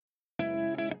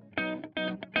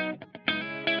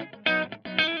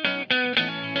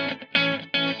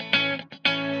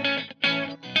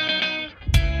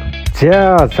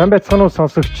За сайн байцгаана уу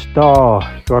сонсогчдоо.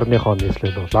 Орныхоо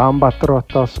нийслэл бол Улаанбаатар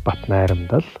хотоос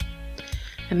Батнайрамдал.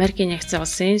 Америкийн нэгдсэн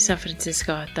улсын Сан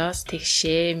Франциско хотоос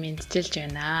тэгшээ мэдчилж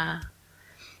байна.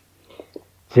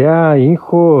 За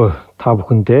энэхүү та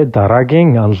бүхэндээ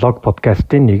дараагийн Unlock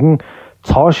podcast-ийн нэгэн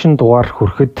цоошин дугаар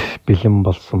хүрэхэд бэлэн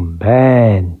болсон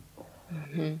байна.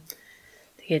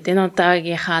 Тэгээд энэ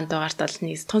удаагийнхаа дугаарт бол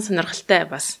нэг тун сонирхолтой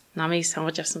бас намыг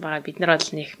сонгож авсан байгаа. Бид нар бол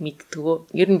нэг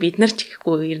мэддэггүй. Ер нь бид нар ч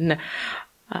гэхгүй ер нь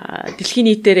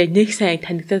дэлхийн нийтээрээ нэг сайн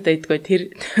танигдаад байдгүй тэр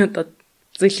одоо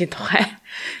зүйлийн тухай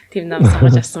тийм нам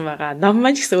сонгож авсан байгаа. Ном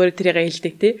маань ч гэсэн өөрөө тэрийг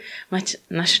хэлдэг тий.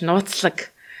 Маш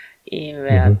нууцлаг ийм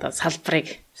одоо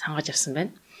салбарыг сонгож авсан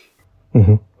байна.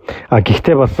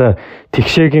 Гэхдээ бас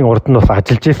тэгшээгийн урд нь бас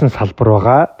ажиллаж исэн салбар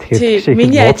байгаа. Тэгэхээр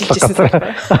миний ажиллаж исэн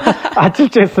салбар.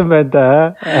 Ажиллаж исэн байна да.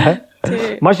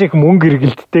 Маш их мөнгө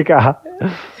эргэлддэг.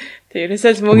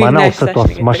 Тэрээсээ л мөнгө манай улсад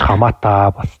бас маш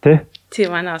хамаатай бас тий.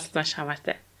 Манай улсад маш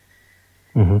хамаатай.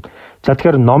 За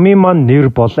тэгэхээр номын маань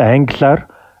нэр бол англиар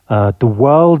The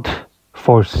World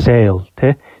for Sale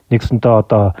тий. Нэгсэнтэй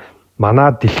одоо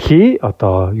манай дэлхий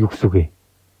одоо юу гэсэн үг вэ?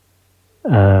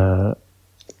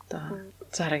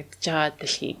 Зарагдж байгаа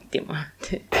дэлхий гэдэг юм уу?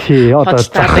 Тий, одоо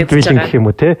зарагдж байгаа гэх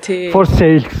юм уу тий? For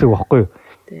sale гэсэн үг байхгүй юу?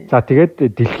 За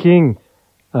тэгээд дэлхийн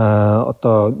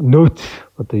одоо нөөц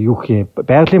одоо юу гэх юм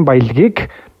байгалийн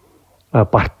баялагийг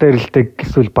бартерлдэг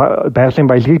эсвэл байгалийн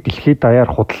баялагийг дэлхийд даяар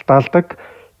худалдаалдаг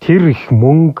тэр их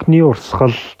мөнгөний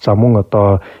урсгал за мөн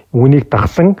одоо үүнийг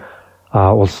дагсан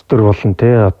улс төр болон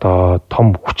тий одоо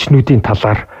том хүчнүүдийн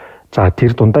талаар за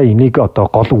тэр дундаа энийг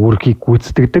одоо гол үүргийг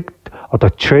гүйцэтгэдэг одоо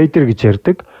трейдер гэж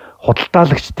ярддаг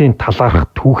худалдаалагчдын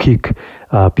талаарх түүхийг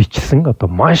бичсэн одоо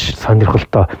маш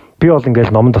сонирхолтой би бол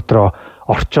ингээл номон дотроо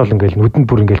орчоол ингээл нүдэнд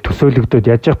бүр ингээл төсөөлөгдөд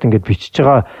яаж яахт ингээд бичиж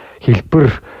байгаа хэлбэр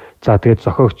за тэгээд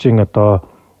зохиогчийн одоо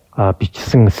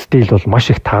бичсэн стил бол маш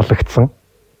их таалагдсан.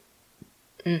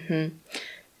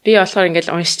 Би болохоор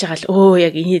ингээл уншиж байгаа л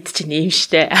яг энэ чинь юм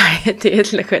штэ.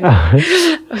 Тэгэл нэг байна.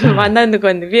 Манай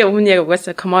нөгөө би өмнө яг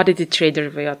угаасаа commodity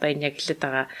trader буюу одоо энэ яг хэлээд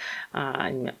байгаа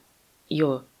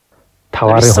юу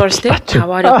таварын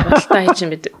худалдаа хийж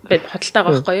бид худалдаа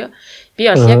байхгүй юу? Би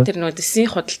бол яг тэр нөгөө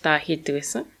дэсийн худалдаа хийдэг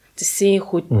байсан.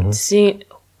 Дэсийн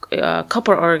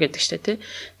copper ore гэдэг штэ тий.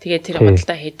 Тэгээд тэр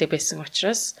худалдаа хийдэг байсан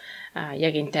учраас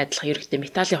яг энэтэй адилхан ерөнхийдөө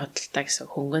металлын худалдаа гэсэн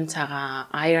хөнгөн цагаан,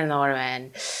 iron ore байна,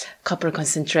 copper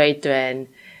concentrate байна.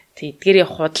 Тэдгэрийн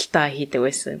худалдаа хийдэг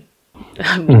байсан.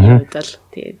 Миний хувьд бол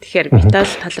тэгэхээр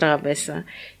металл талраа байсан.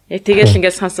 Тэгэл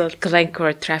ингээд сонсвол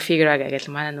Glencore, Trafigura гэл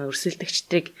манай нөө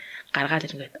өрсөлдөгчдийг гаргаад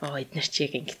ирэнгүүт эднэр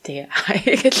чиг ингэтэй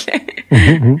гэл.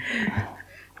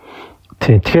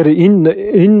 Тэгэхээр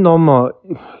энэ ном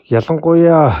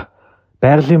ялангуяа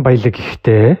байгалийн баялаг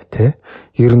ихтэй тий.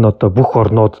 Ер нь одоо бүх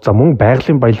орнууд за мөн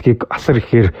байгалийн баялагийг асар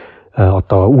ихээр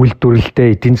одоо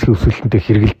үйлдвэрлэлтэй эдийн засгийн өсөлтөнд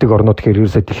хэрэгэлдэг орнууд гэхээр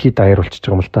ерөөсөө дэлхийд даяар болчихж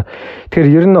байгаа юм л та.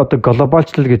 Тэгэхээр ер нь одоо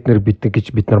глобалчлал гэж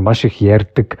бид нар маш их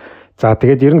ярьдаг. За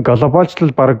тэгээд ер нь глобалчлал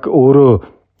баг өөрөө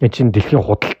чинь дэлхийн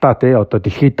худалдаа тий одоо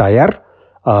дэлхийд даяар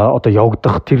одоо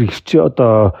явагдах тэр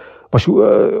одоо маш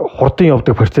хурдан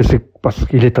явдаг процессыг бас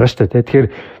хилээд байгаа шүү дээ. Тэгэхээр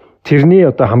тэрний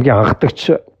одоо хамгийн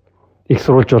анхдагч их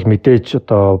сурвалж бол мэдээж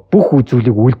одоо бүх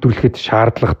зүйлийг үйлдвэрлэхэд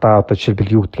шаардлагатай одоо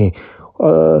жишээлбэл юу гэдгийг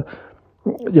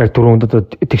яг түрүүнд одоо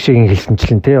тэгшээгийн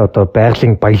хэлсэнчлэн тий одоо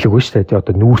байгалийн баялаг байна шүү дээ.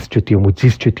 Одоо нүүрсч гэдэг юм уу,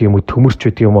 зэвсч гэдэг юм уу, төмөрч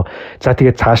гэдэг юм уу. За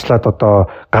тэгээд цаашлаад одоо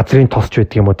газрын тосч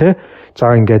гэдэг юм уу тий.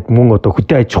 За ингээд мөн одоо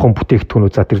хөдөө аж ахуйн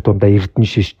бүтээгдэхүүнүүд за тэр дундаа эрдэнэ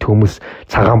шиш, төмөс,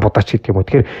 цагаан будаач гэдэг юм уу.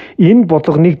 Тэгэхээр энэ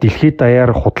болгоныг дэлхийд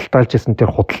даяар худалдаалж исэн тэр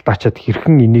худалдаачаад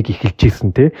хэрхэн энийг эхэлж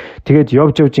исэн те. Тэгээд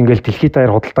явж ингээл дэлхийд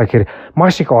даяар худалдаа гэхээр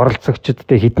маш их оролцогчд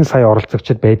те хэдэн сая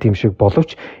оролцогчд байдаг юм шиг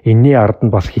боловч энэний ард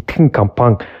нь бас хитгэн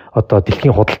компани одоо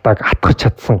дэлхийн худалдааг атгах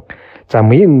чадсан. За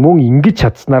мөн ингэж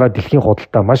чадсанараа дэлхийн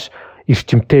худалдаа маш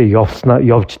эрчимтэй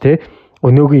явж те.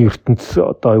 Өнөөгийн ертөнц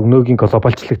одоо өнөөгийн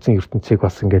глобалчлагдсан ертөнцийг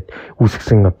бас ингээд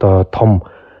үүсгэсэн одоо том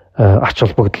ач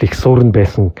холбогдол их суурн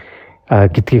байсан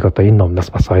гэдгийг одоо энэ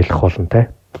номноос бас ойлгох болно те.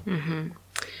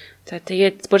 За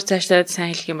тэгээд бүр цаашдаа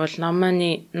сайн хэлэх юм бол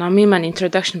номын маань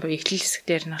introduction буюу эхлэл хэсэг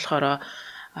дээр нь болохоор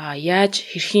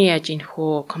хэрхэн яаж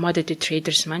энэхүү commodity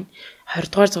traders маань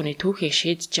 20 дугаар зууны түүхийг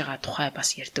шийдэж байгаа тухай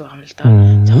бас ярьдаг юм л да.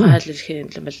 Тухайлбал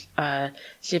хэлэх юм бол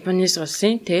Lebanese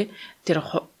улсын тэр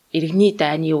иргэний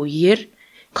дайны үеэр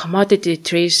commodity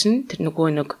trading тэр нөгөө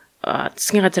нэг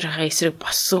засгийн газрынхаа эсрэг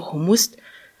боссон хүмүүст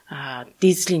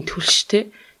дизелийн төлш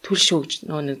өгж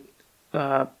нөгөө нэг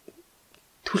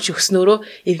төлш өгснөөрөө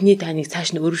иргэний дайныг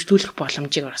цааш нь өргөжлүүлэх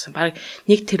боломжийг гаргасан. Бараг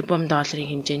 $1 тэрбум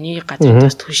хэмжээний газрын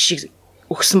тос төлшийг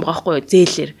өгсөн байгаа хгүй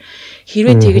зээлэр.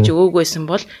 Хэрвээ тэгэж өгөөгүйсэн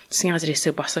бол засгийн газрын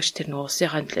хэсэг босгож тэр нөгөө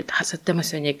усынхаа Саддам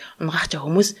Хусейныг унгаач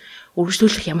хүмүүс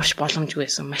өргөжлүүлэх ямарч боломжгүй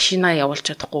байсан. Машинаа явуулж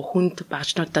чадахгүй, хүнд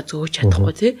багажнуудаа зөөж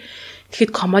чадахгүй тий.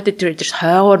 Тэгэхэд commodity traders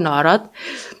хойгоор нь ороод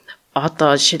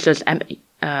одоо жишээлбэл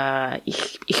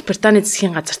их Британий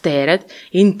засгийн газартай яриад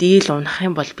энэ дийл унах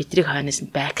юм бол бидний хойноос нь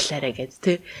байглаарэ гэд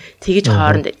тий. Тэгэж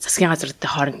хооронд засгийн газартай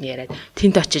хооронд нь яриад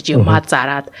тэнд очиж юмаа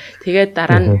зараад тэгээд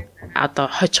дараа нь одоо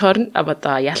хожихоор нь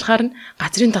одоо ялахаар нь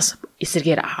газрын тос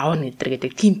эсэргээр аавна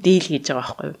гэдэг тийм дийл хийж байгаа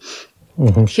байхгүй юу.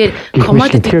 Тэгэхээр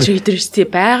commodity traders тий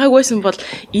байгаагүйсэн бол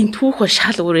энэ түүх бол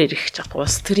шал өөрөөр ирэх гэж байгаа.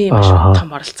 Улс төрийн маш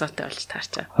том оролцоотой болж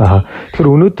таарч байгаа.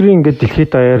 Тэгэхээр өнөөдрийн ингээд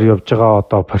дэлхийд даяар явж байгаа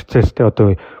одоо процесстэй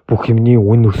одоо бүх юмний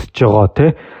үн өсөж байгаа тий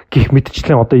гих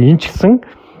мэдчлэн одоо энэ ч гэсэн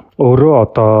өөрөө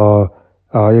одоо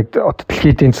яг одоо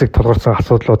дэлхийн эдийн засаг тулгарсан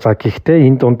асуудал за гэхдээ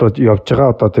энэ дунд явж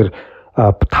байгаа одоо тэр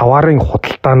товарын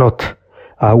худалдаанууд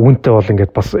үүнтэй бол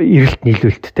ингээд бас эрэлт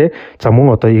нийлүүлэлт те. За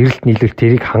мөн одоо эрэлт нийлүүлэлт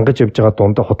тэрийг хангаж явж байгаа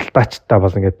дундаа худалдаачтай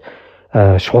бас ингээд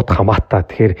шууд хамаатаа.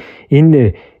 Тэгэхээр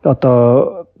энэ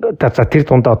одоо за тэр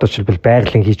дундаа одоо жишээлбэл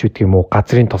байгалийн хийж байдаг юм уу,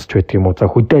 газрын тосч байдаг юм уу, за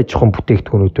хөдөө аж ахуйн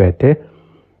бүтээгдэхүүнүүд бай те.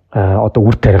 Одоо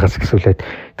үр тариагаас гисүүлээд.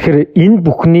 Тэгэхээр энэ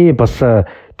бүхний бас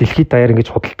дэлхийд даяар ингэж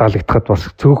худалдаалагдахад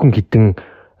бас цөөхөн хідэн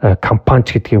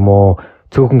компанич гэдэг юм уу,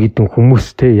 цөөхөн хідэн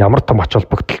хүмүүс те ямар том ач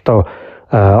холбогдолтой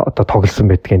одоо тоглосон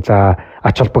байдгийн. За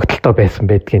ач холбогдолтой байсан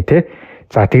байдгийн тий.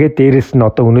 За тэгээд дээрэс нь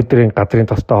одоо өнөөдрийн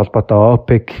газрын тостой холбоотой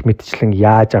ОПЕК мэдчлэн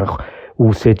яаж анх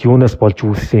үүсээд юунаас болж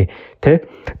үүссэн тий.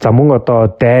 За мөн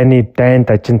одоо дайн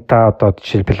дажинта одоо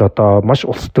жишээлбэл одоо маш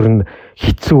улс төр нь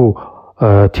хэцүү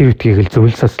тэр үтгийг л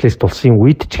зөвлөл социалист улсын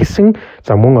үед ч гэсэн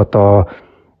за мөн одоо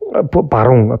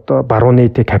барууны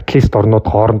тий капиталист орнууд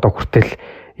хоорондоо хүртэл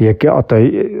яг одоо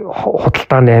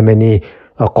худалдаа 8-ны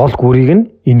гол гүрийг нь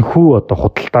энхүү одоо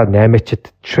худалдаа 8-ачд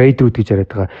трейдүүд гэж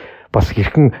яриад байгаа бас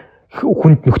хэрхэн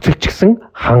хүнд нөхцөлч гисэн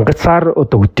хангацаар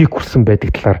одоо өдийг хүрсэн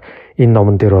байдаг талаар энэ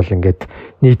номон дээр бол ингээд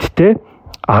нийтдээ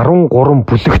 13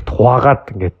 бүлэгт хуваагаад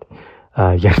ингээд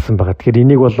ярьсан байгаа. Тэгэхээр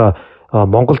энийг бол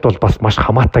Монголд бол бас маш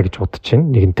хамаатай гэж бодож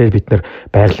байна. Нэгэнтээ бид нэр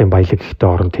байгалийн баялаг ихтэй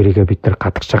орон тэрийгээ бид нэр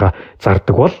гадагш байгаа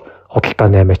зардаг бол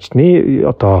худалдаа 8-ачны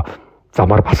одоо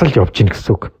замаар бас л явж гин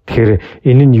гэсэн үг. Тэгэхээр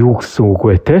энэ нь юу гэсэн үг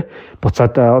вэ те?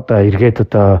 Буцаад одоо эргээд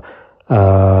одоо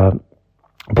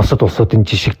бусад улсуудын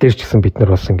жишг дээр ч гэсэн бид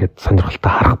нар бас ингээд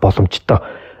сонирхолтой харах боломж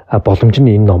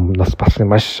нь энэ номноос бас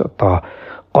маш одоо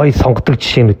гоё сонгодог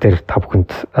жишээнүүдээр та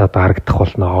бүхэнд одоо харагдах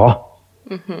болно.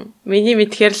 Миний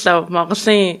мэдхээр л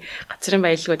Монголын газрын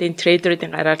баялагууд энэ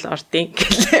трейдеруудын гараар л ордын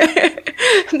гэл.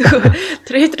 Нөгөө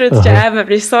трейдерүүд ч амар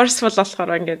resourceful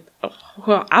болохоор ингээд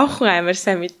авах хүн амар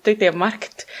сайн мэддэг. Тэгээ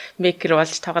маркет мейкер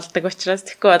болж тоглодог учраас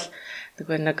тэгэхгүй бол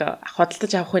нөгөө нэг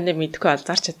худалдаж авах хүнээ мэдгүй бол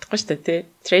зарч чадахгүй шүү дээ тий.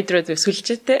 Трейдерүүд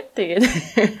сүлжээтэй.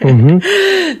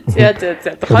 Тэгээд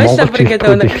за хоёулаа бүр ингээд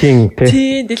нөгөө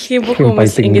тий дэлхийн бүх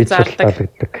хүмүүс ингээд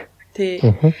зардаг. Тий.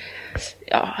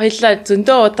 Хоёулаа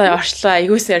зөндөө удаа орчлоо.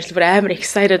 Айгуусаа ярил бүр амар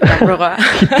excited амруугаа.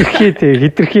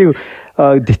 Хитрхи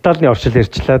детальны оршил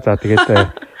ярьчлаа. За тэгээд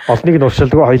олныг нь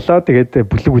уршилгүй хоёлаа тэгээд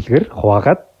бүлэг-бүлгээр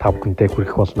хуваагаад 5 хүнтэй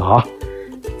хүрэх болно.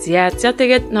 За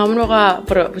тэгээд ном руугаа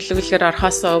бүлэг-бүлгээр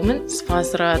орохоос өмнө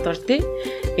спонсороо дурдъя.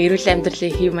 Эрүүл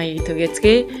амьдралын хэв маягийг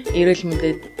түгээцгээе. Эрүүл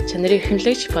мэндэд чанарыг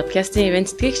хэмлэгч подкастын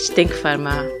ивент тэтгэгч Think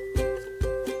Pharma.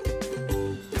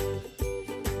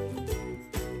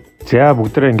 За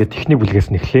бүгдээрээ ингээд техник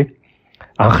бүлгээс нэхлэе.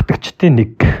 Анхдагчдын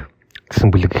нэг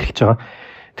гэсэн бүлэг эхэлж байгаа.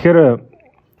 Тэгэхээр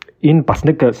энэ бас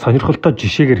нэг сонирхолтой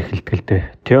жишээгээр эхэлдэг л дээ.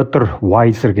 Theodor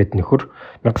Weiser гэдэг нөхөр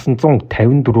 1954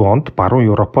 онд баруун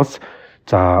Европоос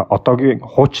за одоогийн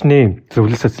хуучны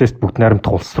зөвлөл социалист бүгд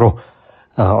найрамдах улс руу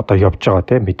одоо явж байгаа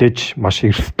тийм мэдээж маш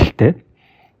эрсдэлтэй.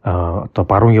 Одоо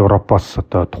баруун Европоос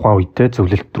одоо тухайн үедээ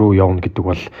зөвлөлт рүү явна гэдэг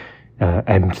бол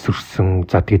амьд сүрсэн.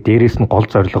 За тэгээд дээрээс нь гол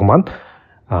зорилго маань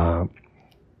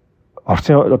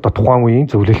Оросын одоо тухайн үеийн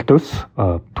зөвлөлтөөс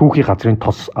түүхий газрын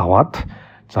тос аваад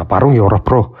за баруун Европ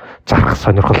руу зарах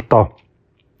сонирхолтой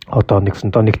одоо нэг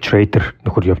трейдер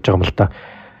нөхөр явж байгаа юм л та.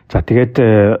 За тэгээд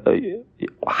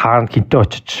хаана хинтээ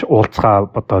очиж уулзгаа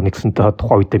одоо нэгсэнтэй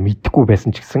тухайн үедээ мэдгүй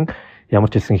байсан ч гэсэн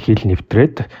ямар ч хэлсэн хил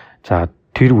нэвтрээд за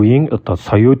тэр үеийн одоо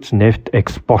Союз нефть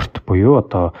экспорт буюу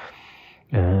одоо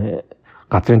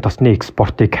газрын тосны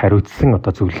экспортыг хариуцсан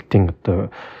одоо зөвлөлтийн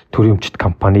одоо төрийн өмчт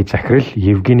компани захирал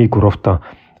Евгений Гуровтой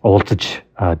уулзаж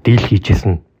дийл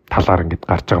хийжсэн талаар ингээд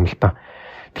гарч байгаа юм л та.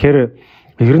 Тэгэхээр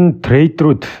ер нь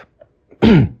трейдерүүд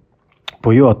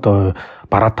буюу одоо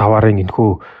бараа таварын энэхүү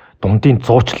дундын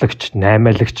зуучлагч,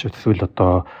 наймаалагч эсвэл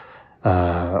одоо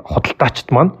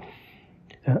худалдаачд маань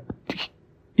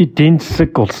эдийн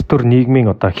засаг улс төр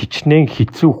нийгмийн одоо хичнээн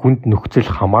хэцүү хүнд нөхцөл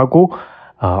хамаагүй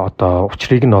одоо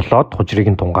учрыг нь олоод хужрыг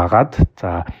нь тунгаагаад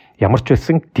за ямар ч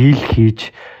байсан дийл хийж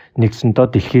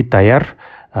нэгсэндөө дэлхийд даяар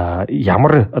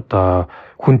ямар одоо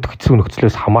хүнд хэцүү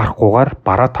нөхцлөөс хамаарахгүйгээр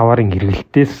бараа таварын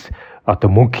эргэлтээс одоо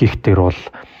мөнгө хийхтэр бол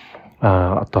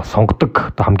одоо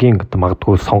сонгодог одоо хамгийн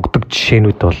магадгүй сонгодог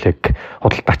жишээнүүд бол яг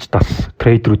худалдаачдаас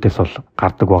трейдерүүдээс бол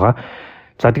гардаг байгаа.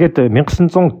 За тэгээд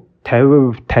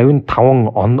 1955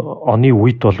 оны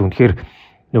үед бол үнэхээр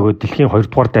нөгөө дэлхийн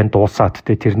 2 дугаар дайнд дуусаад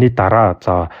тэрний дараа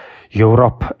за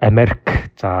Европ,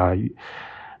 Америк, за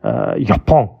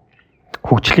Япон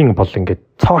хөгжлийн бол ингээд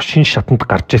цоо шин шатанд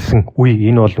гарч ирсэн үе.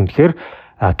 Энэ бол үнэхээр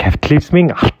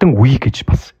капитализмын алтан үе гэж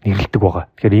бас нэрлэдэг байгаа.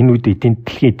 Тэгэхээр энэ үед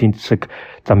дэлхийн эдийн засаг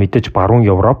за мэдээж баруун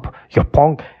Европ,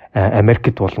 Япон,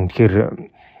 Америкт бол үнэхээр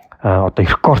одоо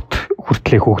рекорд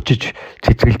хүртлэх хөгжиж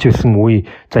цэцгэлж байсан үе.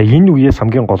 За энэ үеэс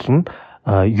хамгийн гол нь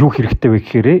юу хэрэгтэй вэ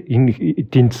гэхээр энэ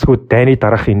эдийн засгууд дайны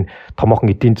дараах энэ томоохон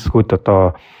эдийн засгууд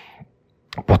одоо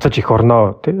буцаж их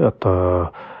орноо тий одоо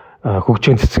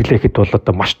хөгжийн цэцгэлэхэд бол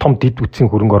одоо маш том дэд үтсийн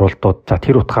хөрөнгө оруулалтууд за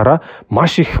тэр утгаараа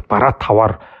маш их бараа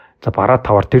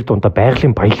таваар тэр дундаа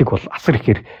байгалийн баялаг бол асар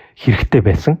ихээр хэрэгтэй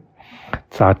байсан.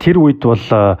 За тэр үед бол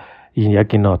яг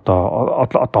энэ одоо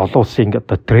олон улсын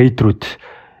одоо трейдерүүд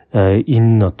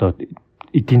энэ одоо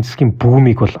эдийн засгийн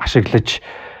бүүмийг бол ашиглаж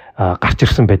гарч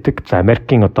ирсэн байдаг. За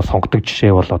Америкийн одоо сонгодог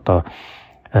жишээ бол одоо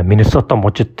Миннесота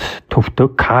мужид төвтэй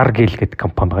Cargill гэдэг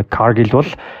компани байгаа. Cargill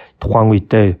бол тухайн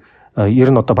үедээ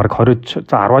ер нь одоо бараг 10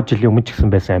 жилийн өмнө ч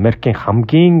гэсэн байсан Америкийн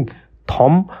хамгийн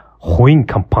том хувийн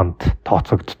компанид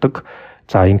тооцогддог.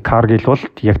 За энэ Cargill бол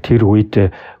яг тэр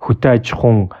үед хөдөө аж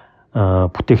ахуйн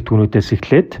бүтээгдэхүүнүүдээс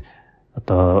эхлээд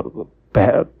одоо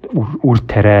үр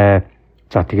тариа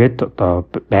за тэгээд одоо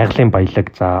байгалийн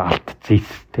баялаг за алт зис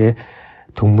тэ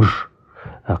төмөр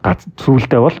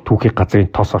зүйлдээ бол түүхий газрын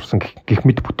тос орсон гэх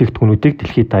мэт бүтээгдэхүүнүүдийг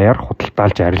дэлхийд даяар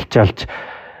худалдаалж арилжаалж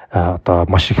одоо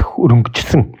маш их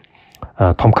өрөнгөжсөн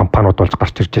том компаниуд болж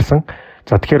гарч ирж байсан.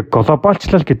 За тэгэхээр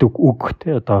глобалчлал гэдэг үг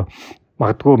те одоо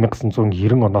магадгүй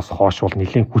 1990 оноос хойш бол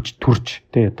нэлийн хүч төрж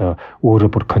те одоо өөрөө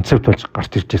бүр концепт болж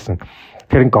гарч ирж байсан.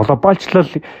 Тэгэхээр глобалчлал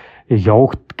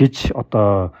явагд гэж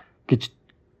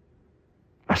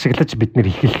ашиглаж бид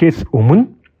нэр эхлэхээс өмнө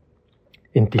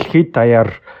энэ дэлхийд даяар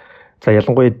за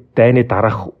ялангуяа дайны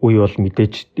дараах үе бол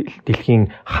мэдээж дэлхийн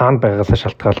хаана байгаагаас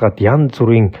шалтгаалгаад янз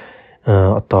бүрийн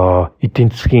одоо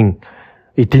эдийн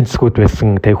засгууд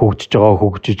байсан тэг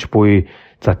хөгжиж буй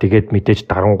за тэгээд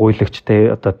мэдээж дарангуйлагч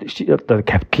те одоо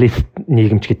капиталист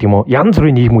нийгэмч гэдэг юм уу янз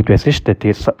бүрийн нийгмүүд байсан шүү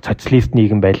дээ. Тэгээд социалист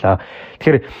нийгэм байлаа.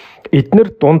 Тэгэхээр эднэр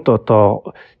дунд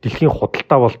одоо дэлхийн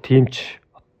худалдаа бол тиймч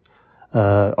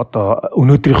одоо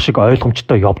өнөөдрийнх шиг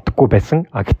ойлгомжтой явдаггүй байсан.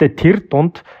 Гэхдээ тэр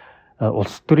дунд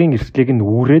улс төрийн эрсдлийг нь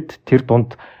үүрээд тэр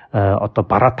дунд одоо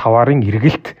бараа таварын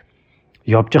эргэлт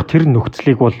явж явах тэр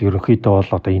нөхцөлийг бол ерөнхийдөө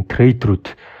бол одоо энэ трейдерүүд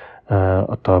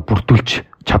одоо бүрдүүлж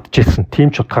чадчихсан.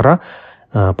 Тийм ч утгаараа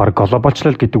баг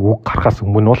глобалчлал гэдэг үг гарахаас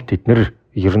өмнө бол тэд нэр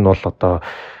ер нь бол одоо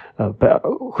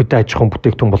хөдөө аж ахуйн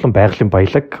бүтээгдэхүүн болон байгалийн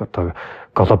баялаг одоо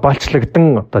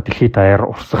глобалчлагдсан одоо дэлхийд даяар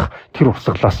урсах тэр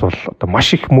урсгалаас бол одоо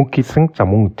маш их мөнгө хийсэн. За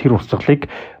мөн тэр урсгалыг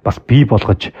бас бий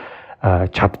болгож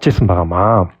чадчихсан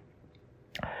байгаамаа.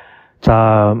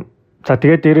 За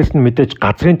тэгээд дээрэс нь мэдээж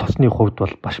газрын тосны хувьд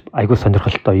бол айгүй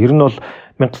сонирхолтой. Ер нь бол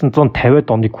 1950-ад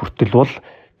оныг хүртэл бол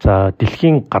за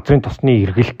дэлхийн газрын тосны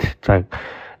эргэлт за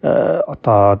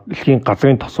одоо дэлхийн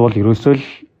газрын тос бол ерөөсөө л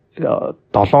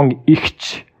 7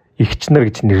 эгч нар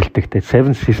гэж нэрлэдэг те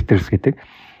Seven Sisters гэдэг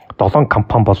 7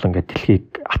 компани бол ингээд дэлхийг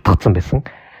атгацсан байсан.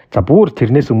 За бүр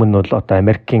тэрнээс өмнө бол одоо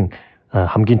Америкийн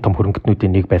хамгийн том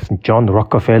хөрөнгөтнүүдийн нэг байсан John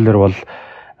Rockefeller бол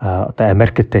одоо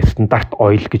Америкт стандарт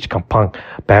ойл гэж компани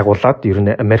байгуулад ер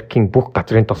нь Америкийн бүх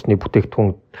газрын тосны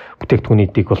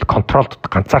бүтээгдэхүүнүүдийг бол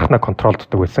ганцаархнаа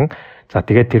контролддог байсан. За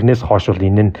тэгээд тэрнээс хойш бол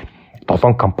энэ нь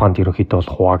 7 компанид ерөнхийдөө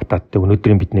бол хуваагдаад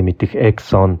өнөөдрийн бидний мэдих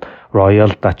Exxon,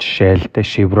 Royal Dutch Shell,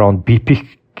 Chevron, BP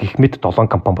гэх мэт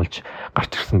 7 компани болж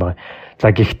гарч ирсэн байна.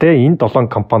 За гэхдээ энэ 7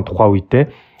 компани тухайн үедээ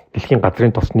дэлхийн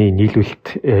газрын тосны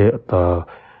нийлүүлэлт одоо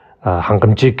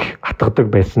хангамжийг хатгадаг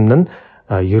байсан нь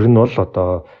ер нь бол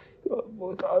одоо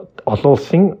олон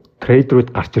улсын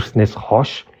трейдерүүд гарч ирснээс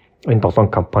хойш энэ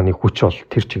 7 компани хүч бол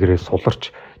тэр чигээрээ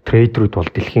суларч трейдерүүд бол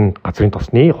дэлхийн газрын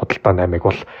тосны худалдаа наймыг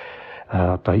бол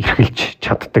одоо эрхэлж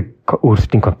чаддаг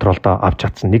өөрсдийн контролдоо авч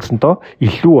чадсан. Нэгсэндөө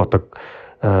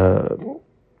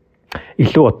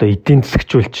илүү одоо эдийн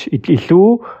засгчулж илүү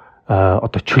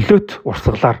одоо чөлөөт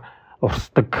урсгалаар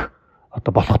урсдаг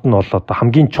одоо болоход нь бол одоо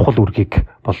хамгийн чухал үргийг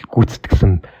бол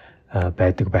гүйцэтгэсэн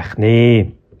байдаг байх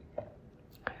нэ.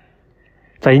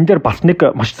 За энэ дээр бас нэг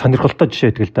маш сонирхолтой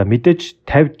жишээ байдаг л да. Мэдээж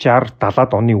 50, 60,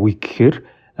 70-ад оны үе гэхээр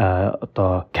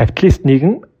одоо капиталист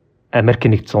нийгэм Америк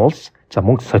нэгдсэн улс За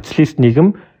мөн социалист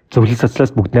нийгэм зөвлөл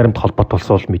социалист бүгд найрамд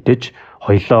холбоотолсон бол мэдээж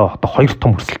хоёлоо одоо хоёр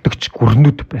том өрсөлдөгч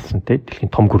гүрнүүд байсан те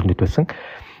дэлхийн том гүрнүүд байсан.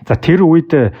 За тэр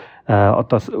үед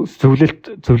одоо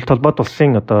зөвлөлт холбоот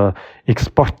улсын одоо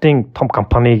экспортын том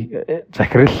компани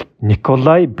захирал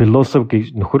Николай Белосов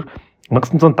гэж нөхөр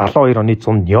 1972 оны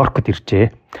 100 Нью-Йоркт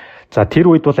иржээ. За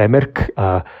тэр үед бол Америк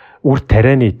үр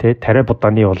тарианы те тариа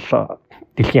будааны бол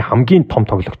дэлхийн хамгийн том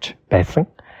тоглогч байсан.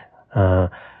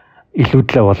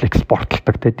 Илүүдлээ бол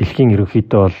экспортлдог те дэлхийн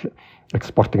ерөнхийдөө бол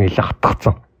экспортыг нэлээд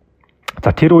хатгацсан.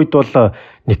 За тэр үед бол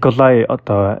Николай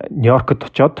одоо Нью-Йоркт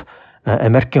очоод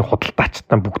Америкийн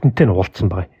худалдаачтай бүгднтэй нь уулзсан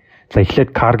байгаа. За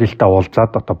эхлээд Каргилтай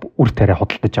уулзаад одоо үр тариа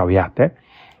худалдаж авъя те.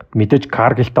 Мэдээж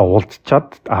Каргилтай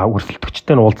уулзчаад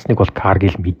өрсөлдөгчтэй нь уулзныг бол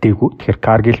Каргил мэдээгүй. Тэгэхээр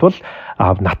Каргил бол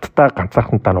надтай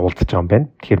ганцаардантаа нь уулзж байгаа юм байна.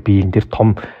 Тэгэхээр би энэ дэр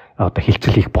том одоо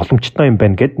хилцэл хийх боломжтой юм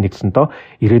байна гэд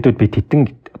нэгсэндээ ирээдүйд би тэтэн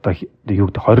одоо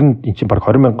юу гэдэг 20 энэ чинь баг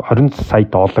 20 сая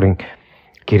долларын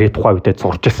гэрээ тухай үедээ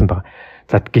зурж ирсэн байна.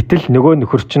 За гэтэл нөгөө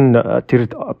нөхөр чинь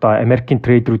тэр одоо Америкийн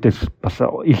трейдерүүдээс бас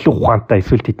илүү ухаантай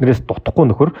эсвэл тэднээс дутхгүй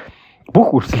нөхөр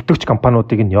бүх өрсөлдөгч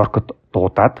компаниудыг Нью-Йоркт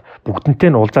дуудаад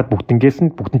бүгднтэй нь уулзаад бүгднгээс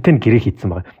нь бүгднтэй нь гэрээ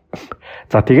хийсэн байна.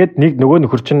 За тэгээд нэг нөгөө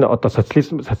нөхөр чинь одоо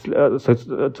социализм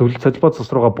зөвлөлт социалбод цус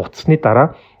руугаа буцсны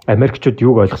дараа Америкчууд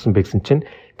юуг ойлгосон бэ гэсэн чинь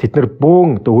тэд нар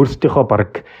бөөн өөрсдийнхөө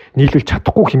баг нийлүүлж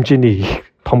чадахгүй хэмжээний их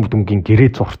том дүнгийн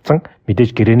гэрээ зурцсан.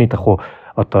 Мэдээж гэрээний дахуу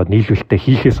одоо нийлүүлэлтээ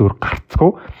хийхээс өөр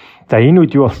гарцгүй. За энэ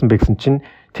үед юу болсон бэ гэсэн чинь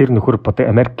тэр нөхөр одоо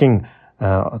Америкийн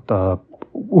одоо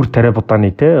үр тариа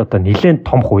будааны те одоо нэлээд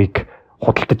том хувийг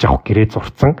худалдаж авах гэрээ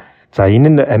зурцсан. За энэ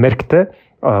нь Америкт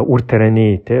үр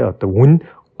тарианы те одоо үн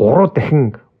 3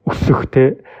 дахин өсөх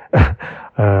те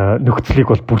нөхцөлийг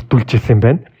бол бүрдүүлж ирсэн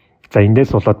байна. За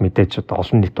эндээс болоод мэдээж одоо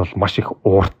олон нийт бол маш их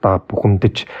ууртаа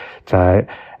бухимдаж за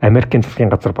Америкийн засгийн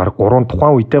газар баг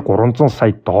тухайн үедээ 300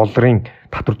 сая долларын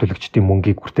татвар төлөгчдийн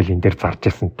мөнгийг хүртэл энэ дээр зарж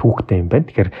ирсэн түүхтэй юм байна.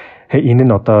 Тэгэхээр энэ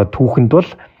нь одоо түүхэнд бол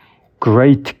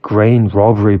Great Grain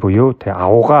Robbery буюу тэ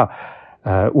авга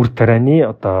үр тарианы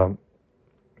одоо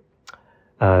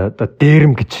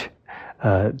дээрэм гэж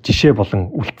жишээ болон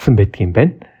үлдсэн байдаг юм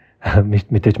байна.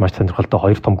 Мэдээж маш сонирхолтой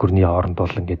хоёр том гүрний хооронд бол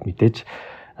ингээд мэдээж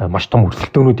маш том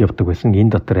өрсөлдөөнүүд явдаг байсан.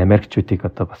 Энэ дотор Америкчүүдийг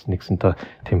одоо бас нэгсэнтэй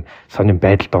тийм сонин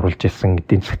байдалд оруулж ирсэн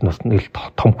эдийн засгт бас нэг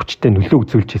том хүчтэй нөлөө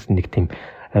үзүүлж ирсэн нэг тийм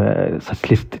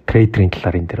социалист трейдерийн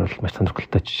талаар энэ дээр бол маш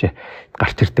сонирхолтой жишээ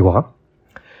гарч ирдэг байгаа.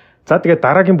 За тэгээд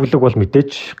дараагийн бүлэг бол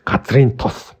мэдээж газрын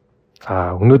тос.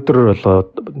 За өнөөдөр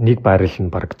бол нэг баррел нь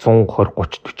бараг 120,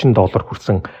 30, 40 доллар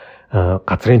хүрсэн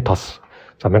газрын тос.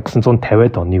 За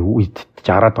 1950-ад оны үед,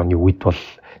 60-ад оны үед бол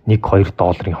 1-2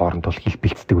 долларын хооронд бол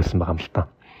хэлбэлцдэг байсан байгаа юм л та.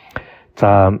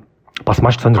 За бас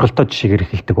маш сонирхолтой жишээгээр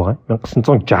хэлдэг байгаа.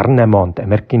 1968 онд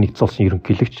Америкийн нэгдсэн улсын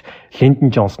ерөнхийлөгч Линдон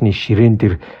Джонсны ширээн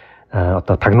дээр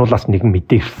одоо тагнуулаас нэгэн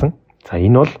мэдээ ирсэн. За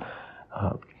энэ бол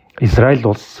Израиль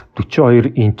улс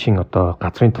 42 инчийн одоо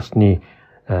газрын тосны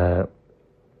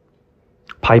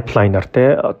пайплайнаар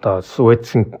те одоо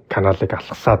Суэцын каналыг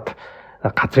алгасаад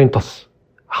газрын тос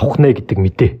авах нэ гэдэг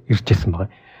мэдээ ирж ирсэн байна.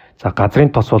 За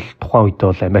газрын тос бол тухайн үед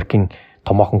бол Америкийн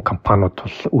томоохон компаниуд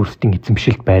бол өөрсдийн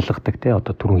эзэмшилд байлгадаг те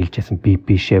одоо түрүүн хэлжсэн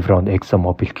BP, Chevron,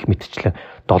 ExxonMobil гэх мэтчлэн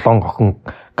 7 охин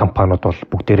компаниуд бол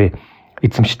бүгдээрээ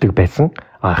эзэмшдэг байсан.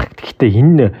 Гэхдээ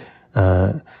энэ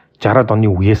 60-ад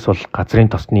оны үеэс бол газрын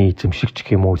тосны эзэмшигч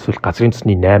гэх юм уу эсвэл газрын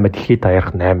тосны 8 дэлхийд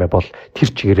даяарх 8 бол тэр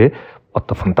чигээрээ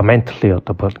одоо fundamentally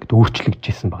одоо өөрчлөгдөж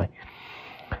ирсэн байна.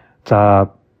 За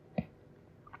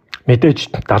мэдээж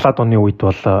 70-ад оны үед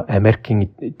бол Америкийн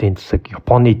эдийн засаг,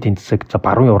 Японы эдийн засаг, за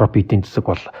баруун Европын эдийн засаг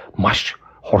бол маш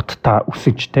хурдтай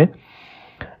өсөж те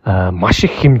маш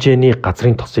их хэмжээний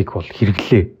газрын тосыг бол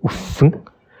хэрэглээ өссөн.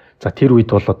 За тэр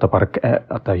үед бол одоо баг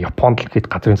одоо Японд л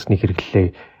хэд газрын тосны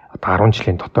хэрэглээ одоо 10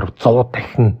 жилийн дотор 100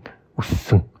 дахин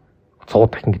өссөн. 100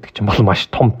 дахин гэдэг чинь бол маш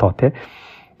том тоо те.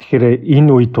 Тэгэхээр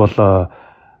энэ үед бол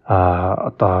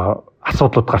одоо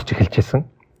асуудлууд гарч эхэлж байсан.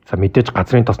 За мэдээж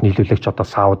газрын тос нийлүүлэгч одоо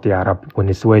Сауди Араб,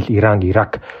 Венесуэл, Иран,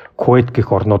 Ирак, Кувейт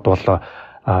гэх орнууд бол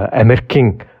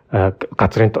Америкийн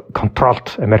газрын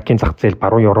контролд Америкийн зах зээл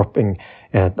баруун Европын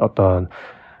одоо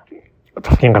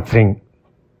засгийн газрын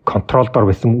контролдор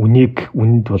байсан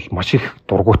үнд бол маш их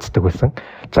дургуутдаг байсан.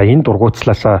 За энэ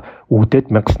дургуутслаасаа үүдээд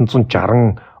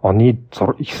 1960 оны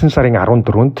 9 сарын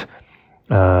 14-нд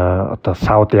одоо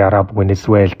Сауди Араб,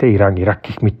 Венесуэл, Иран, Ирак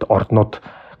гэх мэт орнууд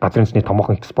газрын тосны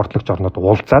томоохон экспортлогч орнууд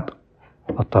уулзаад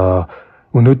одоо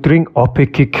өнөөдрийн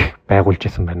OPEC-ийг байгуулж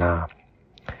ирсэн байна.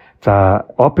 За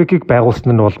OPEC-ийг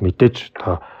байгуулсан нь бол мэдээж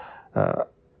одоо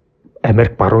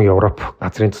Америк, баруун Европ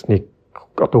газрын тосны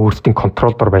одоо өөрсдийн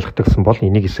контролд ор байлгадаг гэсэн бол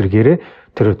энийг эсрэгээрээ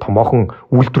тэр томоохон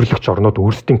үйлдвэрлэгч орнууд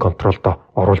өөрсдийн контролд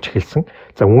оруулж эхэлсэн.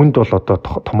 За үүнд бол одоо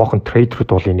томоохон трейдерүүд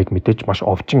бол энийг мэдээж маш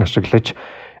овчин ашиглаж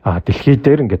дэлхий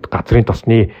дээр ингээд газрын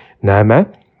тосны 8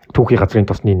 түүхий газрын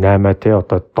тосны 8 тий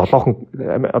одоо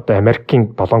 7 одоо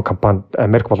Америкийн 7 компани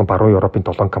Америк болон баруун Европын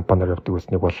 7 компаниар явдаг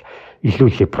байсныг бол илүү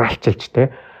либералчилж тий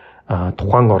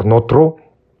тухайн орнууд руу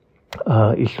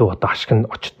илүү одоо ашиг нь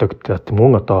очдог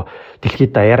мөн одоо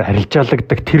дэлхийд даяар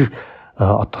арилжаалагдаг тэр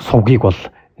одоо сувгийг бол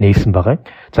нээсэн байгаа.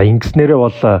 За ингэснээрээ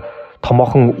бол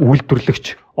томоохон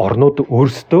үйлдвэрлэгч орнууд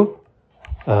өөрсдөө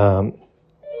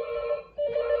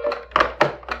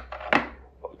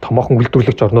томоохон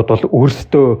үйлдвэрлэгч орнууд бол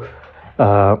өөрсдөө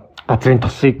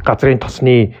газрын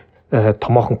тосны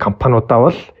томоохон компаниудаа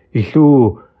бол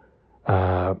илүү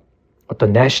одоо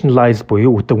nationalize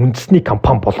буюу үндэсний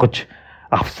компани болгож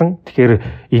авсан. Тэгэхээр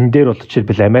энэ дээр бол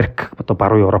жишээлбэл Америк одоо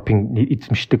баруун Европын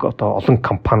эзэмшдэг одоо олон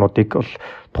компаниудыг бол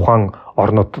тухайн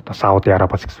орнууд одоо Сауди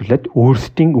Арабиас гэсүүлээд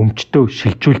өөрсдийн өмчтөө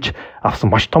шилжүүлж авсан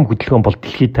маш том хөдөлгөөн бол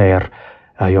дэлхийд даяар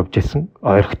явж исэн.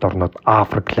 Ойрхот орнууд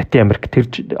Африк, Латин Америк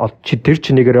тэр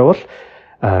чинээрээ бол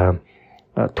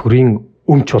төрийн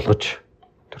өмч болгож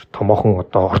тэр томоохон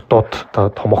одоо ортууд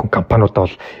томоохон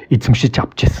компаниудаа бол эзэмшиж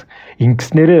авч исэн.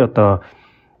 Ингэснээрээ одоо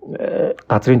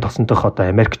газрын тосон дох одоо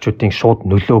Америкчуудын шууд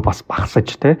нөлөө бас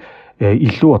багасаж те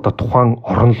илүү одоо тухайн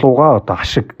орон руугаа одоо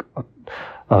ашиг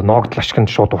ноогдол ашиг нь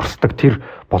шууд урсдаг тэр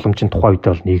боломж нь тухайн үед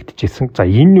бол нэгдэжсэн. За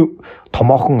энэ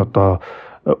томоохон одоо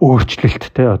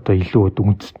өөрчлөлт те одоо илүү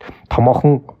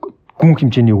томоохон гүн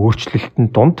хэмжээний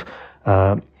өөрчлөлтөнд дунд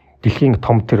дэлхийн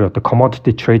том тэр одоо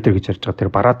commodity trader гэж ярьж байгаа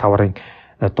тэр бараа таврын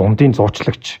дундын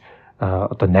зуучлагч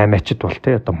одоо 8-ачд бол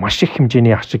те одоо маш их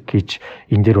хэмжээний ашиг хийж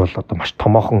энэ дээр бол одоо маш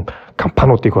томоохон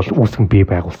компаниудыг бол үүсгэн бий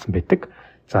байгуулсан байдаг.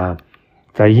 За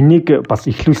энийг бас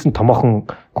эхлүүлсэн томоохон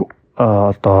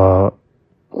одоо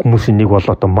хүмүүсийн нэг бол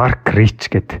одоо Mark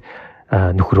Rich гэдэг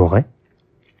нөхөр байгаа.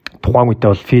 Тухайн үедээ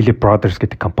бол Philip Brothers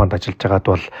гэдэг компанид ажиллаж байгаад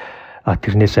бол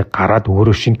тэрнээсээ гараад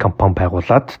өөрөө шинэ компани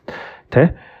байгуулад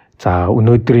те за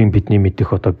өнөөдрийн бидний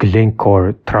мэдих одоо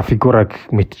Glencore, Trafigura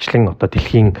гэх мэтчлэн одоо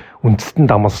дэлхийн үндэстэн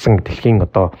дамсан дэлхийн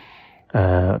одоо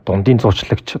дундын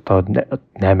зуучлагч одоо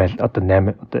 8 одоо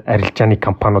арилжааны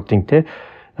компаниудын те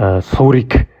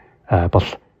суурийг бол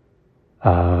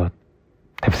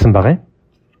тавьсан байгаа юм.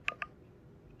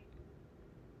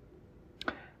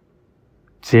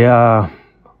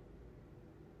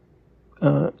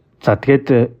 За тэгээд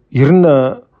ер нь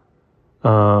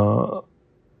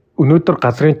өнөөдөр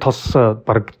газрын тос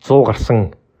бараг 100 гарсан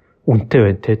үнэтэй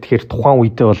байна те. Тэгэхээр тухайн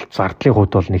үедээ бол зардлын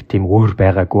хувьд бол нэг тийм өөр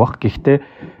байгаагүй бах. Гэхдээ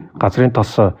газрын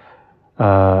тос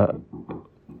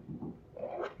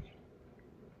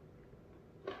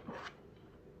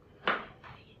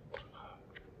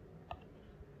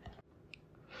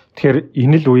тэгэхээр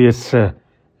энэ л үеэс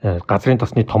газрын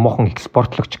тосны томоохон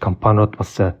экспортлогч компаниуд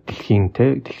бас дэлхийн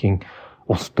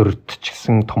улс төрд ч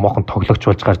гэсэн томоохон тоглогч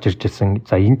болж гарч ирж байсан.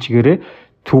 За энэ чигээрээ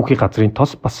түүхий газрын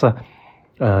тос бас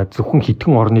зөвхөн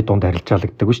хэдхэн орны дунд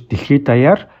арилжаалагддаг биш. Дэлхийд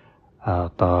даяар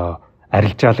одоо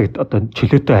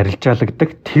чөлөөтэй арилжаалагдаг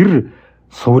тэр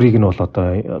суурийг нь бол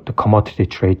одоо commodity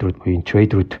trader-ууд буюу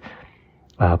trader-ууд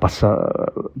бас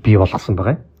бий болгосон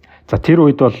байгаа. За тэр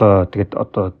үед бол тэгээд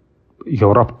одоо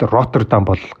Европт Роттердам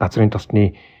бол газрын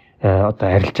тосны одоо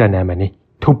арилжаа 8-ны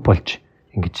төв болж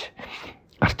ингэж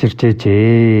гарч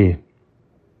иржээ.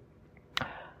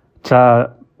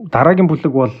 За дараагийн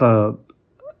бүлэг бол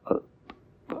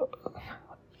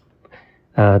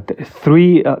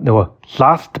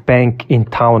last bank in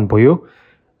town буюу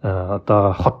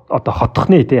одоо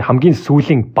хотхны хамгийн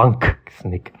сүүлийн банк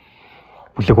гэсэн нэг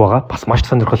бүлэг байгаа. Бас маш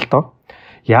сонирхолтой.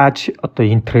 Яаж одоо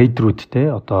энэ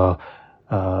трейдерүүд одоо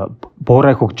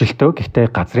буурай хөгжилтөө гэхдээ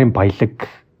газрын баялаг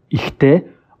ихтэй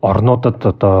орнуудад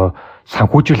одоо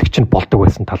санхүүжүүлэгч нь болдог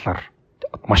байсан талаар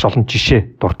маш олон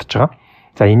жишээ дурдж байгаа.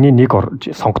 За энэний нэг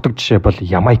сонгодог жишээ бол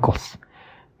Ямайк улс.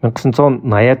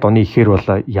 1980-ад оны ихээр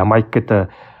бол Ямайкд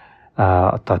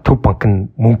одоо төв банк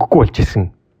нь мөнгөгүй болж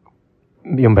исэн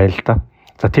юм байна л да.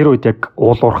 За тэр үед яг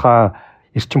уулуурхаа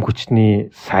эрчим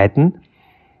хүчний сайд нь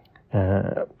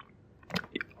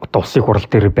одоо улсын хурал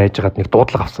дээр байж байгаад нэг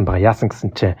дуудлага авсан байгаа. Яасан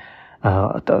гэсэн чинь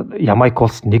Ямайк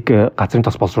улс нэг газрын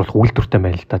тос боловсруулах үйлдвэртэй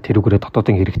байна л да. Тэрүүгээрээ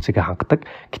дотоодын хэрэгцээгээ хангадаг.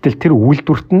 Гэтэл тэр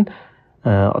үйлдвэрт нь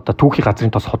одоо түүхий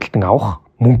газрын тос хөдөлтөн авах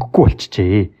мөнгөгүй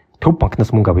болчихжээ. Төв банкнаас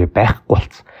мөнгө авъя байхгүй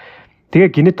болсон. Тэгээ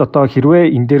гинэд одоо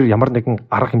хэрвээ энэ дээр ямар нэгэн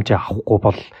арга хэмжээ авахгүй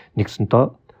бол нэгсэнтөө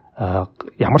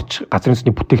ямар ч газрын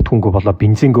тосны бүтээгдэхүүнгүй болоод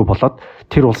бензингөө болоод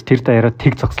тэр улс тэр даяараа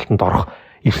тэг зогсолтод орох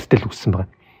эрсдэл үүссэн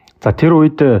байна. За тэр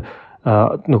үед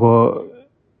нөгөө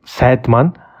сайд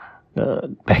маань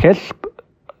дахиад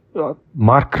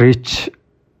Mark Rich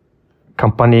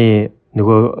компани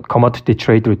нөгөө commodity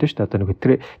trader гэдэг шүү дээ. Одоо нөгөө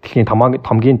дэлхийн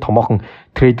хамгийн томоохон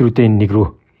трейдерүүдийн нэг рүү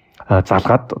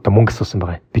залгаад одоо мөнгө асуусан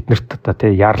байгаа. Биднэрт одоо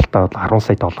тий яаралтаа $10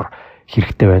 сая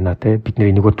хэрэгтэй байна тий.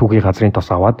 Бидний нөгөө түүхийн газрын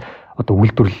тос аваад одоо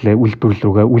үйлдвэрлэл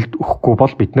рүүгээ үлд өгөхгүй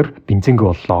бол бид нар бензингээ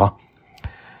боллоо.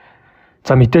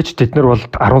 За мэдээж тэд нар бол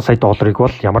 $10 сая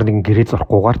бол ямар нэгэн гэрээ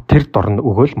зурхгүйгээр тэр дорн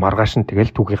өгөөл маргааш нь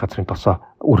тэгэл түүхийн газрын тосоо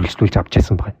үргэлжлүүлж авч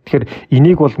яасан байна. Тэгэхээр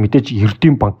энийг бол мэдээж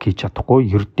Ердийн банк хийж чадахгүй,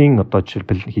 Ердийн одоо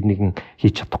жишээлбэл хэд нэгэн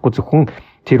хийж чадахгүй зөвхөн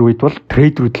тэр үед бол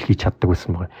трейдерүүд л хийж чаддаг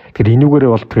байсан байна. Тэгэхээр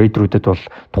энүүгээрээ бол трейдерүүдэд бол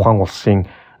тухайн улсын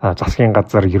засгийн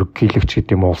газар ерөнхийлөгч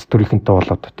гэдэг юм уу улс төрийнхөнтэй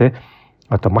болоод тий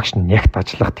одоо маш нягт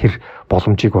ажиллах тэр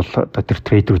боломжийг бол одоо тэр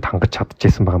трейдерүүд хангаж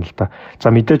чадчихсан байгаа юм л да. За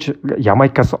мэдээж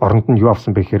Ямайкаас оронд нь юу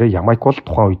авсан бэ гэхээр Ямайк бол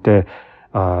тухайн үедээ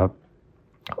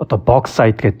одоо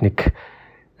bauxite гэдэг нэг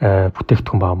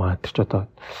бүтээгдэхүүн байнамаа. Тэр ч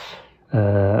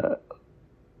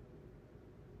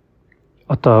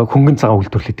одоо хөнгөн цагаан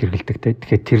үйлдвэрлэлд хэрэгэлдэг те.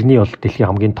 Тэгэхээр тэрний бол дэлхийн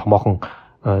хамгийн томоохон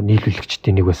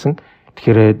нийлүүлэгчдийн нэг байсан.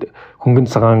 Тэгэхээр хөнгөн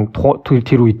цагаан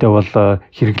тэр үедээ бол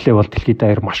хэрэглээ бол дэлхийд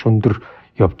даяар маш өндөр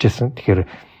явж байсан. Тэгэхээр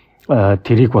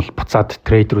тэрийг бол буцаад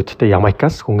трейдерүүдтэй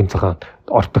Ямайкаас хөнгөн цагаан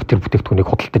ордог тэр бүтээгдэхүүнийг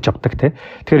худалдаж авдаг те.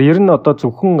 Тэгэхээр ер нь одоо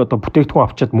зөвхөн одоо бүтээгдэхүүн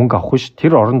авчиад мөнгө авах биш.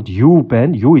 Тэр оронд юу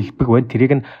байна, юу илбэг байна,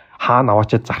 тэрийг нь хаана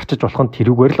аваачаад зарчиж болох нь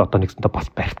тэрүүгээр л одоо нэгсэнтэй бас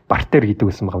бартер гэдэг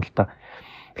байсан байгаа л да.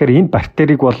 Тэгэхээр энэ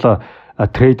бартерийг бол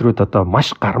трейдерүүд одоо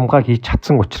маш гарамгаа хийж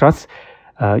чадсан учраас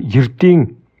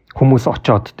Ердийн хүмүүс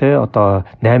очоод те одоо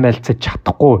наймаалцаж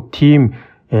чадахгүй тийм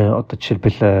одоо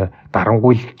жишээлбэл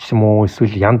дарангуйл ч юм уу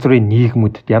эсвэл янз бүрийн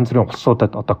нийгмүүд, янз бүрийн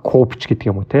улсуудад одоо Кубч гэдэг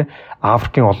юм уу те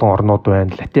Африкийн олон орнууд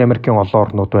байна, Латин Америкийн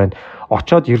олон орнууд байна.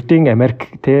 Очоод Ердийн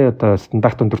Америк те одоо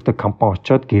стандарт өндөртэй компани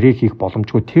очоод гэрээ хийх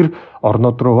боломжгүй тэр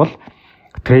орнууд руу бол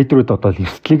трейдерүүд одоо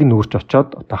эрсдлийг нүүрч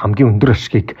очоод одоо хамгийн өндөр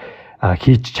ашгийг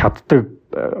хийж чаддаг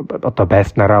одоо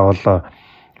байснараа бол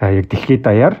яг дэлхийд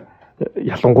даяар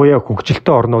ялангуяа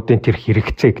хөгжилтэй орнуудын тэр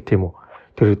хэрэгцээг тийм үү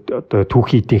тэр одоо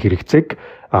түүхийн эдийн хэрэгцээг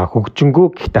хөгжингөө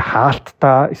гэхдээ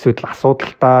хаалттай эсвэл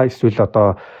асуудалтай эсвэл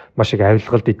одоо маш их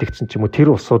авилгалд идэгдсэн ч юм уу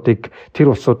тэр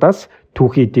улсуудаас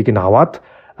түүхийн эдийг нь аваад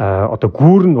одоо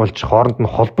гүүр нь болж хооронд нь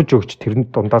холбож өгч тэрний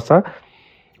дундаасаа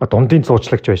дундын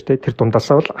зуучлагч байж тэ тэр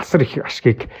дундаасаа бол асар их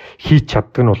ашгийг хийж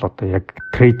чаддаг нь бол одоо яг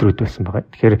трейдерүүд байсан байгаа.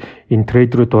 Тэгэхээр энэ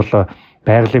трейдерүүд бол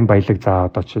байгалийн баялаг за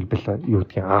одоо жишээлбэл юу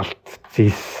гэдгийг алт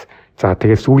зис за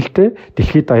тэгээс сүүлдээ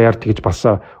дэлхийд даяар тэгж бас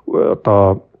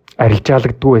одоо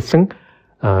арилжаалагддаг байсан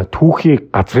түүхийн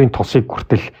газрын тосыг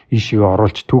хүртэл ийшээ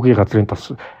оруулж түүхийн газрын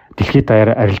тос дэлхийд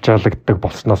даяар арилжаалагддаг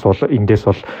болсноос бол эндээс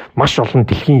бол маш олон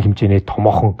дэлхийн хэмжээний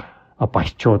томоохон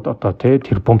баячууд одоо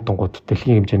тэр бомтонгууд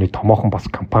дэлхийн хэмжээний томоохон бас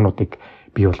компаниудыг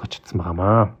бий болгож чадсан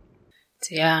байнамаа.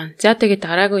 За тэгээд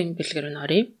дараагийн энэ бэлгээр нь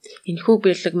оръё. Энэхүү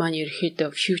бэлэг маань ерөөхдөө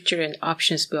future and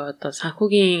options буюу одоо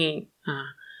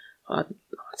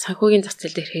санхүүгийн зах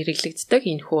зээл дээр хэрэглэгддэг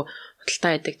энэхүү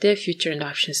худалдаа байдаг те future and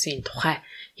options-ийн тухай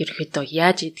ерөөхдөө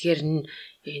яаж эдгээр нь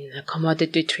энэ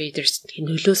commodity traders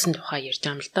нөлөөсөн тухай ярьж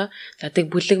байгаа юм л да. За тэг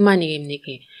бүлэг маань нэг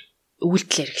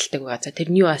үйлдэл эрхэлдэг байгаа. За тэр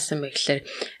нь юу асан бэ гэхээр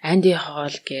Andy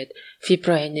Hall гээд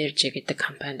Fibro Energy гэдэг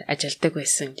компанид ажилладаг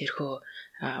байсан тэрхүү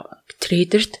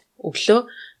трейдерт өглөө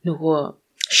нөгөө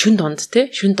шүн донд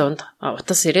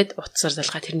утас ирээд утасаар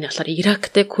залгаа тэрний болохоор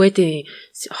Ирактэй Кувейт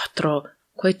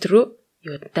руу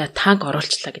юу танк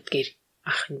оруулчлаа гэдгээр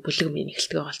энэ бүлэг минь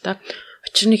эхэлдэг байгаа л да.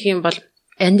 Учир нь юм бол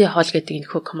Andy Hall гэдэг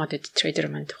энэхүү commodity trader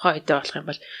маань тухайн үедээ болох юм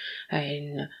бол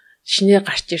энэ шинээр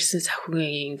гарч ирсэн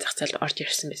санхүүгийн зах зээлд орж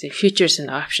ирсэн байсан futures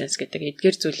and options гэдэг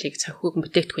эдгээр зүйлийг санхүүгийн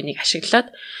бүтээгдэхүүнийг ашиглаад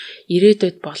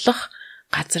ирээдүйд болох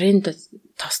газрын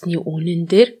тосны үнэн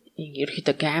дээр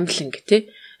ерөөхдөө gambling тий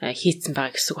хийцэн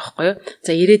байгаа гэсэн үг байхгүй юу.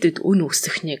 За ирээдүйд үн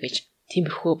өсөх нэ гэж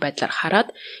тиймэрхүү байдлаар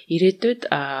хараад ирээдүйд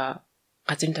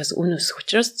газрын тос үн өсөх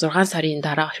учраас 6 сарын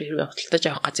дараа худалдаж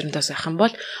авах газрын тос авах юм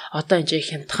бол одоо энэ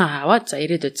хямдхан аваад за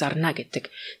ирээдүйд зарна гэдэг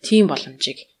тийм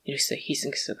боломжийг ерөөсөө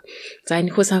хийсэн гэсэн. За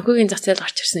энэхүү санхүүгийн зах зээл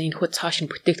гарч ирсэн энэхүү цааш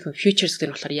бүтээгдэхүүн futures гэдэг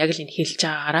нь болохоор яг л энэ хэлж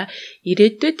байгаагаараа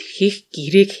ирээдүйд хийх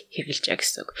гэрээг хэрэгжилж байгаа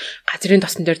гэсэн. Газрын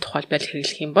тосон дээр тухайлбал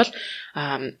хэрэглэх юм бол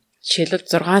жишээлбэл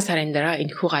 6 сарын дараа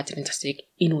энэхүү газрын тосыг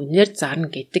энэ үнээр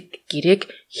зарна гэдэг гэрээг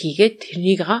хийгээд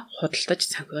тэрнийг худалдаж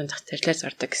санхүүгийн зах зээлээр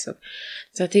зардаг гэсэн.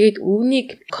 За тэгээд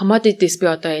үүнийг commodities би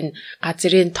одоо энэ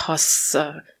газрын тос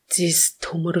зис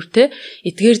төмөрөвтэй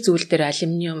эдгээр зүйл дээр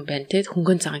алюминиум байна те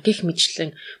хөнгөн цагаан гих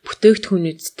мэтлэн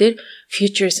бүтээгдэхүүнүүд дээр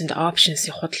futures and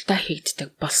options-ийн худалдаа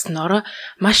хийгддэг болсноор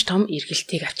маш том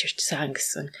эргэлтийг авчирчсан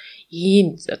гэсэн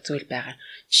ийм зүйл байгаа.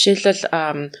 Жишээлбэл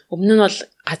өмнө нь бол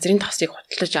газрын тосыг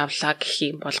худалдаж авлаа гэх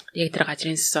юм бол яг тэр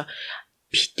газрын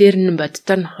битээр нь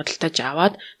боддоор нь худалдаж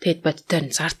аваад тэгэд боддоор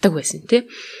нь зардаг байсан тий.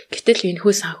 Гэтэл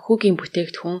энэхүү санхүүгийн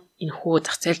бүтээгдэхүүн энэхүү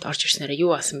зах зээлд орж ирснээр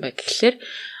юу болсон бэ гэхлээр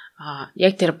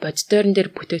яг тэр боддоорн дээр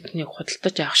бүтээгдэхүүнийг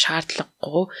худалдаж авах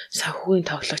шаардлагагүй санхүүгийн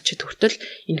тоглогчид хүртэл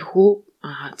энэхүү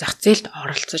зах зээлд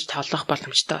оролцож тоглох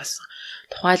боломжтой болсон.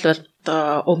 Тухайлбал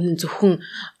өмнө зөвхөн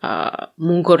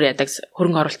мөнгөөр ядаг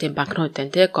хөрөнгө оруулалтын банкнууд байна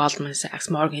тий, Goldman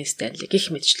Sachs, Morgan Stanley гэх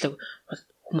мэтчлэг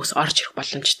хүмүүс орж ирэх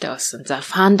боломжтой болсон. За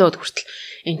фандууд хүртэл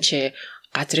энэ ч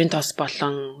газрын тос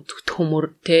болон төмөр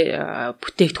тий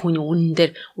бүтээгдэхүүний үнэн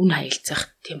дээр үн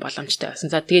хаялцах тийм боломжтой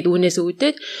байсан. За тэгээд үүнээс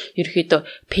үүдээд ерөөхдөө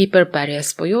paper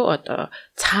barrels буюу одоо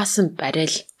цаасан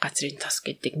баррел газрын тос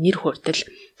гэдэг нэр хүртэл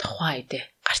тухайн үедээ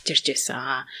гарч ирж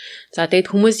байсан. За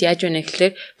тэгээд хүмүүс яаж байна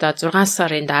гэхэлэр за 6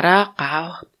 сарын дараа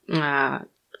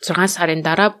 6 сарын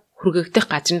дараа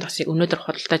хүргэгдэх газрын тосыг өнөөдөр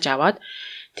худалдаж аваад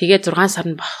тэгээд 6 сар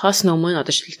нь бохоос өмнө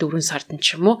одоо жишээл 4 сард нь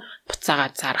ч юм уу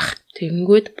буцаагаад зарах.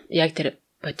 Тэгэнгүүт яг тэр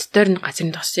боддоор нь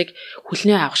газрын тосыг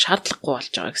хүлнээ авах шаардлагагүй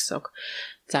болж байгаа гэсэн үг.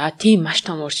 За тийм маш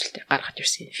том өөрчлөлт гаргаж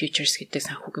ирсэн futures гэдэг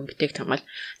санхүүгийн бүтээгдэхүүн бол.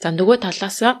 За нөгөө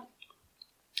талаас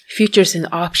futures and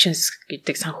options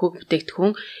гэдэг санхүүгийн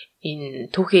бүтээгдэхүүн энэ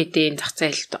түүхий эдийн зах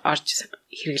зээлд орж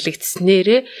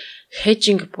хэрэглэгдснээр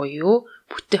hedging буюу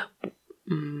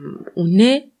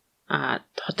үнэ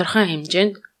тодорхой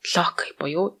хэмжээнд lock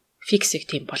буюу fix-ийг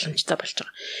тийм боломжтой болж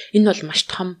байгаа. Энэ бол маш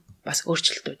том бас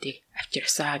өөрчлөлтүүдийг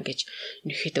авчирсан гэж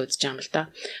ерөнхийдөө үзэж байгаа юм л да.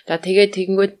 За тэгээд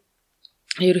тэгэнгүүт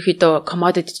ерөнхийдөө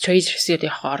commodity traders-ийн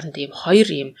хооронд ийм хоёр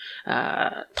ийм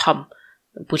том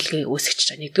бүлгээ үүсгэж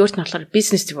байгаа. Нэгдүгээр нь болохоор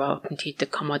business development хийдэг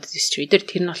commodities trader,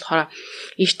 тэр нь болохоор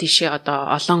иш тийшээ одоо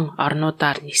олон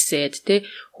орнуудаар нисээд тий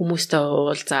хүмүүстэй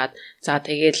уулзаад за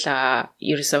тэгээл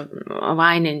ерөөсөө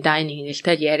wine and dining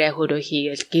нэлээд яриа хөрөө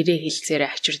хийгээл гэрээ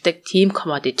хэлцээрээ авчирдаг team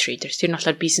commodity traders. Тэр нь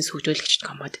болохоор бизнес хөгжүүлэгчд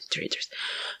commodity traders.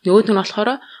 Нөгөөх нь болохоор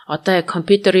одоо яг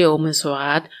компьютерийн өмнө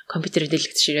суугаад компьютер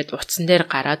дэлгэцж ирээд утсан дээр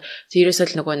гараад ерөөсөө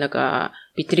л нөгөө нэг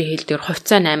бидний хэлдгээр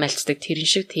хувьцаа наймаалцдаг тэрэн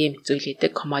шиг тийм зүйл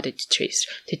хийдэг commodity traders.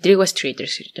 Тэдрийг бас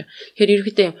traders гэдэг. Тэгэхээр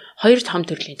ерөөхдөө хоёр том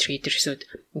төрлийн tradersүүд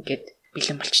ингээд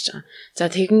бэлэн болчихж байгаа.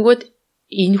 За тэгэнгүүт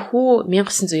энэхүү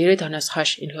 1990 оноос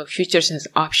хойш энэхүү futures and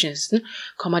options нь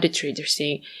commodity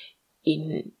traders-ийн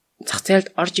энэ зах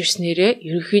зээлд орж ирснээрээ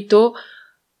ерөөхдөө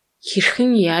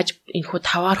хэрхэн яаж энэхүү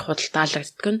таваар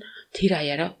худалдаалагддаг нь тэр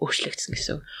аяараа өөрчлөгдсөн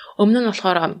гэсэн. Өмнө нь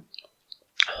болохоор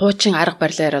хуучин арга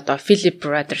барилаар одоо Philip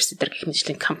Brothers гэдэг гэх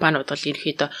мэтлийн компаниуд бол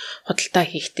ерөөхдөө худалдаа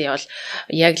хийхдээ бол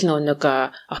яг л нэг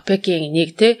OPEC-ийн нэг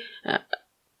те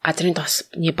газрын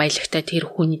тосны баялагтай тэр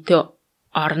хүнтэй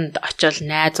оронд очил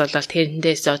найз болол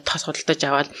тэрэндээс тос худалдаж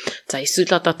аваад за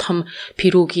эсвэл одоо том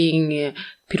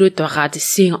Перуд байгаа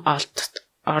дэсийн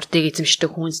ордыг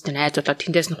эзэмшдэг хүнстэй найзуулаад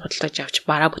тэндээс нь худалдаж авч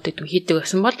бараа бүтээгдэхүүн хийдэг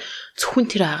гэсэн бол зөвхөн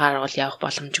тэр агаар бол явах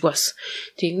боломжгүй бас.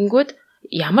 Тэгэнгүүт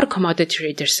ямар commodity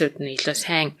traders-үүд нь илүү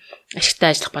сайн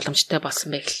ашигтай ажиллах боломжтой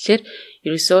болсон бэ гэхлээр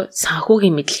ерөөсөө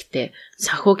санхүүгийн мэдлэгтэй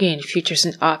санхүүгийн futures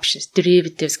and options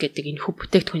derivatives гэдэг энэ хөв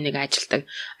бүтээгдэхүүнийг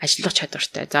ажиллах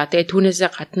чадвартай. За тэгээд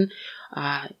түүнээсээ гадна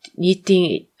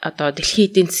нийтийн одоо дэлхийн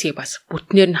эдийн засгийг бас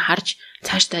бүтнээр нь харж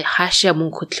цаашдаа хаашаа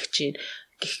мөнгө хөдлөх чинь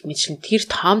гэх мэтлэн тэр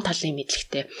том талын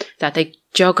мэдлэгтэй. За тэгээд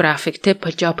geographic те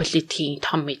geopolitics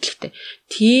том мэдлэгтэй.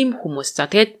 Тим хүмүүс.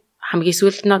 За тэгээд хамгийн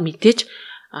сүүлд нь мэдээж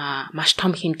маш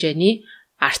том хэмжээний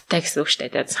артай гэсэн үг шүү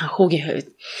дээ. Санхүүгийн хувьд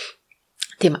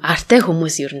тийм артай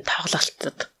хүмүүс ер нь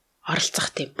тоглолтод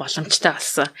оролцох тийм боломжтой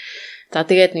болсон. За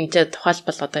тэгээд нэг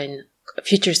тухайлбал одоо энэ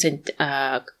futures and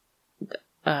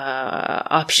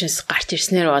options гарч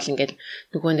ирснээр бол ингээд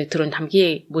нөгөө нэг түрүүнд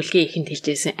хамгийн бүлгийн ихэнд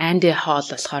хэлжсэн Andy Hall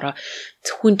болохоор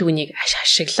зөвхөн түүнийг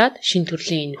ашиглаад шин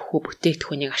төрлийн энэ хүү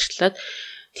бүтээгдэхүүнийг ашиглаад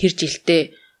тэр жилдээ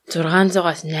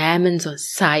 600-аас 800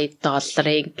 сая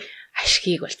долларын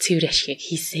ашгийг бол цэвэр ашгийг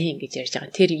хийсэн гэж ярьж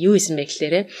байгаа. Тэр юу исэн бэ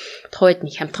гэхлээрэ тухайд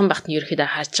нэг хямдхан багт нь ерөөхдөө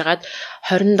харж агаад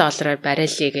 $20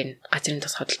 баррелийг нь газрын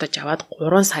тос хөдөлтөж аваад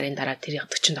 3 сарын дараа тэрийг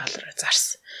 $40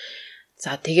 зарсан.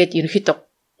 За тэгээд ерөөхдөө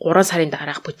 3 сарын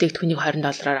дараах бүтээгдэхүүнийг $20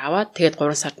 аваад тэгээд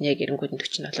 3 сард нь яг эренгүүд нь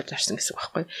 $40 зарсан гэсэн үг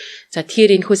байхгүй. За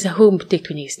тэгэхээр энэхүү санхүүгийн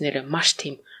бүтээгдэхүүнийг хийснээр маш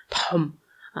тийм том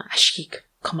ашгийг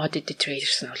commodity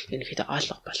traders нь бол ерөөхдөө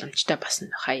олох боломжтой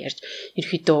басна хаяарч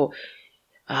ерөөхдөө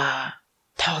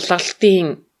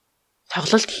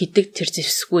тоглолт хийдэг тэр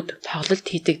зэвсгүүд тоглолт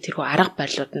хийдэг тэрхүү арга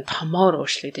барилууд нь томоор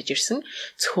өөрчлөгдөж ирсэн.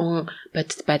 Зөвхөн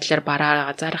бодит байдлаар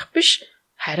бараа зарах биш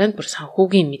харин бүр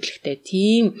санхүүгийн мэдлэгтэй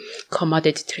тийм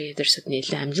commodity traders-д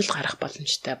нэлээд амжилт гарах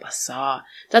боломжтой болсон.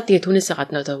 За тэгээд түүнээсээ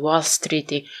гадна Wall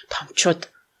Street-ийн томчууд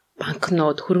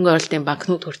банкнууд хөрөнгө оруулалтын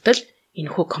банкнууд хүртэл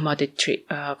энэхүү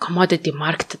commodity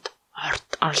market-д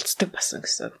оролцдог болсон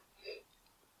гэсэн.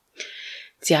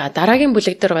 За дараагийн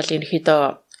бүлэг дээр бол ерөнхийдөө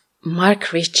Mark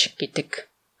Rich гэдэг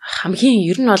хамгийн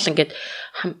ер нь бол ингээд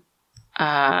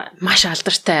маш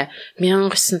алдартай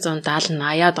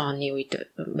 1970-80-аад оны үед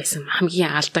байсан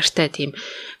хамгийн алдартай тийм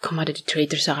commodity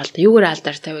traders байгаа л да. Юугаар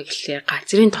алдартай вэ гэхлээр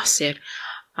газрын тосээр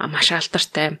маш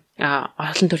алдартай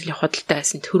олон төрлийн худалдаа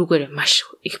байсан төрүүгээр маш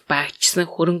их багжсан,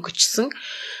 хөрөнгөчсөн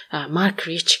Mark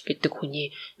Rich гэдэг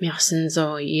хүний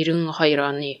 1992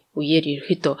 оны үеэр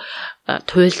ерөөхдөө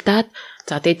туйлдаад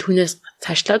за тэгээд түүнээс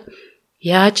цаашлаад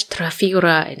яаж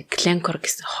Trafigura and Glencore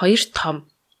гэсэн хоёр том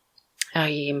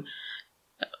ийм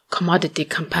commodity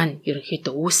компани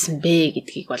ерөнхийдөө үүссэн бэ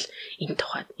гэдгийг бол энэ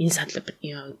тухайд энэ санал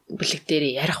бүлэг дээр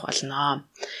ярих болно.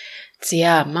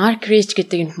 За Mark Rich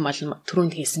гэдэг энэ хүн бол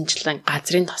түрүүнд хэлсэнчлэн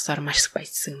газрын тосоор маш их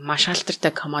баяжсан, маш алдартай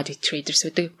commodity traders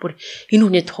байдаг. Бүр энэ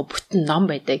хүний тухай бүтэн ном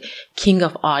байдаг. King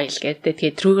of Oil гэдэг.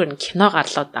 Тэгээд түрүүгээр нь кино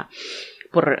гарлаа да.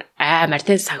 Бүр амар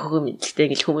тэ санхүүгийн мэдлэлтэй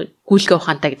ингээл хүмүүс гүйлгээ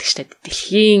ухаантай гэдэг чтэй.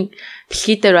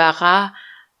 Дэлхий дээр байгаа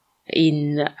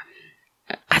энэ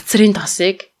газрын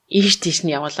тосыг ийш тийш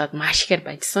нь явуулаад маш ихээр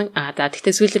баяжсан. За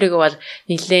тэгтээ сүүлрээгээ бол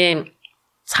нэлээд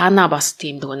цаанаа бас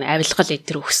тийм дгөө авилгал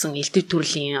эдэр өгсөн элдв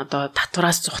төрлийн одоо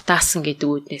татвараас зүхтаасан гэдэг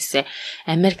үднээсээ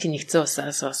Америкийн нэгдсэн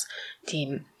улсаас бас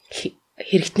тийм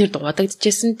хэрэгтнэр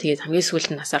дуудагдчихсэн. Тэгээд хамгийн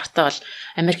сүүлд нь насархтаа бол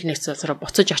Америкийн нэгдсэн улс руу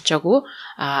буцаж очиагүй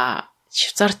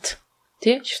Швейцарт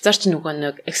Швейцарч нөгөө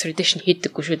нэг extradition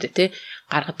хийдэггүй шүү дээ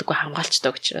гаргадаггүй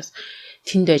хамгаалцдаг учраас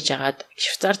тэнд байжгаад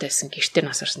Швейцарт байсан гэртээ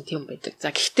насарсан тийм байдаг.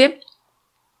 За гэхдээ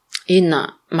энэ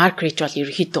Mark Rich бол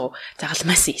ерөөхдөө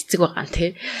загалмаас эцэг байгаа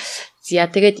нь За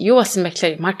тэгээд юу болсон бэ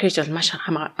гэхээр Mark Rich бол маш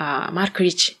Mark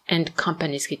Rich and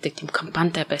Companies гэдэг тийм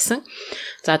компанитай байсан.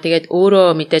 За тэгээд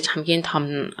өөрөө мэдээж хамгийн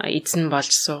том эзэн болж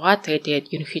суугаад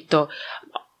тэгээд ерөнхийдөө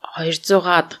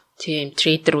 200-аад тийм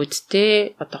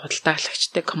трейдерүүдтэй одоо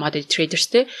худалдаалагчтай commodity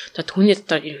tradersтэй за түүний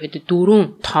дотор ерөнхийдөө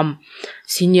 4 том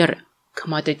senior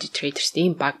commodity traders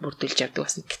ийм баг бүрдүүлж явдаг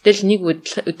байсан. Гэтэл нэг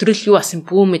өдрөл юу болсон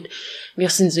бүүмэд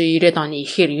 1990-ад оны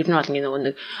ихээр ер нь бол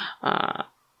нэг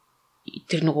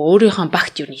тэр нөгөө өөрийнхөө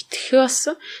багт юу итгэхээ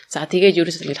болсон. За тэгээд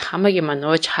ерөөсөө хамаагийн маа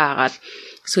нууж хаагаад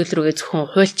сүүл рүүгээ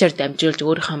зөвхөн хуульчаар дамжуулж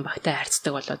өөрийнхөө багтай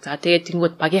харьцдаг болоо. За тэгээд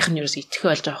тэнгууд багийнх нь ерөөсөө итгэхээ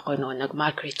болж байгаа байхгүй нөгөө нэг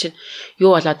Mark Rich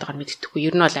юу болоод байгааг мэддэхгүй.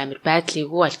 Ер нь бол амар байдлыг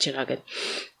юу болж байгаа гэдэг.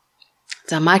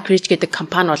 За Mark Rich гэдэг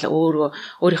компани бол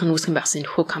өөрийнх нь үүсгэн байгсан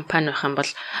нөхөө компани байх юм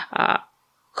бол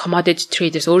commodity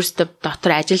traders өөрсдөө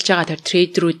дотор ажиллаж байгаа тэр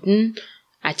трейдерүүд нь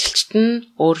ажилчид нь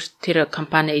өөр тэр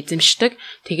компани эзэмшдэг.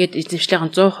 Тэгээд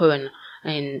эзэмшлийн 100% нь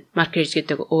энэ Mark Rich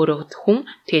гэдэг өөрөө хүн.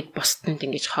 Тэгээд бусд нь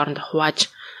ингэж хоорондоо хувааж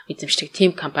эзэмшдэг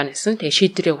team компанисэн. Тэгээд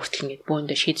шийдвэрээ хүртэл ингэж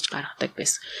бөөндөө шийдэж гаргадаг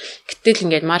байсан. Гэтэл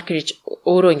ингэж Mark Rich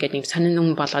өөрөө ингэж юм сонин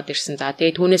юм болоод ирсэн. За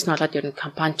тэгээд түүнээс нь болоод ер нь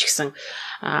компани ч гэсэн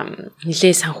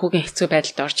нэлээ санхүүгийн хэцүү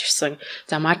байдалд орж ирсэн.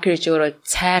 За Mark Rich өөрөө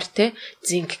цайр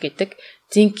зинк гэдэг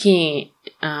зинкийн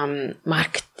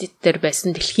маркет дээр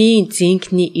байсан дэлхийн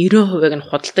зинкний 90%-ыг нь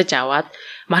худалдаж аваад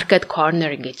market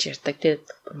corner гэж ярьдаг. Тэгээд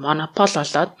монопол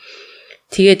болоод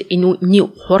тэгээд энэ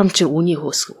хурамчир үний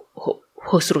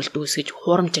хөөсрүүлэлт үүсгэж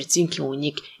хурамчир зинкийн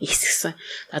үнийг ихсгсэн.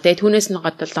 За тэгээд түүнээс нь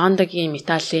гадна Лондонгийн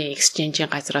металлын exchange-ийн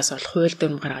газраас бол хууль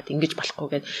дүрм гаргаад ингэж болохгүй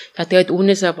гэдэг. За тэгээд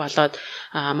үүнээсээ болоод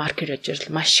market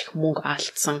режил маш их мөнгө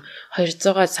алдсан.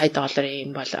 200 сая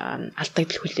долларын бол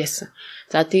алдагдал хүлээсэн.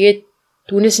 За тэгээд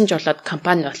түүнээс нь ч болоод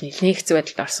компани бол нэлээд хэцүү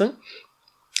байдалд орсон.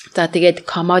 За тэгээд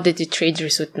commodity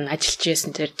traders-ууд нь ажиллаж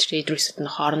байсан тэр traders-ууд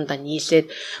нь хоорондоо нийлээд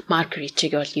Mark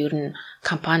Rich-ийг бол ер нь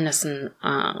компаниас нь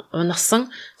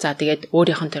унагсан. За тэгээд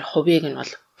өөрийнх нь тэр хувийг нь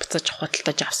бол буцаж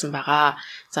худалдаж авсан байгаа.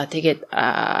 За тэгээд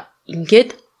ингээд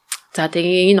за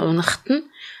тэгээд энэ унахт нь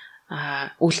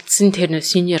үлдсэн тэр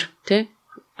senior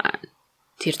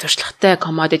тэр туршлагатай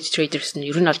commodity traders нь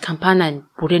ер нь бол компани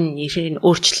бүрийн нэрийг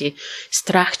өөрчлөе,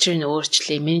 structure-ыг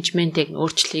өөрчлөе, менежментийг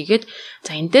өөрчлөегээд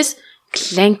за эндээс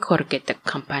Glencore гэдэг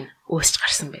компани үүсч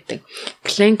гарсан байдаг.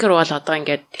 Glencore бол одоо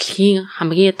ингээд дэлхийн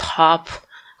хамгийн топ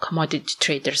commodity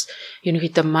traders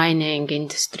ерөнхийдөө mining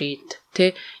industry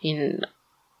энэ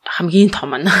хамгийн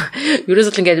том нь.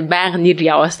 Ерөөсөө ингээд байнга нэр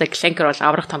яваасаа Glencore бол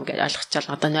аврах том гэж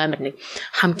ойлгочаал. Одоо номер 1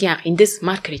 хамгийн анх эндээс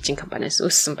Mark Rich компаниас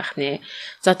үүссэн байх нэ.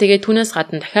 За тэгээд түүнээс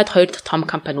гадна дахиад 2 дахь том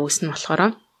компани үүснэ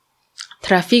болохоор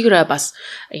Trafigura бас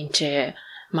энэ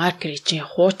Mark Rich-ийн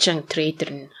хуучин трейдер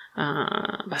нь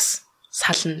бас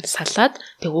салаад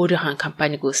тэг өөрийнхөө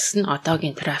компаниг үүссэн.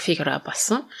 Одоогийн Trafigura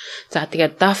болсон. За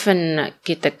тэгээд Dolphin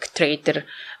гэдэг трейдер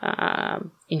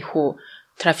энэ хүү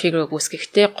Trafigura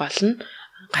үүсгэхдээ гол нь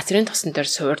газрын тосон дээр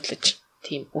суурдлаж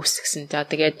тийм үүсгэсэн. За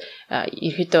тэгээд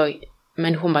ерөөдөө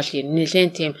мань хүн бол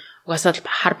нэлээд тийм угаасаа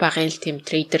хар багын тийм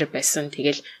трейдер байсан.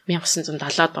 Тэгэл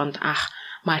 1970-аад онд анх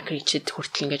Mark Rich-д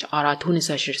хүртэл ингэж ороод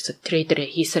түүнээс хойш трейдерээ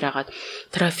хийсээр хагаад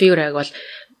Trafigura-г бол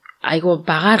айгу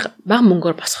бага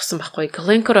мөнгөөр босгосон байхгүй.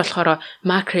 Glencore болохоор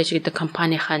Markridge гэдэг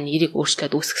компанийнхаа нэрийг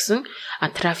өөрчлөөд үүсгэсэн.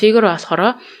 Trafigura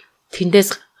болохоор тэндээс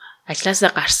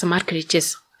ажлаасаа гарсан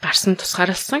Markridge-с гарсан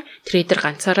тусгаарлсан трейдер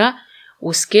ганцаараа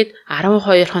үүсгээд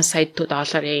 12 сая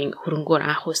долларын хөрөнгөөр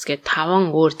анх үүсгээд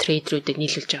 5 өөр трейдерүүдийг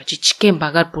нийлүүлж байгаа жижигхэн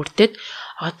багаар бүрдээд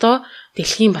одоо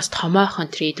дэлхийн бас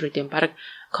томоохон трейдерүүдийн баг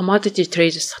commodity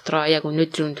traders дотроо яг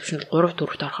өнөөдрийн түвшинд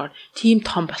 3-4-т орохоор тийм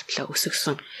том болтлоо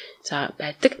өсгсөн за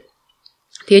байдаг.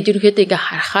 Тэгээд ерөнхийдөө ингээ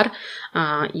харахаар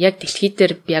яг дэлхий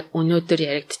дээр яг өнөөдөр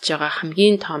яригдж байгаа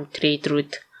хамгийн том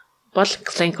трейдерүүд бол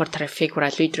Glencore, Trafigura,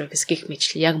 Ludwig гэх мэт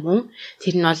яг мөн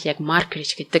тэр нь бол яг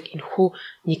Markridge гэдэг энэхүү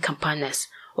нэг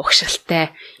компаниас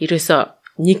угшралтай ерөөсөө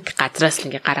нэг газраас л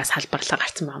ингээ гараас салбарлаа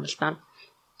гарсан байгаа юм л да.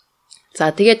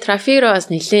 За тэгээд Trafigura бас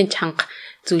нэлээд чанга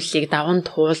зүйлийг даван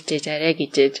туулж арай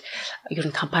гижээж ер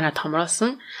нь компани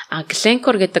томроосон.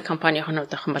 Glencore гэдэг компанийн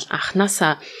хоноод авах юм бол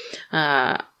анханасаа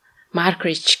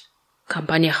Markridge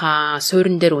компанийнхаа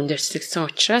суурин дээр үндэслэгдсэн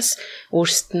учраас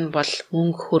өөрсдөд нь бол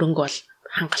мөнгө хөрөнгө бол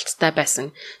хангалттай байсан.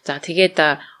 За тэгээд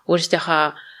өөрсдийнхөө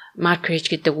Markridge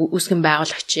гэдэг үүсгэн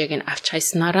байгуулагчийг нь авч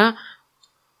хайснараа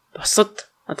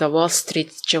бусад одоо Wall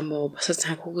Street ч юм уу бусад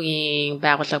санхүүгийн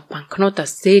байгууллага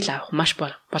банкнуудаас зээл авах маш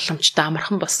боломжтой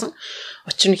амархан болсон.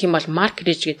 Учир нь хэм бол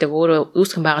Markridge гэдэг өөрөө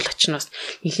үүсгэн байгуулагч нь бас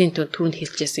нэлийн түрүүнд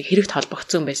хэлжсэн хэрэгт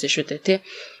холбогдсон байсан шүү дээ тий.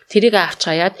 Тэрийг авч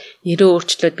хаяад нэрээ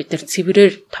өөрчлөөд бид нар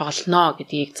цэврээр тоглоно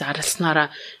гэдгийг зарласнараа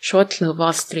шууд л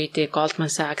Wall Street, Goldman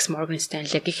Sachs, Morgan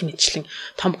Stanley гэх мэтлэн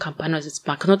том компаниудаас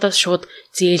банкнуудаас шууд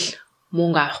зээл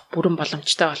мөнгө авах бүрэн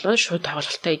боломжтой болоод шууд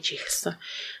тоглолтоо хийж эхэлсэн.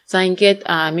 За ингээд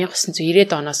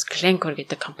 1990-ад оноос Glencore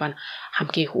гэдэг компани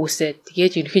хамгийн их үүсээд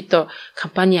тэгээд ерөнхийдөө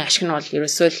компанийн ашиг нь бол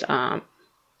ерөөсөө л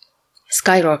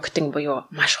skyrocketing буюу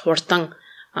маш хурдан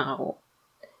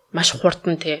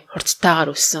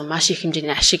хурцтайгаар өссөн, маш их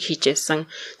хэмжээний ашиг хийжсэн.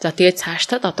 За тэгээд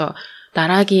цаашдаа одоо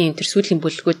дараагийн тэр сүүлийн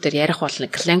бүлгүүд дээр ярих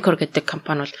болно. Glencore гэдэг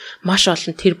компани бол маш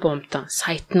олон тэр буумтан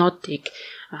сайтнуудыг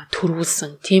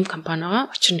төрүүлсэн тийм компани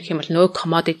байгаа. Учир нь хэм бол нөгөө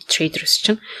commodity traders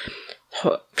чинь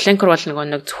Glencore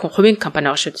бол нэг зөвхөн хувийн компани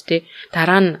байгаа шүү дээ.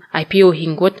 Дараа нь IPO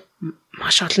хийнгүүд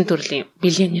маш олон төрлийн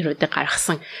биллионеруудыг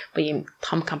гаргасан ийм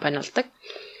том компани болдог.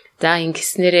 За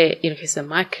ингэснээрээ ерөнхийдөө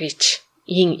Markridge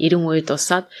ийн 90 үед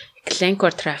дуусаад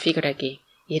Glencore, Trafigura-гийн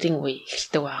 90 үе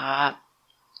эхэлдэг байгаа.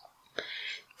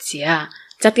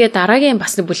 За тэгээд дараагийн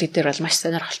бас нэг бүлэг дээр бол маш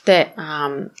сонирхолтой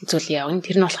зүйл явна.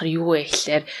 Тэр нь болохоор юу вэ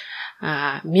гэхээр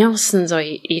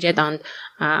 1990-ад онд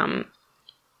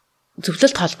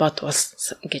зөвлөлт холбоот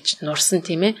улс гэж нурсан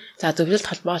тийм ээ. За зөвлөлт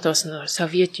холбоот улс нь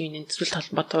Совет Union зөвлөлт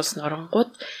холбоот улс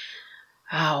нурангууд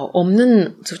өмнө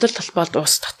нь зөвлөлт холбоот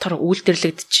улс дотор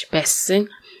үйлдвэрлэгдэж байсан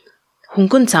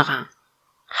хөнгөн цагаан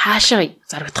хаашаа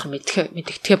зарагдах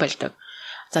мэдэгдэхэ болдог.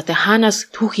 За тэгээ хаанаас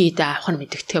түүхий идэ авах нь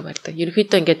мэдэгдэхэ болдог.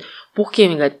 Ерөнхийдөө ингээд бүх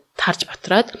юм ингээд тарж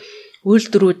батраад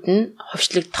үйлдвэрүүд нь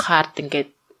ховшлогдохаар ингээд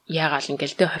яагаал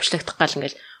ингээд тэ ховшлогдох гал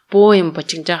ингээд бөө юм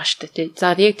божигж байгаа шүү дээ.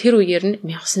 За яг тэр үеэр нь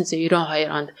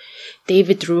 1992 онд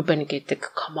David Rubin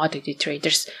гэдэг commodity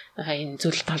traders энэ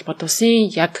зөвлөлт холбоот улсын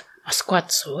яг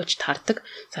Москвад сууж таардаг.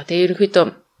 За тэгээ ерөнхийдөө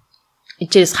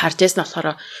энэчээс харж ясна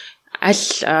болохоор аль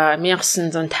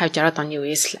 1950-60 оны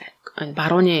үеэс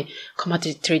барууны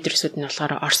commodity traders-үүд нь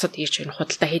болохоор Оросд ирж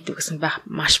худалдаа хийдэг гэсэн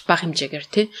маш бага хэмжээгээр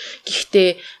тий. Гэхдээ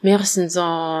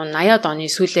 1980-ад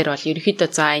оны сүүлээр бол ерөнхийдөө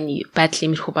за энэ байдал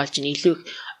иймэрхүү болж илүү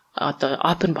одоо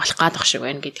open болох гадах шиг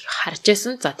байна гэдгийг харж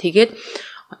байсан. За тэгээд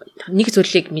нэг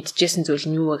зүйлийг мэдчихсэн зүйл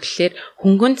нь юу вэ гэхээр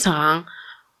хөнгөн цагаан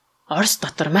Орос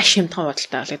дотор маш хямдхан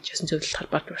худалдаа болгожсэн зөвлөлт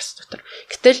холбоот Орос дотор.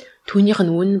 Гэтэл түүнийх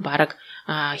нь үн бараг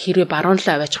хэрвээ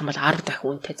баруунлаа аваачих юм бол 10 дахин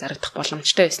үнэтэй зарагдах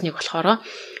боломжтой байсныг болохоор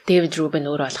David Rubin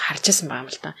өөрөө бол харжсэн байгаа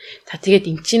юм л да. За тэгээд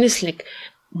эмчнээс нэг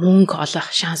мөнгө олох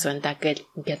шанс байна да гэж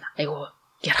ингээд айгу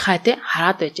ярхаа тий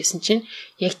хараад байжсэн чинь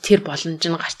яг тэр боломж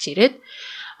нь гарч ирээд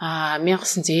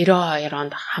 1992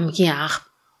 онд хамгийн анх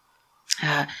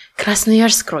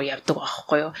Krasnoyarsk руу явдаг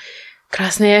байхгүй юу.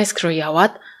 Krasnoyarsk руу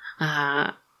яваад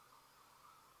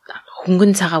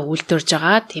хөнгөн цагаа үйлдвэрж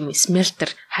байгаа тийм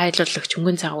сmelter хайлуулагч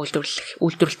хөнгөн цагаа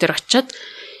үйлдвэрлэлээр очиод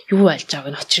юу болж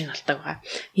байгааг нь очрын болдог байгаа.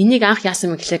 Энийг анх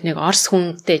яасан бэ гэхээр нэг Орос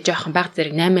хүнтэй жоохон баг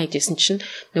зэрэг 8 айжсэн чинь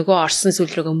нөгөө Оросын сүл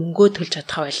рүүгээ мөнгөө төлж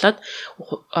чадхаа болоод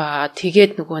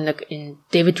тэгээд нөгөө нэг энэ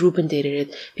David Rubin дээр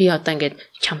ирээд би одоо ингээд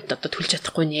чамд одоо төлж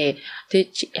чадахгүй нэ.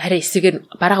 Тэг хараа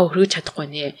эсрэгээр бараа өргөж чадахгүй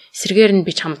нэ. Эсрэгээр нь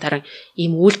би чамд харан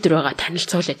ийм үйлдвэр байгаа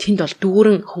танилцуулаа. Тэнд бол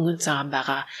дүүрэн хөнгөн цагаан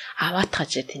байгаа.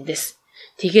 Аваатгаж тэндээс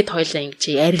тэгээд хоёлаа ингэж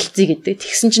ярилцъя гэдэг.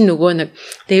 Тэгсэн чинь нөгөө нэг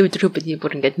David Rubin-ий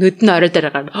бүр ингээд нүд нь орой дээр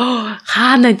гараад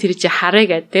хаана тэр чи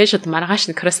харъя гэдэг. Тэгээд шууд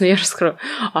маргааш нь Krasnoyarsk руу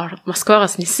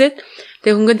Москвагаас нисээд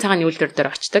тэгээд хөнгөн цагааны үйлдвэр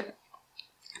дээр очдог.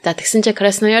 За тэгсэн чинь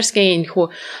Красноярскийн энэхүү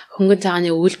хөнгөн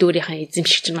цагааны үйлдвэрийн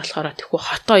эзэмшигч нь болохоор тэгхүү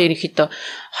хотоо ерөнхийдөө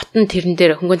хотон тэрэн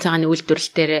дээр хөнгөн цагааны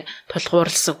үйлдвэрлэл дээр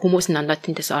тулгуурласан хүмүүс нь дандаа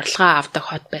тэндээс орлогоо авдаг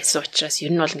хот байсан учраас ер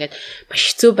нь бол ингээд маш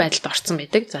хэцүү байдалд орсон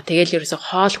байдаг. За тэгэл ерөөсө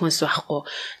хоол хүнс байхгүй.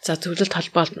 За зөвлөлт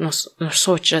холбоо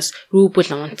нурсан учраас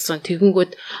рубль унтсан.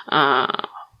 Тэгэнгүүт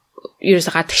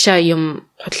ерөөсө гадагшаа юм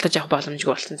худалдаж авах боломжгүй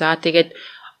болсон. За тэгээд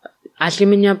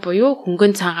алюминиа буюу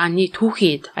хөнгөн цагааны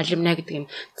түүхийд алюминиа гэдэг юм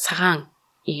цагаан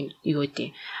ийм юу гэдэг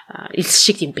элс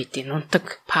шиг юм байдیں۔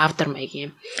 Нунтаг паудер маяг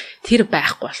юм. Тэр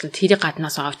байхгүй болсон. Тэрийг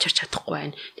гаднаас авч харж чадахгүй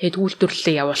байна. Тэгээд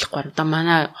үйлдвэрлэлээ явуулахгүй. Одоо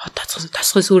манай хот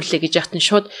тосгой сүрлээ гэж яхад нь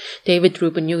шууд Дэвид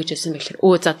Рубен юу гэж хэлсэн бэ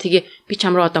гэхээр за тэгээ би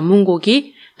чамруу одоо мөнгө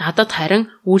өгье. Надад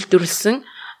харин үйлдвэрлсэн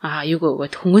юг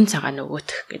өгөөд хөнгөн цагаан өгөөд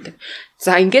гэдэг.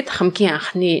 За ингээд хамгийн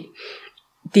анхны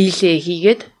дийлээ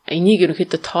хийгээд энийг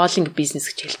ерөнхийдөө тоолинг бизнес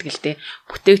гэж хэлдэг л дээ.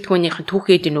 Бүтээгдэхүүнийхэн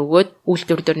түүхээд нь өгөөд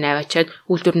үйлдвэр дээр наваачаад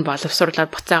үйлдвэр нь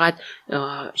боловсруулаад буцаагаад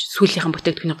сүүлийнхэн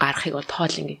бүтээгдэхүүнийг гаргахыг бол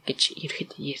тоолинг гэж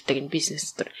ерөнхийдөө ярьдаг энэ бизнес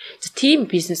төр. За тийм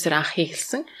бизнесээр анх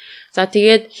хийлсэн. За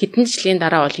тэгээд хэдэн жилийн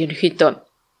дараа бол ерөнхийдөө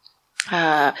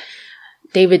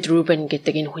Дэвид Рубен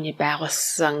гэдэг энэ хүний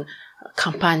байгуулсан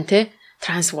компани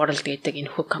Transworld гэдэг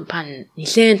энэ хүү компани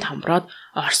нэлээд томроод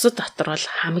Оросд дотор бол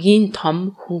хамгийн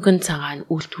том хөнгөн цагаан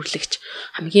үйлдвэрлэгч,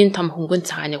 хамгийн том хөнгөн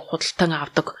цагааныг худалдан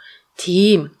авдаг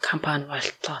тийм компани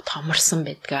болтлоо томорсон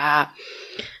байдаг.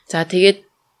 За тэгээд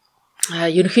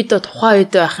ерөнхийдөө тухайн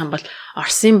үед байх юм бол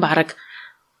Оросын бараг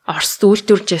Оросд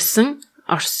үйлдвэрлэж байсан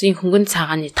Оросын хөнгөн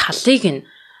цагааны талыг нь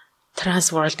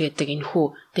Transworld гэдэг энэхүү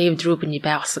Дэвид Рубений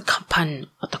байгуулсан компани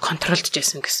одоо контролдж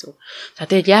байсан гэсэн. За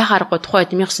тэгээд яахааргүй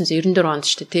тухайд 1994 онд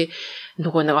ч тий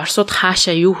нөгөө нэг Оросууд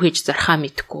хаашаа юу хийж зархаа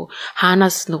мэдгүй.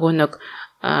 Хаанаас нөгөө нэг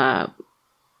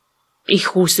их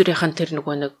үүсвэрийнхэн тэр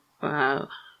нөгөө нэг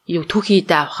юу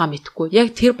түүхийдээ авахаа мэдгүй.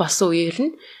 Яг тэр болсон үеэр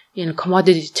нь энэ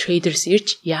commodity traders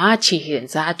ирж яаж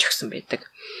хийхээ зааж өгсөн байдаг.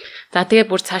 За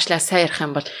тэгээд бүр цаашлаа сайн ярих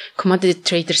юм бол commodity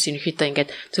traders ерөнхийдөө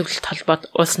ингээд зөвлөлт холбоод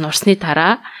улс нурсны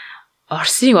дараа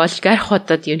Оросын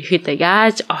олигархуудад ерөнхийдөө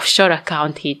яаж офшор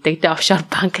аккаунт хийдэг, тэ офшор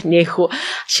банк нээх үү,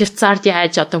 Швейцард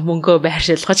яаж одоо мөнгөө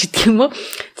байршуулгаж гэдэг юм уу.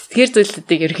 Тэгэхээр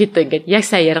зүйлүүдийг ерөнхийдөө ингээд яг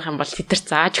сайн ярих юм бол тэтэр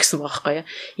зааж өгсөн байгаа байхгүй юу.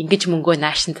 Ингэж мөнгөө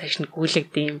наашин цааш нь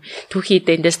гүйлгдэг юм.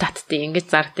 Түүхийдээ эндээс татдаг, ингэж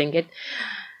зардаг ингээд.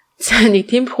 За нэг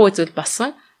тиймэрхүү зүйл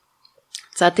болсон.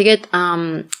 За тэгээд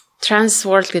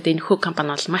Transworld гэдэг энэ хүү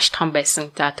компани бол маш том байсан.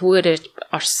 За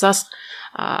түүгээр Оросоос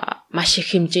маш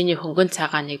их хэмжээний хөнгөн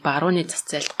цагааныг барууны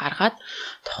цацалд гаргаад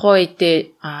тухайн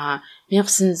үедээ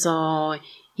 1990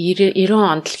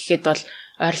 онд л гэхэд бол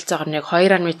ойролцоогоор нэг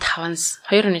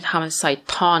 2.5 сая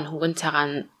тонн хөнгөн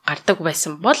цагаан гардаг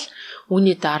байсан бол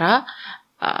үүний дараа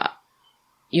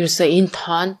ерөөсөө энэ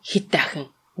тонн хэд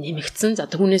дахин нэмэгдсэн.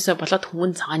 За түүнээсээ болоод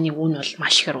хөнгөн цагааны үн бол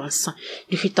маш ихээр унсан.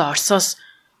 Ерөнхийдөө Оросоос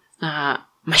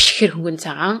маш ихээр хөнгөн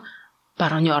цагаан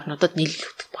барууны орнуудад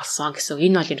нийлүүлэгдэх болсон гэсэн.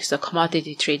 Энэ бол ерөөсөө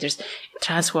commodity traders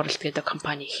Transworld гэдэг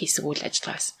компани хийсэн үйл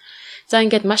ажиллагаа байсан. За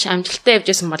ингээд маш амжилттай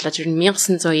явжсэн болоо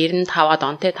 1995-ад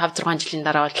он те 5-6 жилийн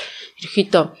дараа бол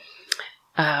ерөөхдөө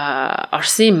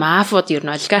Оросын мафиуд ер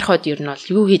нь олигархууд ер нь бол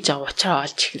юу хийж байгаа учраа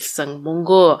олж эхэлсэн.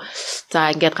 Мөнгөө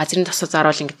за ингээд газрын тосоо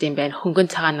заруулна гэдэг юм байна.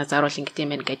 Хөнгөн цагаанаа заруулна гэдэг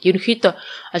юм байна гэд ерөөхдөө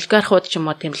олигархууд ч юм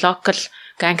уу тийм local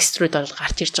gangsterүүд бол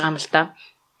гарч ирж байгаа юм л да.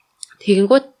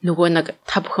 Тэгэнгүүт нөгөө нэг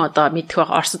та бүхэн одоо мэдэх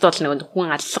байгаа Оросд бол нэг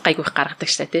хүн аллах гайгүй их гаргадаг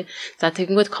шээ тий. За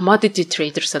тэгэнгүүт commodity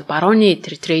traders бол барууны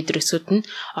трейдерсүүд нь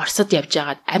Оросд явж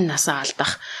байгаад амь насаа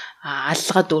алдах,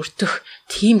 аллагад өртөх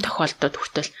тийм тохиолдолд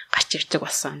хүртэл гарч ирдэг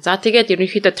болсон. За тэгээд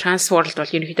ерөнхийдөө Transworld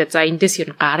бол ерөнхийдөө за эндээс ер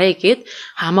нь гарыг гээд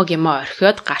хамаг юм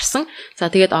орхиод гарсан.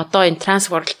 За тэгээд одоо энэ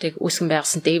Transworld-ыг үүсгэн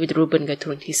байгуулсан Дэвид Рубен гэдэг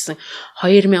түрүүнд хэлсэн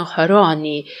 2020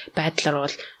 оны байдлаар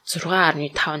бол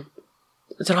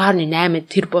 6.8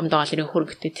 тэрбум долларын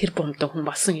хөрөнгөтэй тэрбумтай хүн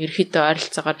болсон. Ерөнхийдөө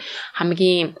ойролцоогоор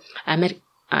хамгийн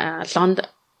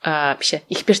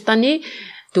Их Британий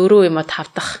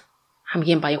 4.5 дахь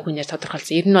хамгийн баян хүнээр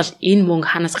тодорхойлсон. Ер нь бол энэ мөнгө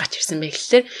хаанаас гарч ирсэн бэ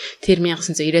гэхлээр тэр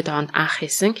 1990-ад онд анх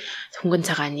хийсэн хөнгөн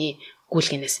цагааны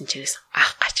гүйлгэнээс энэчнээс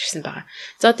анх гарч ирсэн байгаа.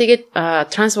 За тэгээд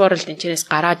Transworld энэчнээс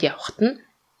гараад явхад нь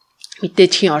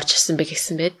мэдээж хин орж ирсэн бэ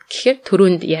гэсэн байд. Тэгэхээр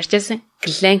түрүүнд ярьжсэн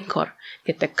Glencore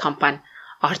гэдэг компани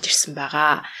орж ирсэн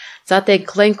байгаа. За тэгээд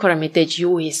Glencore мэдээж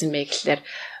юу хийсэн бэ гэхлээр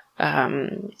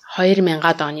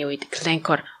 2000-ад оны үед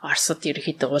Glencore Оросд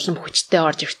ерөнхийдөө улам хүчтэй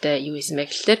орж ирэхдээ юу хийсэн бэ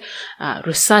гэхлээр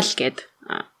Rusal гэдэг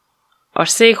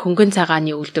Оросын хөнгөн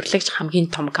цагааны үйлдвэрлэгч хамгийн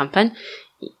том компани.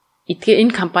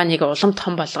 Энэ компанийг улам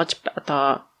том болгож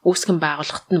одоо үүсгэн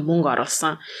байгуулахад нь мөнгө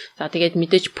оруулсан. За тэгээд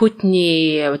мэдээж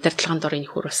Путиний удирдлагын дор энэ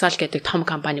Rusal гэдэг том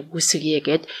компаниг үүсгэе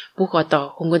гэд бүх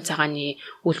одоо хөнгөн цагааны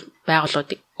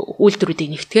байгууллагуудыг үйлдвэрүүдийг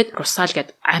нэгтгээд Rusal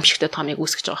гэдэг аимшигтай томыг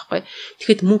үүсгэж байгаа байхгүй.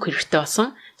 Тэгэхэд мөнгө хэрэгтэй болсон.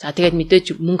 За тэгээд мэдээж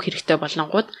мөнгө хэрэгтэй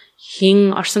болонгууд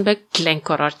хин орсон байг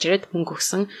Glencore орж ирээд мөнгө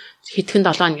өгсөн. Хэдхэн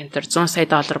 7 хоногийн дотор $100 сая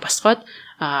босгоод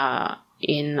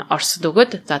энэ Оросд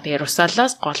өгöd. За тэгээд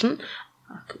Rusal-аас гол нь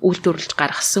үйлдвэрлэж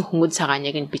гаргасан хөнгөн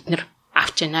цагааныг нь бид нар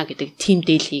авч яана гэдэг тим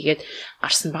дээл хийгээд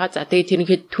гарсан байгаа. За тэгээд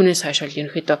тэрнийхэд түүнээс хойш бол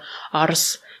ерөнхийдөө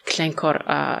Орос Glencore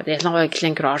ялангуяа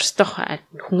Glencore Орос дахь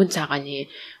хөнгөн цагааны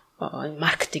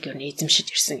маркетинг юу эзэмшиж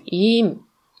ирсэн ийм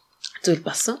зүйл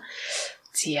болсон.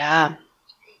 За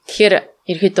тэгэхээр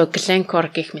ерөнхийдөө Glencore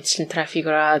гэх мэтчлэн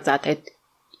Trafigura за тэгээд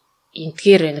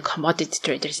энтгээр нэг commodity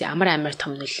traders ямар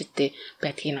том нөлөөтэй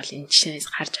байдгийг бол энэ жишээнээс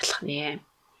харж болох нэ.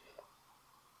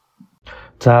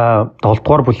 За 7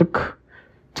 дугаар бүлэг.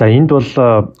 За энд бол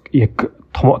яг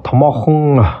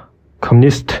томоохон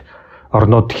коммунист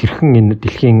орнууд хэрхэн энэ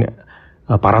дэлхийн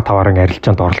бараа таварын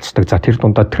арилжаанд оролцдог. За тэр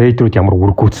дундаа трейдерүүд ямар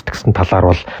үр гүйцэтгэсэн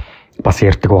талаар бол бас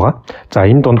ярьдаг байгаа. За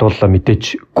энэ дунд бол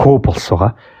мэдээж Cobalt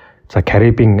байгаа. За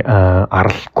Карибын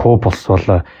арал Cobalt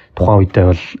бол тухайн үедээ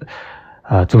бол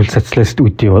зөвлөл социалист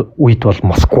үед бол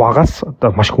Москвагаас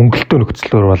одоо маш хөнгөлтөө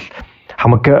нөхцлөөр бол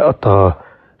хамаг одоо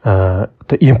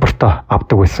импорт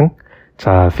авдаг байсан.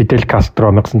 За Фидель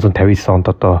Кастро 1959 онд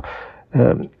одоо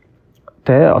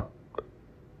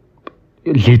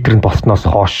лидер нь болсноос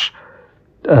хойш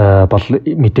бол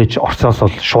мэдээж Оросоос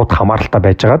бол шууд хамааралтай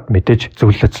байжгаад мэдээж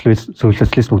зөвлөл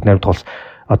социалист бүгд найрамд тулс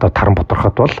одоо таран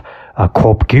бодроход бол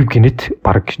Cob гив гинэт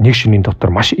баг нэг шөнийн дотор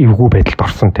маш эвгүй байдалд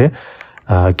орсон тий.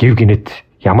 Гив гинэт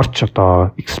ямар ч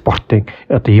одоо экспортын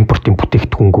одоо импортын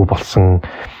бүтээгдэхүүнгүй болсон.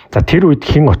 За тэр үед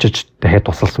хэн очиж дахиад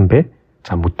тусалсан бэ?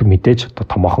 За мэдээж одоо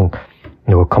томоохон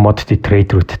нөгөө commodity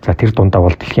trader-үүд. За тэр дундаа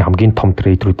бол дэлхийн хамгийн том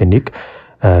trader-үүдийн нэг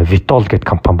Vitol гэдэг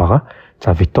компани байгаа.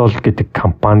 За Vitol гэдэг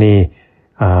компани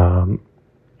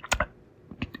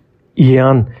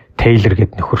Ian Taylor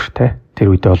гэдэг нөхөр те.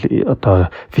 Тэр үед бол одоо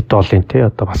Vitol-ийн те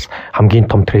одоо бас хамгийн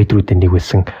том trader-үүдийн нэг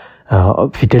байсан.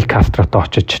 Fidel Castro-той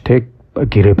очиж те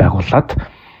гэрээ байгуулад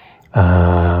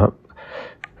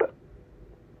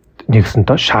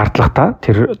нэгсэндээ шаардлагатай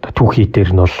тэр түүхий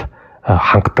дээр нь бол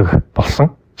хангадаг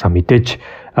болсон. За мэдээж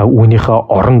үүнийхээ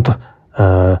оронд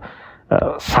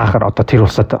сахар одоо тэр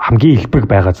улсад хамгийн илбэг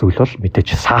байгаа зүйл бол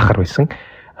мэдээж сахар байсан.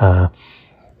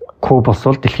 Cobalt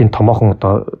бол дэлхийн томоохон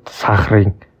одоо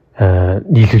сахарын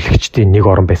нийлүүлэгчдийн нэг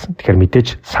орн байсан. Тэгэхээр мэдээж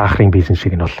сахарын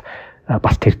бизнесийг нь бол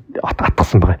бас тэр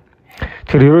атгасан байгаа.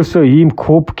 Тэгэхээр ерөөсөө ийм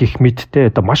Cob гэх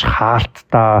мэттэй одоо маш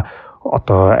хаалттай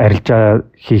одоо арилжаа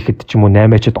хийхэд ч юм уу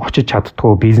 8-ачд очиж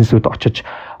чаддгүй бизнесүүд очиж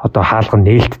одоо хаалган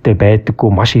нээлттэй байдаггүй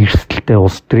маш эрсдэлтэй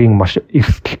улс төрийн маш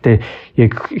эрсдэлтэй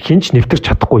яг хинч нэвтэрч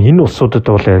чадахгүй энэ улсуудад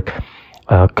бол яг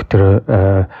тэр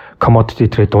commodity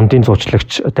trade дундын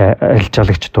зуучлагч одоо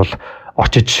арилжаалагчд бол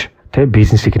очиж тэ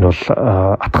бизнесийг нь бол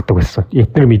атгадаг байсан.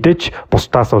 Эдгээр мэдээж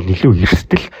бусдаас бол илүү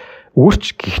эрсдэл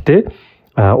үүрч гэхдээ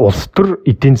улс төр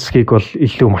эдийн засгийг бол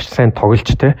илүү маш сайн тоглож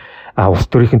тэ улс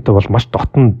төрийнхэнтэй бол маш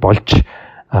дотн болж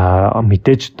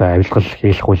мэдээж одоо авилгал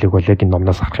хийх хуулийг бол яг энэ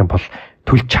номноос харах юм бол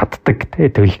төлж чаддаг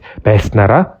тэгэл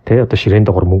байснараа одоо ширээн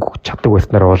дагуур мөнгө чаддаг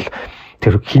байснараа бол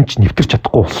тэр хинч нэвтэрч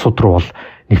чадахгүй улсууд руу бол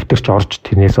нэвтэрч орж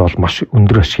тэрнээс бол маш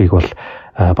өндөр ашгийг бол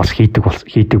бас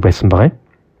хийдэг байсан байгаа юм.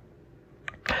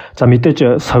 За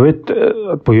мэдээж Совет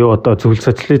буюу одоо зөвлөл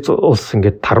социалист улс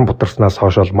ингээд таран бударснаас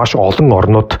хойш бол маш олон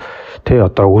орнууд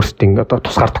одоо өөрсдийн одоо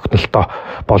тусгаар тогтнолтой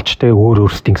болж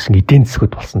өөрсдийн гэсэн эдийн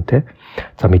засгууд болсон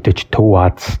За мэдээж Төв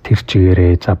Аз тэр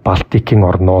чигээрээ за Балтикийн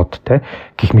орнууд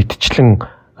гэх мэтчлэн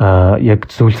яг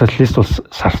зөвлөл социалист улс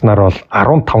сарснаар бол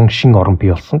 15 шинэ орн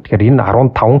бий болсон. Тэгэхээр энэ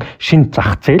 15 шинэ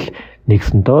зах зээл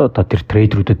нэгсэндээ одоо тэр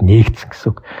трейдерүүдэд нээгдсэн гэсэн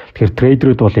үг. Тэгэхээр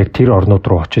трейдерүүд бол яг тэр орнууд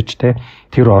руу очиж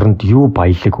тэр оронд юу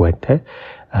баялаг байна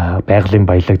байгалийн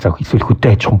баялаг эсвэл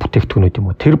хөдөө аж ахуйн бүтээгдэхүүнүүд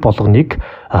юм уу тэр болгоныг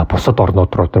бусад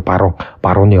орнууд руу тэр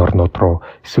барууны орнууд руу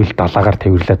эсвэл далаагаар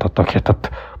тээвэрлээд одоо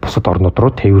хятад бусад орнууд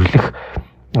руу тээвэрлэх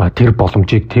тэр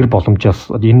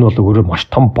боломжоос энэ бол өөрөө маш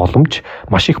том боломж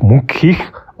маш их мөнгө хийх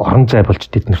орон зай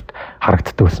болж тэднэрт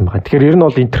харагддаг байсан байна. Тэгэхээр ер нь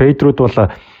бол энэ трейдерүүд бол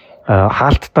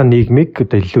хаалттай нийгмийг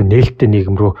одоо илүү нээлттэй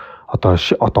нийгэм рүү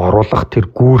одоо оруулах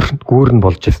тэр гүүр нь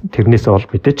болж ирсэн. Тэрнээсээ бол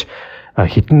мэдээж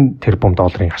хэдэн тэрбум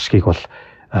долларын ашгийг бол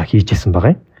хийж исэн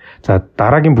байгаа юм. За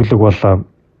дараагийн бүлэг бол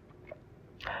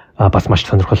бас маш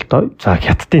сонирхолтой. За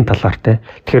хятадын талаар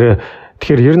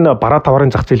Тэгэхээр ер нь бараа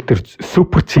таварын зах зээл дээр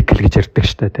супер цикл гэж ярьдаг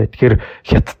шүү дээ. Тэгэхээр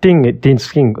хятадын эдийн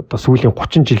засгийн одоо сүүлийн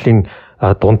 30 жилийн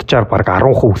дунджаар бараг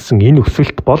 10% өссөн энэ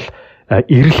өсөлт бол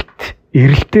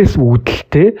эрэлтээс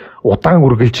үүдэлтэй удаан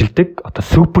үргэлжилдэг одоо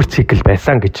супер цикл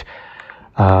байсан гэж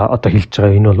одоо хэлж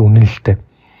байгаа. Энэ бол үнэн л дээ.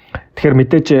 Тэгэхээр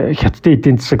мэдээж хятадын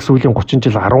эдийн засаг сүүлийн 30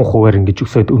 жил 10% ингэж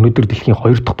өсөд өнөөдөр дэлхийн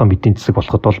 2 дахь том эдийн засаг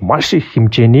болоход бол маш их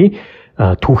хэмжээний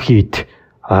түүхийд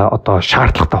одоо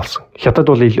шаардлагатай болсон. Хятад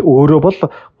бол өөрөө бол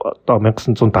одоо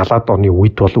 1970-ад оны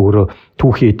үед бол өөрөө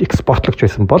түүхийд экспортлогч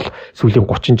байсан бол сүүлийн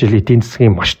 30 жил эдийн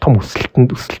засгийн маш том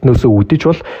өсөлтнөөс үүдэж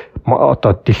бол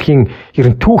одоо дэлхийн ер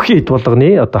нь түүхийд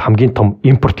болгоны одоо хамгийн том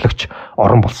импортлогч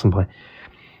орн болсон байна.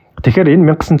 Тэгэхээр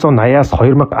энэ 1980-аас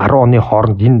 2010 оны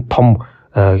хооронд энэ том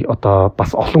одоо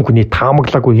бас олон хүний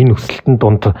таамаглаагүй энэ өсөлтөнд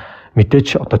дунд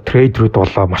мэдээж одоо трейдерүүд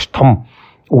бол маш том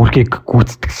үүргийг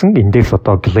гүйцэтгсэн. Эндээс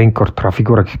одоо Glencore,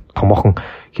 Trafigura гэх томоохон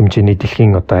хэмжээний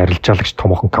дэлхийн одоо арилжаалагч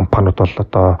томоохон компаниуд бол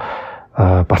одоо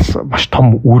бас маш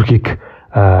том үүргийг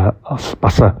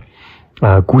бас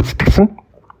гүйцэтгсэн.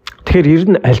 Тэгэхээр ер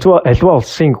нь альва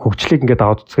улсын хөгжлийг ингээд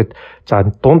аваад үзэхэд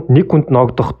за дунд нэг хүнд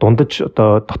ногдох дундаж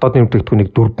одоо дотоодын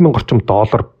бүтээгдэхүүнийг $4,000 орчим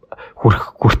хүрэх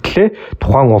хүртлээ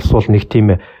тухайн улс бол нэг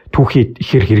тийм түүхий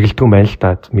ихэр хэрэгэлдэг юм байна л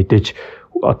да. Мэдээж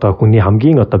одоо хүний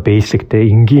хамгийн одоо basic те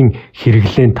энгийн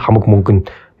хэрэглээнд хамаг мөнгө нь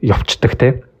явцдаг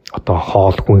те одоо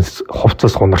хоол хүнс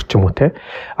хувцас хунар ч юм уу те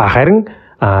харин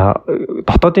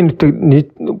дотоодын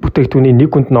бүтээгдэхүүний нэг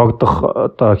хүнд ногдох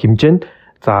одоо хэмжээнд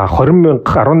за 20,000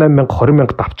 18,000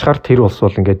 20,000 давчгаар тэр улс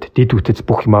бол ингээд дид үтэц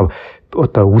бүх юм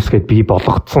одоо үүсгээд бий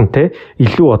болгоцсон те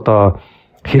илүү одоо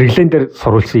хэрэглэн дээр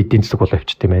сурвалжсан эдийн засаг бол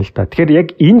авчт юм байна л да. Тэгэхээр яг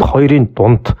энэ хоёрын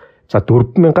дунд за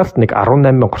 4,000-аас нэг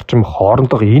 18,000 орчим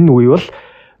хоорондох энэ үе бол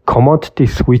commodity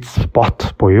sweet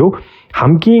spot буюу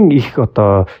хамгийн их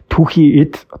одоо түүхий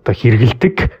эд одоо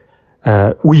хэрэгэлдэг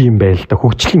үе юм байл да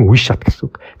хөгжлийн үе шат гэсэн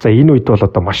үг. За энэ үед бол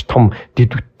одоо маш том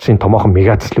дид үтсийн томоохон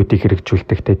мегацлуудыг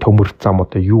хэрэгжүүлдэг те төмөр зам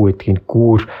одоо юу гэдгийг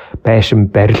гүүр байшин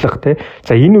барилга те.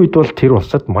 За энэ үед бол тэр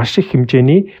улсад маш их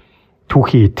хэмжээний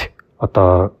түүхий эд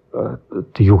одоо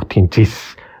юу гэдгийг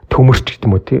зис төмөрч гэдэг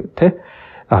юм уу те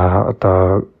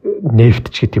одоо нефт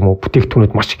ч гэдэг юм уу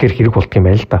бүтээгдэхүүнүүд маш ихээр хэрэг болдго юм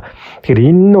байна л да. Тэгэхээр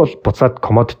энэ нь бол буцаад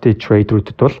commodity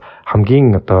trader-уудад бол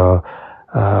хамгийн одоо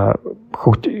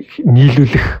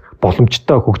нийлүүлэх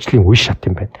боломжтой хөгжлийн үе шат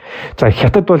юм байна. За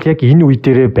хятад бол яг энэ үе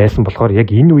дээрээ байсан болохоор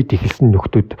яг энэ үед эхэлсэн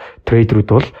нөхдүүд трейдерүүд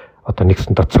бол одоо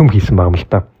нэгсэндээ цөм хийсэн байгаа юм л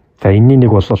да. За энэний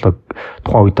нэг бол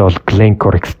тухайн үедээ бол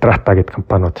Glencore, Xstrata гэдэг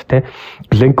компаниуд те.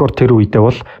 Glencore тэр үедээ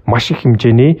бол маш их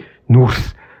хэмжээний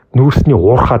нүүрсний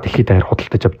уурхаа дэлхийд даяар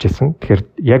худалдаж авч ирсэн. Тэгэхээр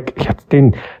яг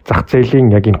хятадын зах зээлийн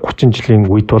яг энэ 30 жилийн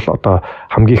үед бол одоо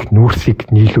хамгийн их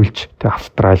нүүрсийг нийлүүлж те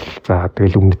Австрали за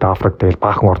тэгэл өмнөд Африк тэгэл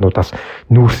баахан орнуудаас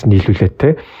нүүрс нийлүүлээд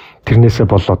те тэрнээсээ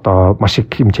бол одоо маш их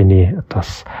хэмжээний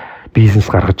одоос бизнес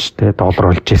гаргаж те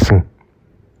доллар олж исэн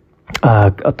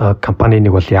одоо компани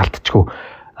нэг бол яалтчгүй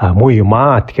муу юм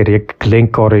аа. Тэгэхээр яг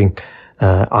Glencore-ийн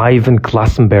Ivan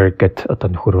Klassenberg гэдэг одоо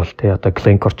нөхөр бол те одоо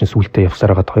Glencore ч сүүлдээ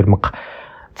явсараад 10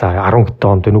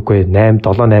 онд нүггүй 7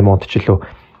 8 онд ч илүү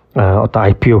одоо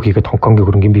IPO хийгээд Хонконгийн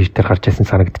хөрөнгөний бирж дээр гарч ирсэн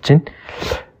санагдаж байна.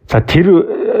 За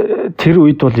тэр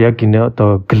үед бол яг энэ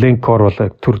одоо Glencore бол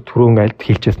түрүүн альд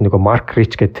хийлжсэн нөгөө Mark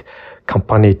Rich гэдэг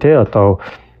компани те одоо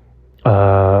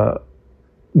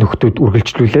нөхдүүд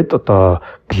үргэлжлүүлээд одоо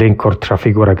Glencore,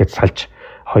 Trafigura гэж салж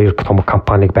хоёр том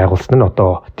компаниг байгуулсан нь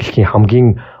одоо дэлхийн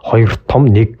хамгийн хоёр том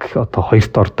нэг одоо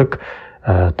хоёрт ордог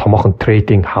томоохон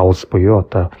трейдинг хаус буюу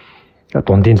одоо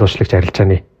дундын зуршлагч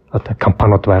арилжааны одоо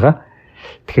компаниуд байгаа.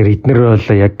 Тэгэхээр эдгээр бол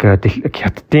яг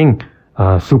хятадын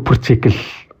супер цикл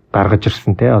гаргаж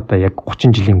ирсэн те одоо яг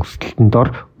 30 жилийн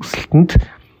өсөлтөнд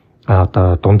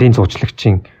одоо дундын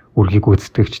зуршлагчийн үргийг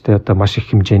гүйцэтгэгчтэй одоо маш их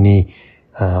хэмжээний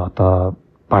одоо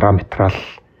параметрал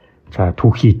за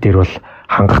түүхий дээр бол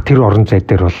хангах тэр орон зай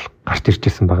дээр бол гарч ирж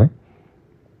ирсэн байгаа.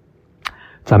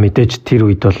 За мэдээж тэр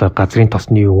үед бол газрын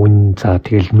тосны үн за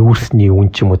тэгэл нүүрсний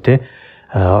үн ч юм уу те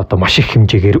одоо маш их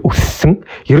хэмжээгээр өссөн.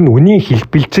 Ер нь үнийн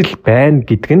хэлбэлзэл байна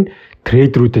гэдэг нь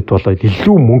трейдерүүдэд бол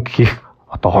илүү мөнгө хийх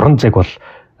одоо орон зайг бол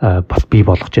бас бий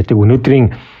болгож байдаг.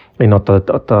 Өнөөдрийн энэ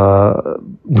одоо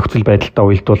нөхцөл байдалтай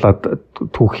уялдуулаад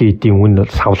түүхий эдийн үн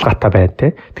савлгаатай байна те.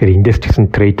 Тэгэхээр эндээс ч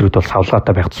гэсэн трейдерүүд бол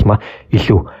савлгаатай байх тусмаа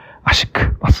илүү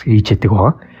ашиг бас хийж яадаг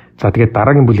байгаа. За тэгээд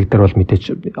дараагийн бүлэг дээр бол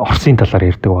мэдээж Оросын талаар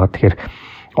ярьдаг байгаа. Тэгэхээр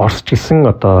Орос ч гэсэн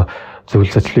одоо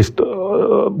зөвлөл социалист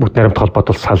бүгд найрамд холбоот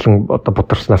бол салан одоо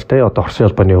бударснаас те одоо Оросын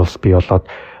албаны улс бий болоод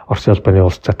Оросын албаны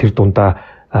улс за тэр дундаа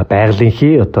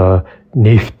байгалийнхий одоо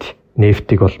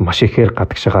нефтийг бол маш ихээр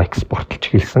гадагшаага экспортлж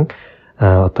хэлсэн.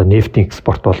 Одоо нефтийн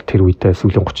экспорт бол тэр үедээ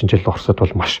сүүлийн 30 жил Оросд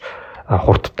бол маш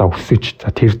хурдтай өсөж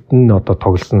за тэрд нь одоо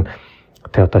тоглосон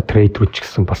те одоо трейдерүүд ч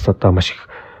гэсэн бас одоо маш их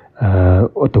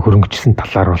одоо хөрөнгөжсөн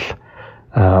талаар бол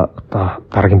одоо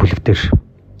дараагийн бүлэг дээр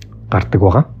гардаг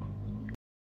байгаа.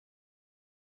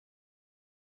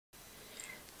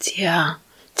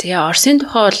 Тэгээ Оросын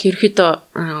тухай бол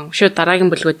ерөөхдөө шууд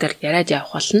дараагийн бүлгүүд дээр яриад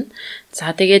явах болно.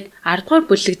 За тэгээд 10 дугаар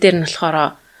бүлэг дээр нь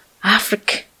болохоор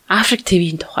Африк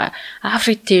TV-ийн тухай.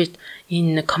 Африк TV-д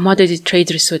энэ commodity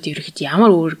traders-ууд ерөөхдөө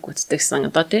ямар үүрэг гүйцэтгэсэн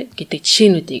одоо тий гэдэг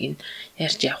жишээнүүдийг нь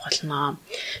ярьж явах болно.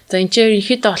 За энэ чинь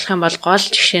ерөөхдөө болох юм бол гол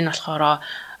жишээ нь болохоор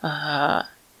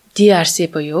DRC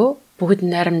буюу бүгд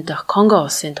найрамдах Конго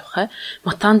улсын тухай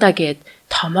Мутанда гээд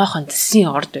томоохон засгийн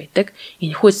орд байдаг.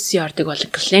 Энэхүү засгийн ордыг бол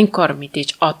Glencore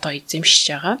мэдээж одоо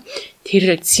эзэмшиж байгаа.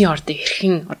 Тэр засгийн ордыг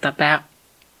хэрхэн одоо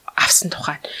авсан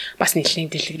тухай бас нэлийн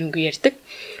дэлгэрэнгүй ярьдаг.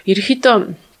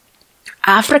 Ерөнхийдөө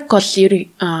Африк бол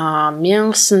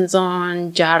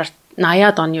 1960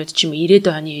 80-аад оны үед ч юм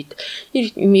 90-аад оны үед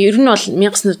ер нь бол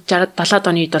 1960-70-аад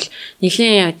оны үед бол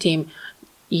нэлийн тийм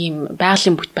ийм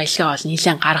байгалийн бүт баялгаа бол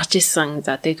нэлээд гаргаж ирсэн.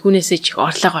 За тэгээд түүнээсээ ч их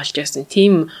орлого олж ирсэн.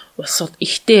 Тийм улсууд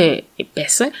ихтэй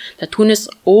байсан.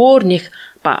 Түүнээс өөр нэг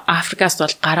Африкаас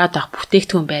бол гараад авах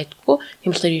бүтээгдэхүүн байдаггүй.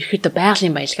 Тийм болохоор ерөөхдөө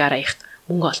байгалийн баялгаараа их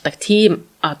мөнгө олдог. Тийм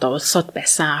одоо улсууд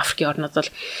байсан Африкийн орнууд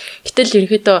бол гэтэл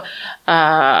ерөөхдөө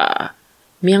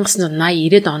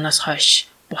 1980-90-ад оноос хойш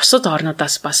бусад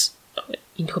орнуудаас бас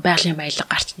энэхүү байгалийн баялаг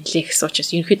гарч нэлээх гэсэн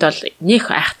учраас ерөнхийдөө бол нөх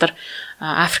айхтар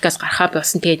Африкаас гарахаа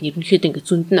болсон. Тэгээд ерөнхийдөө ингэ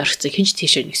зүнд нь орчихсон хинч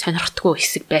тийшээ нэг сонирхдаггүй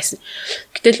хэсэг байсан.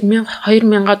 Гэтэл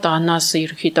 2000-ад оноос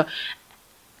ерөнхийдөө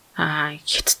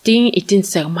хятадын эдийн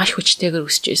засаг маш хүчтэйгээр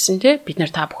өсөж байсан тий. Бид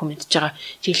нар та бүхэн мэдж байгаа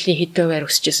жилийн хэдвээр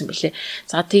өсөж байсан билээ.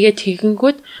 За тэгээд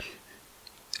тэгэнгүүт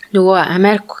нөгөө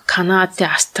Америк,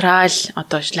 Канада, Австрали,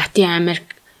 одоо Латин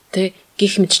Америк тий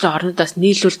гих мэтчлийн орнуудаас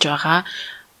нийлүүлж байгаа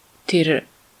тэр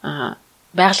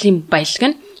байгалийн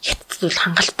баялаг нь хятадд бол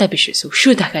хангалттай биш байсан.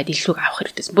 Өшөө дахиад илүү авах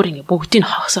хэрэгтэйсэн. Бүр ингэ бүгдийг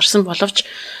хогсорсон боловч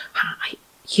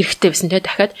хэрэгтэй байсан те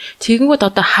дахиад тэгэнгүүт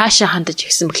одоо хаашаа хандаж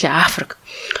ирсэн бэхлээ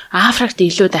Африкт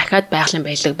илүү дахиад байгалийн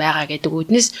баялаг байгаа гэдэг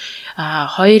үднэс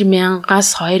 2000-аас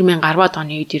 2010-ад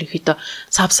оны үед ерөнхийдөө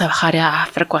Саб-Сахара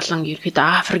Африк болон ерөнхийдөө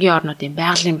Африкийн орнуудын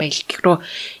байгалийн баялаг руу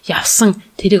явсан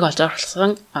тэрийг олж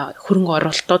оруулсан хөрөнгө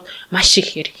оруулалтууд маш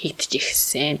их хийгдэж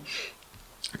ирсэн.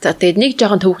 За тэгээд нэг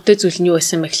жоохон төвөгтэй зүйл нь юу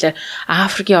байсан бэ гэхээр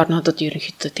Африкийн орнуудад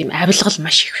ерөнхийдөө тийм авилгал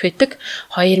маш их байдаг.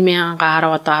 2010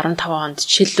 одоо 15 онд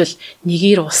жишээлбэл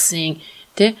Нигер улсын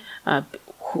тий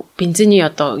бензиний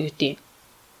одоо юу гэдэг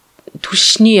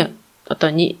түлшний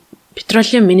одоо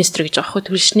петролеум министр гэж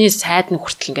аахгүй түлшний сайд нь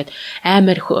хүртэл ингээд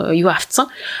амар юу авцсан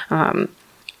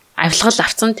авилгал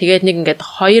авцсан. Тэгээд нэг ингээд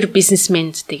хоёр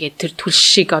бизнесмен тэгээд тэр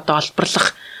түлшийг одоо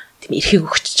олборлох тийм эрхийг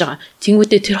өгчөж байгаа.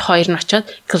 Тэнгүүдээ тэр хоёр нь очиод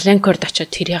Glencore-д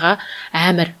очиод тэрийг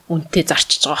амар үнэтэй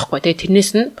зарчиж байгаа байхгүй. Тэгээ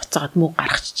тэрнээс нь буцаагаад мөнгө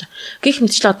гаргачихж байгаа. Гэх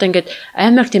мэтчлээ одоо ингээд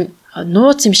амар тийм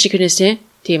нууц юм шигнээсээ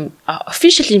тийм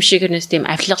official юм шигнээс тийм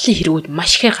авилгалын хэрэгүүд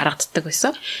маш ихээр гаргаддаг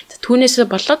байсан. Түүнээсээ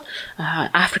болоод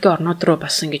Африкийн орнууд руу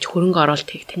бас ингэж хөрөнгө оруулалт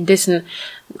хийх. Тэндээс нь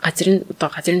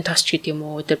газрын тосч гэдэг юм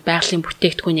уу тэр байгалийн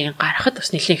бүтээгдэхүүнийг гаргахад бас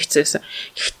нэлээд хэцүү байсан.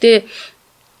 Гэхдээ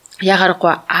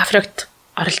ягарахгүй Африкт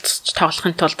оролцож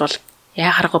тоглохын тулд бол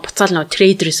яагарахгүй буцаал нөө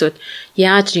трейдерсүүд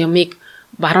яаж юмыг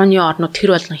барууны орнууд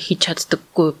тэр болгон хийж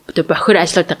чаддаггүй бохир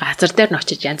ажилладаг газар дээр нь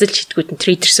очиж янз бүр шийдгүүд нь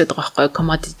трейдерсүүд байгаа байхгүй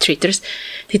commodity traders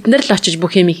тэд нар л очиж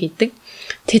бүх юмыг хийдэг.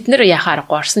 Тэд нар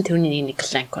яагарахгүй орсон тэрний нэг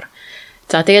Glencore.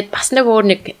 За тэгээд бас нэг өөр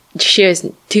нэг жишээ байсан.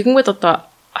 Тэгэнгүүт одоо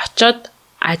очиод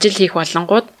ажил хийх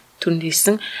болонгууд түн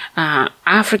хийсэн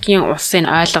Африкийн улсыг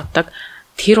ойлгодог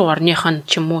тэр орных нь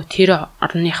ч юм уу тэр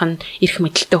орных нь эрх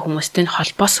мэдэлтэй хүмүүстэй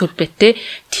холбоо сүлбэтэй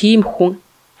тим хүн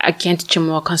агент ч юм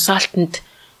уу консалтант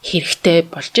хэрэгтэй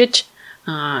болж иж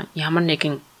ямар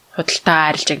нэгэн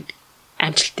худалдаа арилжааг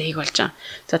амжилттай хийх болж байгаа.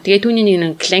 За тэгээ түүний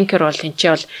нэг Glencore бол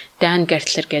тэнцээ бол Dan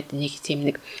Gertler гэдэг нэг тийм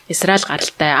нэг Израиль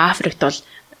гаралтай Африкт бол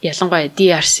ялангуяа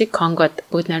DRC Конгод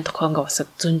бүгд найрамдах Конго усаг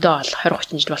зөндөө бол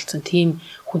 20-30 жил болсон тийм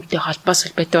хүнтэй холбоо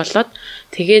сүлбэтэй болоод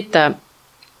тэгээд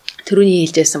тэрүүний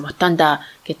хэлжсэн Мутанда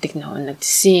гэдэг нэг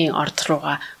засгийн орд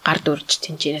руугаа гар дүрж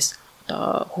тэнцэнээс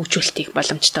одоо хөгжүүлэлтийг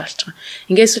боломжтой болж байгаа.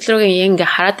 Ингээд сүүл рүүгээ ингээ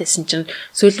хараад байсан чинь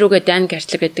сүүл рүүгээ Dan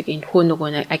Gertler гэдэг энэ хүн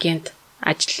нөгөө агент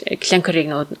ажил Glencore-ыг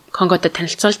нөгөө Конгод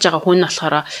танилцуулж байгаа хүн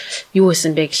болохоор юу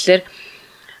гэсэн бэ гэхээр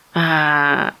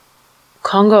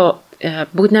Конго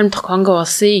бүгд найрамдах Конго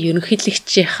улсын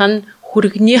ерөнхийлөгчийнх нь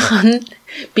хүргнийх нь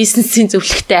бизнесийн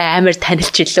зөвлөгтэй амар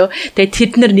танилж илөө. Тэгээд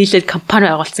тэд нар нийлээд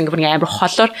компани байгуулсан гэх юм амар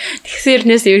холоор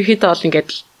тэгсэрнээс ерөнхийдөө бол ингээд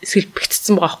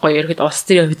сэлбэгдсэн байгаа байхгүй ерөнхийдөө улс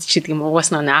төрийн хувьд ч гэдэг юм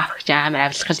угаас нэг Африкч амар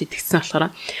авилгал идэгдсэн болохоор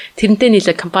тэрнтэй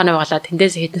нийлээд компани байгуулаад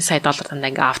тэндээс хэдэн сая доллар дандаа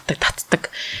ингээд авдаг татдаг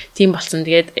тийм болсон.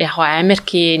 Тэгээд яг хоо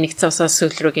Америкийн нэгдсэн улсаас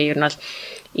сүүл рүүгээ ер нь бол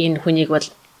энэ хүнийг бол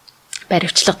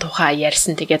баривчлага тухай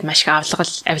ярьсан. Тэгээд маш их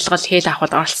авилгал хэл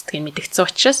авахд оролцдог юм мэдгдсэн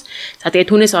учраас за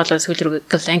тэгээд түүнээс болоод сүүл рүү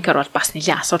Glencore бол бас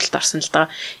нэлийн асуудалд орсон л доо.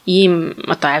 Ийм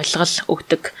одоо авилгал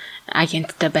өгдөг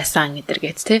агенттай байсан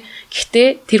гэдэргээд тий. Гэхдээ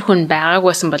тэр хүн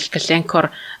байгаагүйсэн бол Glencore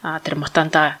тэр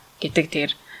Mutanda гэдэг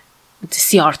тэр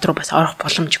CR руу бас орох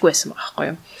боломжгүй байсан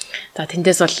байхгүй юу. За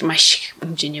тэндээс бол маш их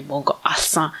хэмжээний мөнгө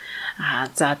олсон.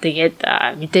 За тэгээд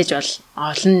мэдээж бол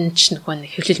олон ч нөгөө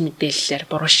хэвлэл мэдээллээр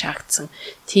буруу шаагдсан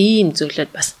тийм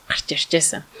зүйлүүд бас гарч ирж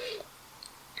байсан.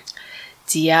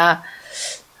 Зя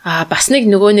бас нэг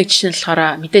нөгөө нэг жишээ нь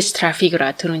болохоор мэдээж трафик руу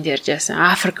түрүүнд ярьж байсан.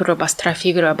 Африк руу бас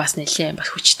трафик руу бас нэлээд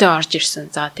бас хүчтэй орж ирсэн.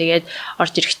 За тэгээд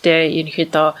орж ирэхдээ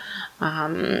ерөнхийдөө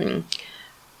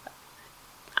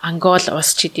Ангол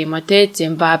улс ч гэдэм үү те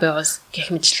Зимбабве улс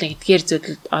гэх мэтлэн эдгээр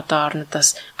зүйлүүд одоо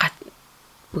орнуудаас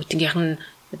бүгдийнх нь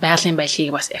байгалийн баялагийг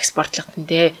бас экспортлох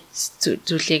нэ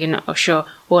зүйлийг нь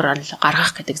өшөө өөр орн руу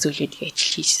гаргах гэдэг зүйлүүдийг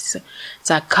ажиллаж хийсэн.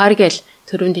 За Каргил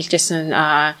түрүүнд хэлжсэн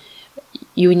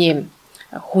юуны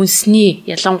хүнсний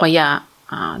ялангуяа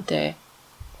тэ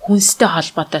хүнстэй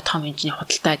холбоотой том хэмжээний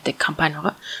худалдаа хийдэг компани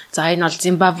байгаа. За энэ бол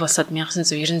Зимбабве улсад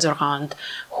 1996 онд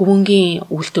хөвөнгийн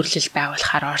үйлдвэрлэл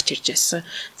байгуулахаар орж ирж байсан.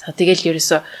 За тэгэл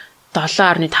ерөөсө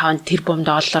 7.5 тэрбум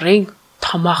долларын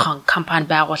томоохон компани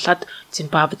байгуулад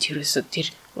Зимбабвед ерөөсө тэр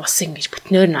улсын ингэж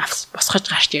бүтнээр нь босгож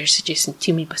гарч ирсэж байсан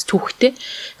тийм бас түүхтэй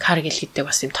Каргил гэдэг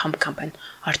бас юм том компани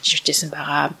орж ирж байсан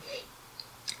байгаа.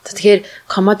 Тэгэхээр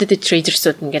commodity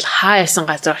traders-ууд ингээл хаяасан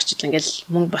газар очиж ингээл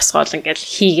мөнгө босгоол ингээл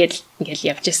хийгээл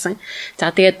ингээл явж исэн.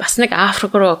 За тэгээд бас нэг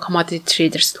Африк руу commodity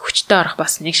traders хүчтэй орох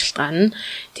бас нэг шалтгаан нь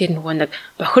тэр нөгөө нэг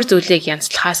бохир зүйлийг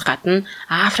янзлахаас гадна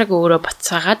Африк өөрөө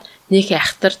буцаагаад нэг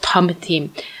айхтар том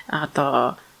тийм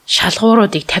одоо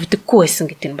шалгууруудыг тавьдаггүй байсан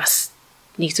гэдэг нь бас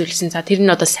нэг зүйлсэн. За тэр нь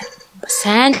одоо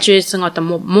сайн ч байсан одоо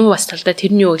муу бас талдаа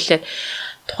тэрний юу гэхэлээ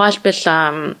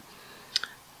тухайлбал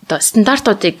одоо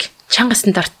стандартуудыг чанга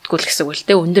стандартгүй л гэсэн үг л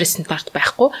дээ. Өндөр стандарт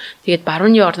байхгүй. Тэгээд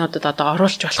барууны орнуудад одоо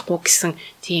оруулж болохгүй гэсэн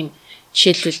тийм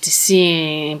жишээлбэл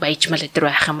зэсийн баяжмал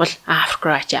эдэр байх юм бол Африк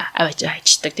руу аваач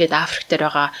хайчдаг. Тэгээд Африк дээр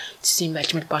байгаа зэсийн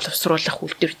баяжмал боловсруулах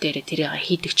үйлдвэр дээр тэрийг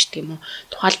хийдэг ч гэх юм уу.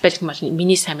 Тухайлбал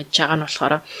миний сайн мэдж байгаа нь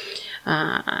болохоор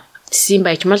зэсийн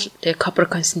баяжмал тэгээд copper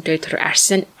concentrator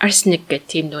arsenic гэх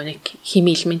тийм нэг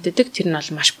хими элемент гэдэг. Тэр нь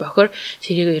бол маш бохор.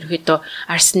 Тэрийг ерөөдөө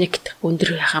arsenicт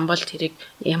өндөр байх юм бол тэрийг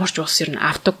ямар ч улс ер нь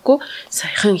авдаггүй.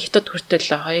 Саяхан Хятад хүртэл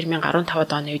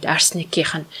 2015 оны үед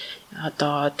arsenicийн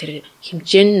одоо тэр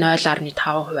хэмжээ нь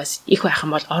 0.5%-аас их байх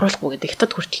юм бол оруулахгүй гэдэг.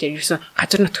 Хятад хүртэл ерөөсөн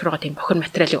газар нутг руу тийм бохор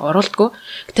материалыг оруулдаггүй.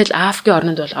 Гэтэл Африкийн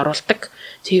орнууд бол оруулдаг.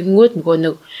 Тэгэнгүүт нөгөө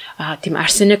нэг тийм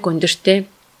arsenik өндөртэй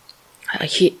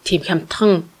тийм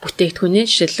хямдхан бүтээгдэхүүнээ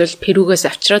жишээлбэл Перугээс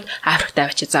авчираад Африкт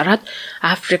авчиж зараад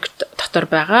Африк дотор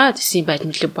байгаа зэсийн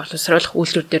баяжмалыг боловсруулах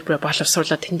үйлдвэрээр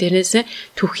боловсруулаад тэн дээрээс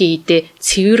түүхийн идэ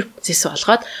цэвэр зэс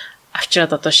болгоод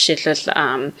авчираад одоо жишээлбэл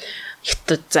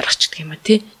Хятад зарах ч гэх юм уу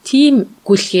тийм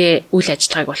гүйлгээ үйл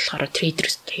ажиллагааг болохоор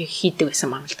трейдер хийдэг байсан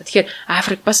юм л да. Тэгэхээр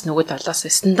Африк бас нөгөө талаас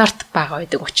стандарт бага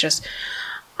байдаг учраас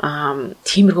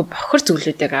тиймэрхүү бохор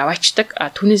зүйлүүдийг аваачдаг.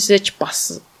 Түүнээсээ ч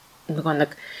бас нөгөө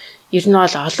нэг ер нь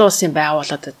бол олон улсын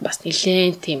байгууллагууд бас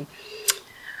нэлээд тийм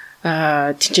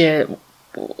тийч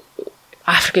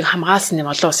Африкийг хамгаалсан юм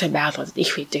олон улсын байгууллагууд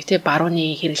их байдаг тий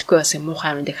барууны хэрэглэхгүй бас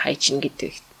муухай юмдыг хайж ин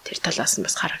гэдэг тэр талаас нь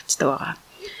бас харагддаг байгаа.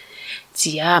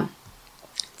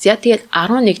 За тэгээд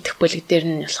 11 дахь бүлэг дээр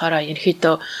нь болохоор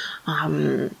ерөнхийдөө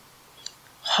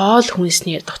хоол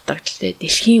хүнсний дутагдал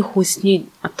дэлхийн хүнсний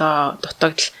одоо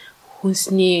дутагдал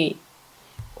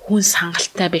хүнс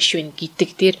хангалттай биш вэ гэдэг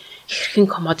дээр хэрхэн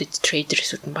commodity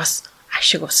traders-ууд нь бас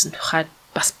ашиг болсон тухай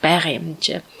бас байгаа юм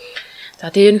чи. За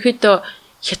тэгээд ерөнхийдөө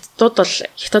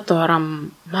Хятад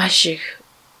орон маш их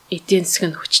эдийн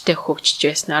засаг нь хүчтэй хөгжиж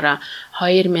байснараа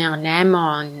 2008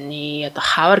 оны одоо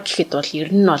хавар гэхэд бол ер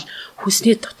нь бол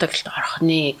хүнсний дутагдлалд орох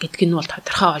нэ гэдг нь бол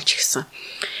тодорхой болж ирсэн.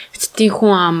 Эцтийн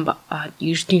хүн ам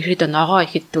ерөнхийдөө ногоо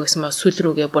ихэд гэсэн ба сүүл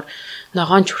рүүгээ бүр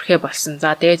ногоон чүрхээ болсон.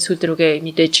 За тэгээд сүүл рүүгээ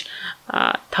мэдээж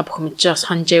та бүхэн мэдж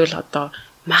санаж байвал одоо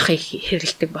мах их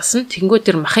хэрэглэдэг болсон. Тэнгүү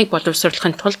тэр махыг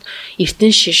боловсруулахын тулд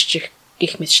эрдэн шишчих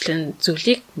гих мэтчлэн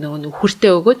зүйлийг нөгөө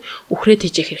үхэртэй өгөөд үхрээ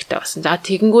тэжээх хэрэгтэй болсон. За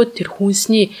тэгэнгүүт тэр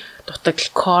хүнсний дутагдал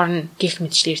корн гих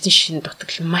мэтчлэн эрдэн шишний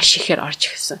дутагдал маш ихээр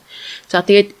орж ирсэн. За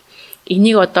тэгээд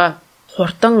энийг одоо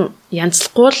хурдан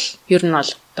янзлахгүй л ер нь бол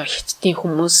одоо Хятадын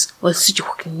хүмүүс өлсөж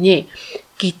өгөх нэ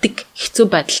гэдэг хэцүү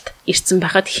байдалд ирсэн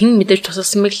байхад хэн мэдээж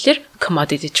тусалсан бэ гэхээр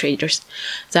commodity traders.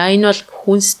 За энэ бол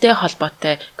хүнстэй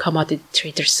холбоотой commodity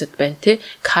traders-д байна тий.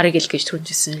 Cargill гэж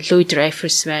түрүүнжсэн, Louis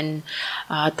Dreyfus байна.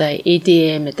 Одоо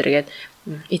EDM гэдэргээд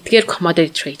эдгээр commodity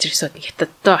traders-д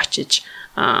Хятадтай очиж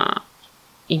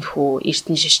энэ хүү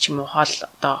эрдэнэ шиш ч юм уу хоол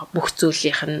одоо бүх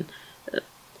зүйлийнх нь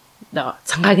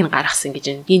цангааг нь гаргасан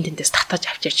гэж гин тэндээс татаж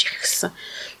авчирч их гэсэн.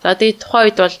 За тэгээд тухайн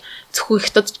үед бол зөвхөн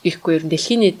хятад гэхгүй ер нь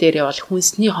дэлхийн нийтээр бол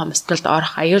хүнсний хомсдолд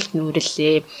орох аюул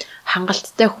нүрэлээ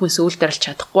хангалттай хүнс үйлдвэрлэж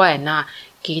чадахгүй байна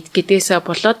гэдгээсээ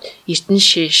болоод эрдэнэ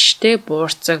шиштэй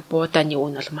буурцаг буудааны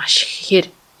үн бол маш ихээр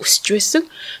өсөж байсан.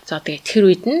 За тэгээд тэр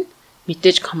үед нь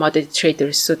мэдээж commodity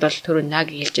traders-ууд бол түрүү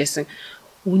наг хэлжсэн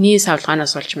үнийн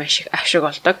савлгаанаас болж маш их ашиг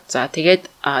олдог. За тэгээд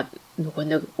нөгөө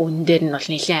нэг үн дээр нь бол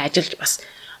нэлийн ажиллаж бас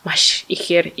маш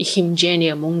ихээр их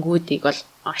хэмжээний мөнгүүдийг бол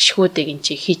ашигуудыг эн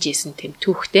чи хийж ийсэн тэм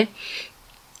түүхтэй.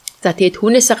 За тэгээд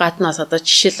түүнээсээ гаднаас одоо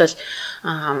жишээлбэл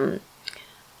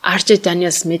RJ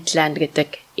Daniels Midland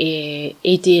гэдэг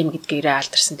ADM гэдгээрээ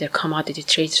алдарсан тэр commodity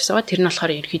traders байгаа. Тэр нь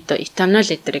болохоор ерөнхийдөө этанол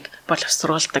эдрийг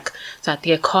боловсруулдаг. За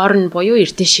тэгээ corn буюу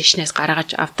эрдэнэ шишнээс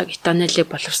гаргаж авдаг этанолыг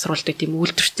боловсруулдаг тийм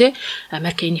үйлдвэртэй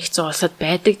Америкийн нэгдсэн улсад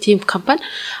байдаг тийм компани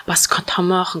бас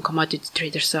томоохон commodity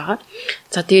traders байгаа.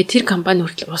 За тэгээ тэр компани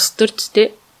хүртэл улс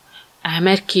төрдтэй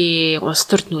Америкийн улс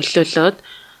төрд нөлөөлөөд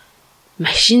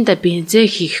машинда бензин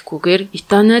хийхгүйгээр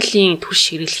этанолийн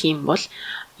түлш хэрэглэх юм бол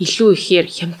илүү ихээр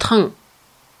хямдхан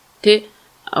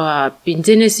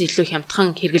бензинээс илүү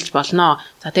хямдхан хэрглэж болно.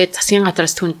 За тэгээд засгийн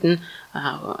газраас түнд нь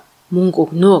мөнгө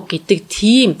өгнө гэдэг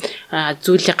тийм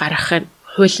зүйлийг гаргахын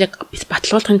хуулийг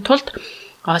баталгуулахын тулд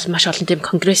маш олон тийм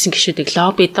конгрессийн гишүүдийг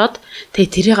лоббидод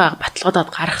тэгээд тэрийг баталгаадаад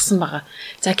гаргасан байгаа.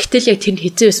 За гэтэл яг тэр нь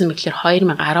хэзээ байсан бэ гэхээр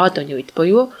 2010 оны үед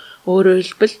буюу өөрөөр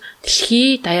хэлбэл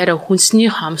дэлхийн даяараа хүнсний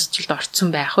хомсдолд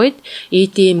орсон байх үед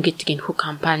ADM гэдэг энэхүү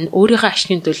компани өөрийнхөө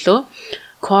ашигын төлөө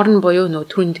corn буюу нөө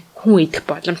түрүүнд хүн идэх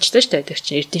боломжтой шүү дээ. Тэр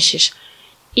чинь эрдэнэ шиш.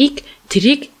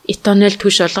 Тэрийг этанол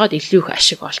түш болгоод илүү их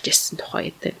ашиг олж ирсэн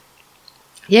тухай гэдэг.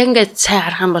 Яг ингээд сайн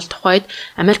харах юм бол тухайд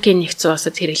Америкийн нэгдсэн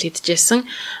улсад хэрэглэгдэжсэн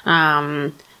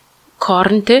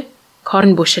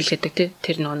corn bushel гэдэг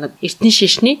тэр нэг эрдэнэ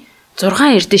шишний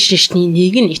 6 эрдэнэ шишний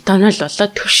нэг нь этанол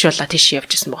болоод түш болоод тийш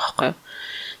явж ирсэн байгаа байхгүй юу.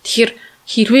 Тэгэхээр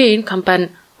хэрвээ энэ компани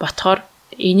ботхоор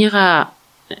энийг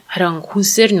харин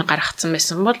хүнсээр нь гаргацсан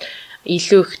байсан бол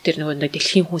илүү их тэр нэг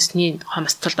дэлхийн хүнсний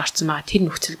хомсдолд орсон байгаа тэр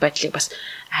нөхцөл байдлыг бас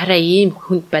арай ийм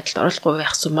хүнд байдалд оруулахгүй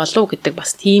байхсан болов гэдэг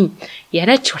бас тийм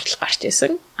яриач хүртэл гарч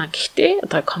ирсэн. Гэхдээ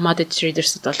одоо commodity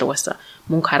traders-д бол угаасаа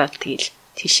мөнгө хараад тэгэл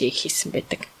тийшээ хийсэн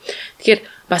байдаг. Тэгэхээр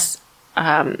бас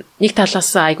нэг талаас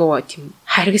айгуу тийм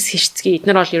харгас хишцгий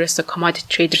эднэр бол ерөөсө commodity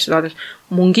traders бол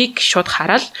мөнгийг шууд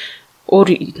хараад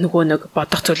өөр нөгөө нэг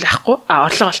бодох зүйл байхгүй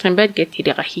орлого олох юм байд гэд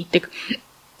тэрийг хийдэг.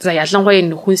 За ялангуяа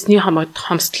хүнсний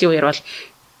хомсдлын үеэр бол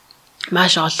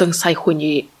маш олон сая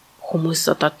хүний хүмүүс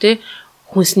одоо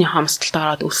хүнсний хомсдолд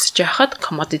ороод өсөж байхад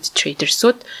commodity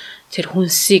traders-ууд тэр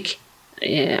хүнсийг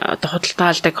одоо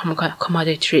худалдаалдаг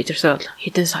commodity traders бол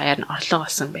хэдэн саяар нь орлого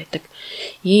олсон байдаг.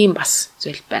 Ийм бас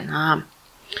зүйл байна.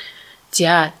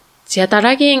 За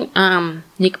дараагийн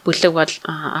нэг бүлэг бол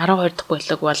 12 дахь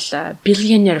бүлэг бол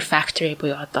billionaire factory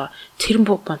буюу одоо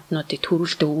тэрбум бонтнуудыг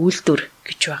төрүүлдэг үйлдвэр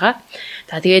гэж байгаа.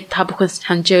 За тэгээд та бүхэн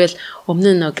санджээвэл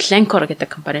өмнө нь Glencore гэдэг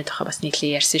компани тухай бас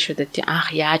нэглээ ярьсан шүү дээ.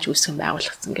 Анх яаж үүсгэн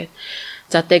байгуулагдсан гэдэг.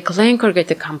 За тэгээд Glencore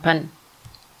гэдэг компани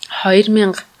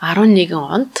 2011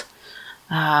 онд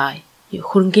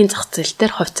хөрөнгөний зах зээл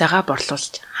дээр хувьцаагаа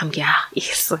борлуулж хамгийн анх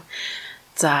эхэлсэн.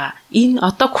 За энэ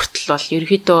одоо хүртэл бол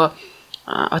ерөөдөө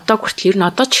одоо хүртэл ер нь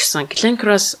одоо ч гэсэн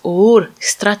Glencore-оос өөр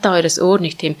Strata 2-оос өөр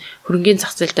нэг тийм хөрөнгөний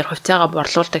зах зээл дээр хувьцаагаа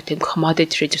борлуулдаг тийм commodity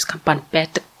traders компани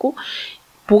байдаггүй.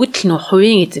 Бүгд л нөө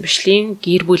хувийн эзэмшлийн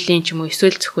гэр бүлийн ч юм уу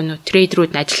эсвэл зөвхөн нөө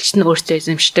трейдерүүд нь ажилч нь өөрсдөө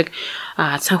эзэмшдэг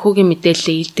санхүүгийн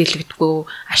мэдээлэлээ илдэрлэгдэггүй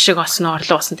ашиг олсон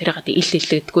орлого олсон тэрийг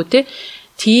илдэрлэгдэггүй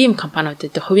тийм компаниуд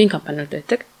байдаг, хувийн компаниуд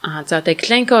байдаг. За одоо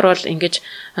Glencore бол ингэж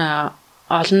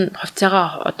олон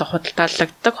хувьцаагаа одоо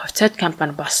худалдаалагддаг хувьцаат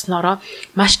компани болсноороо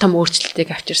маш том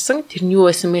өөрчлөлтийг авчирсан. Тэр нь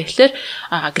юу байсан бэ гэхээр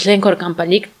Glencore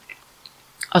компаниг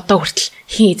одоо хүртэл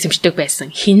хин эзэмшдэг байсан.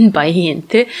 Хин баян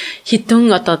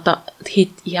хитэн одоо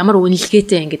ямар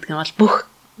үнэлгээтэй юм гэдэг нь бол бүх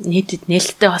нийтэд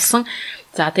нээлттэй болсон.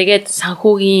 За тэгээд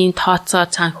санхүүгийн тооцоо,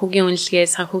 санхүүгийн үнэлгээ,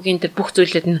 санхүүгийн тэр бүх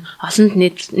зүйлүүд нь олонд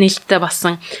нээлттэй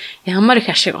болсон. Ямар их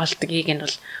ашиг олдгийг нь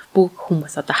бол бүх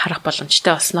хүмүүс одоо харах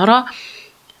боломжтой болсноороо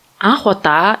анх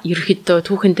удаа ерөөхдөө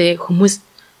түүхэндээ хүмүүс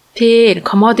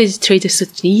commodity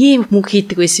traders-ууд ийм мөнгө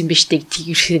хийдэг байсан биш тэг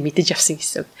ерөөхдөө мэдэж авсан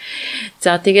гэсэн.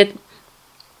 За тэгээд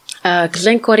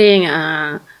Glencore-ийн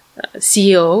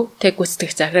CEO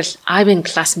гүйцэтгэх захирал Ivan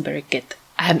Glasenberg гэдэг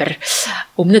амар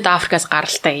өмнөд Африкаас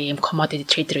гаралтай ийм commodity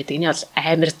trader гэдэг. Энэ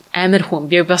бол амар хүн.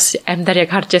 Би бас амьдаар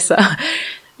яг харж байсан.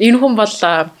 Энэ хүн бол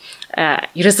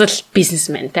ерөөсөл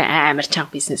бизнесмен амар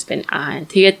чанга бизнесмен.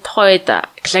 Тэгээд тухайд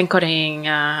Glencore-ийн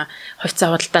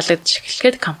хувьцаа худалдаалагдж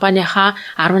эхлэхэд компанийнхаа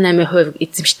 18%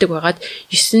 эзэмшдэг байгаад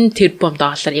 $9 тэрбум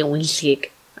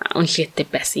үнэлгээг үнэлгээтэй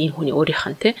байсан энэ хүний өөрийнх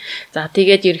нь тий. За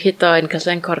тэгээд ерөнхийдөө энэ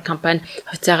Glencore компани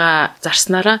хувьцаагаа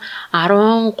зарснараа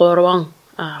 13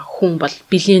 хүн бол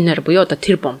биллионер буюу одоо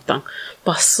тэр бомтон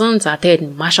болсон. За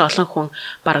тэгээд маш олон хүн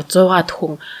бараг 100-аад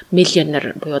хүн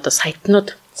миллионер буюу одоо сая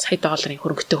долларын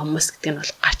хөрөнгөтэй хүмүүс гэдэг нь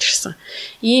бол гарч ирсэн.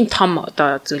 Ийм том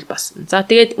одоо зүйл болсон. За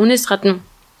тэгээд үнээс гадна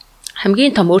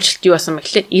хамгийн том өөрчлөлт юу болсон бэ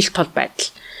гэхлээр ил тол байдал.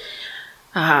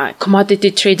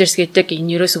 Commodity traders гэдэг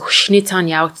энэ ерөөсө хөшний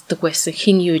цаана явагддаг байсан,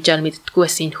 хин юу жаал мэддэггүй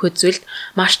байсан энэ хөзөлд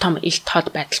маш том ил тол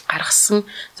байдал гаргасан.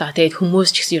 За тэгээд хүмүүс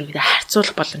ч гэсэн ерөнхийдөө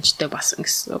харьцуулах боломжтой болсон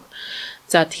гэсэн үг.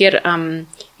 За тэгэхээр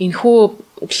энэхүү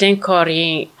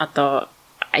Glencore-ийн одоо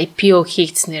IPO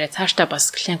хийгдснээрээ цаашдаа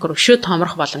бас Glencore өшөө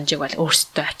томрох боломжийг бол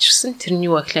өөрсдөө авчирсан. Тэр нь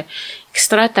юу вэ гэхээр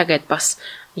Xstrata гэдээ бас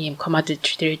ийм commodity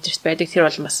traders байдаг. Тэр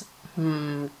бол бас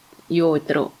юу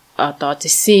өдрөө одоо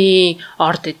зэсийн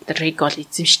орд эдрийг бол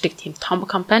эзэмшдэг тийм том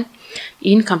компани.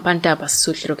 Энэ компанитай бас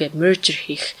сүүл рүүгээ merger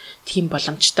хийх тийм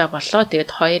боломжтой боллоо.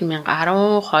 Тэгээд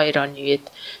 2012 он үед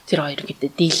тэр хоёр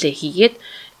гэдэг дийлээ хийгээд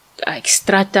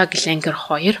Xstrata Glencore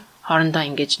 2 хоорондоо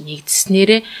ингэж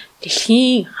нэгдснээрээ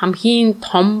дэлхийн хамгийн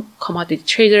том commodity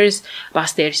traders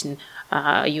бас дээрс нь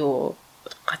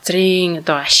газрын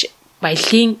одоо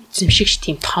баялагын эзэмшигч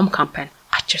тийм том компани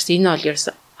гарч ирсэн. Энэ бол ерөөс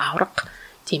авраг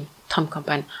тийм том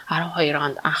компани 12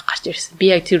 онд анх гарч ирсэн. Би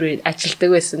яг тэр үед ажилладаг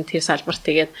байсан. Тэр салбарт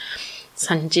тэгээд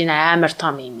санаж амар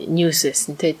том юм ньюс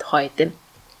байсан. Тэгээд тухайд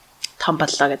том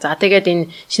боллоо гэж. За тэгээд энэ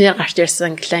шинээр гарч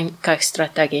ирсэн Glencore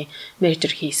Xstrata-гийн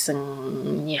merger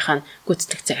хийсэнийх нь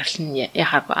гүйцэтгэх захирал нь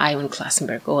яг Ivan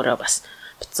Glasenberg өөрөө бас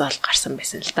буцаал гарсан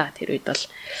байсан л да. Тэр үед бол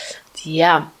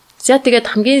за тэгээд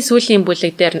хамгийн сүүлийн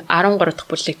бүлэг дээр нь 13 дахь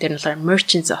бүлэг дээр нь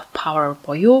Merchants of Power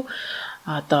буюу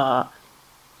одоо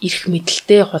эрх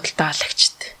мэдэлтэй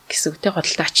худалдаалагчд гэсэн үг,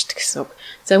 худалдаачд гэсэн үг.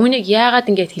 За үүнийг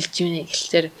яагаад ингэж хэлж байна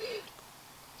гэхэлээр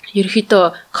ерөнхийдөө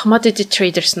commodity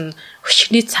traders нь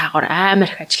хөшгөний цаагаар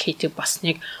амар их ажил хийдэг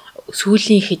болсныг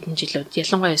сүүлийн хэдэн жилүүд,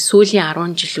 ялангуяа сүүлийн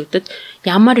 10 жилүүдэд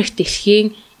ямар их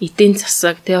дэлхийн эдийн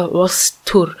засаг, улс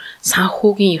төр,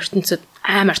 санхүүгийн ертөнцид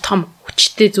амар том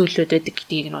хүчтэй зүйлүүд байдаг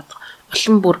гэдгийг нь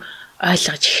улам бүр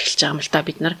ойлгож эхэлж байгаа юм л да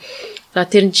бид нар. За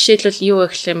тэр жишээлбэл юу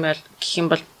гэх юм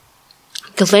бол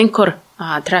Glencore,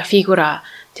 Trafigura,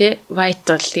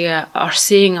 Vital, тэгээ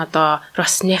Орсын одоо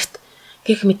Rosneft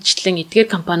гэх мэтчлэн эдгээр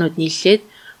компаниуд нийлээд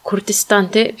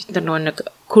Курдистан бид нар нэг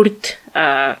Курд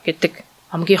гэдэг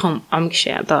омгийнхан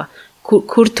гişээ одоо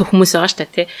Курд хүмүүс байгаа шүү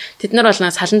дээ. Тэд нар бол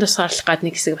салан тусгаарлах гад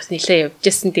нэг хэсэг бас нэлээ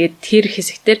явжсэн. Тэгээд тэр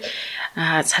хэсэгтэр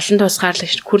салан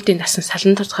тусгаарлагч Курдийн насан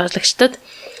салан тусгаарлагчдад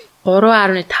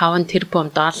 3.5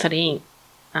 тэрбум долларын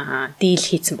дийл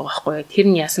хийсэн байгаа байхгүй. Тэр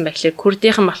нь яасан бэ гэхээр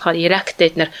Курдийнхан болохоор Иракт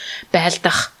эднэр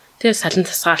байлдах салан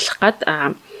тусгаарлах гад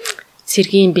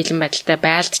цэргийн бэлэн байдалтай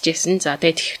байлдж исэн. За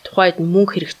тэгээд тухайд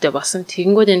мөнгө хэрэгтэй болсон.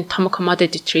 Тэгэнгүүт энэ том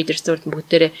commodity traders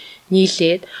бүгдээрээ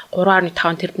нийлээд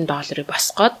 3.5 тэрбум долларыг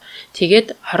босгоод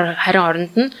тэгээд харин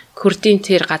оронд нь Курдийн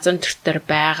тэр газар төртөр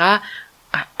байгаа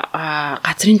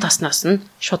газрын тосноос нь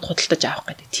шууд худалдаж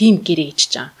авах гэдэг тийм гэрээ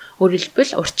хийж байгаа. Өөрөөр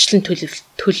хэлбэл урьдчилан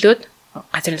төлөөд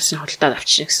газрын тосны худалдаад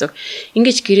авчихна гэсэн.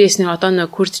 Ингэж гэрээс нь одоо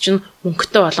нэг Курд чинь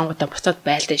мөнгөтэй болонгуудаа буцаад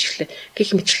байлдаж эхлэв.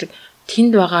 Гэх мэтлэг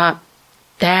тэнд байгаа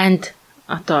дайнд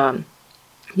одоо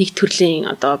нэг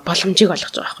төрлийн одоо боломжийг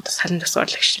олгож байгаа байхгүй салан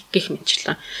тусгаарлагч гэх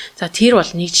мэтчлэн. За тэр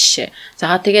бол нэг жишээ.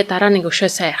 За тэгээд дараа нэг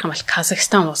өшөө сайн ярих юм бол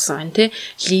Казахстан улсан байна тий.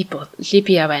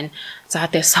 Либия байна. За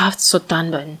тэгээд Саут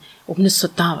Судан байна. Өмнөд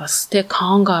Судан бас тий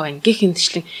Конго байна. Гэх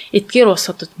мэтчлэн эдгээр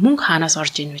улсуудад мөнгө хаанаас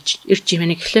орж ирж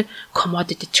ивэнэ гэхлээр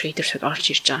commodity traders-д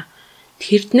орж ирж байгаа.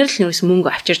 Тэднэр л нөөс мөнгө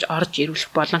авчирж орж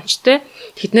ирүүлэх боломжтой.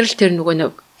 Тэднэр л тэр нөгөө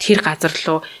нэг тэр газар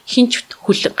руу хинч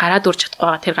гараад үрж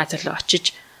чадахгүй тэр газар руу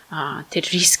очиж тэр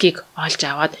рискийг олж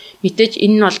аваад мэдээж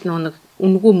энэ нь бол нэг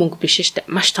үнэгүй мөнгө биш шүү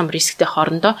дээ. Маш том рисктэй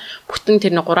хоорондоо бүтэн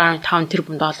тэр 3.5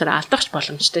 тэрбум доллар алдах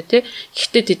боломжтой тий.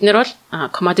 Гэхдээ тэд нар бол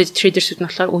commodity traders-үүд нь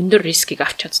болохоор өндөр рискийг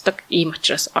авч чаддаг. Ийм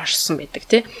учраас орсон байдаг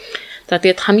тий. За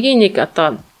тэгээд хамгийн нэг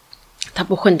одоо та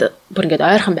бүхэнд бүр ингэж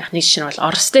ойрхон байх нэг жишээ нь бол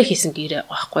Оростой хийсэн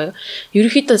гэрээ байхгүй юу.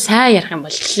 Ерөнхийдөө сайн ярих юм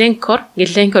бол Glencore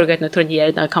гэдэг нөтрөний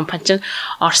яриад байгаа компани чинь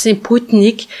Оросын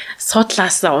Путинийг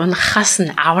судлаас унахаас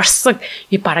нь аварсан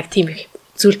бараг тийм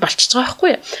зүйл болчихж байгаа байхгүй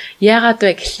юу. Яагаад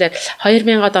вэ гэхэлэр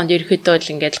 2000-ад онд ерөнхийдөө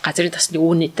л ингэж газрын тосны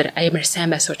үүний дээр амар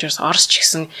сайн байсан учраас Орос ч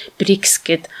гэсэн BRICS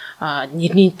гэд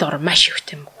нэрний дор маш их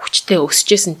тийм хүчтэй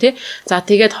өсөжсэн тий. За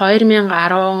тэгээд 2010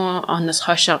 оноос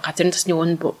хойш газрын тосны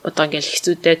үн одоо ингээл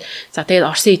хэцүүдээд за тэгээд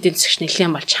Оросын эдийн засагч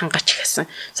нэлээд болж хангаач ихсэн.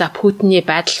 За Путиний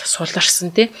байдал суларсан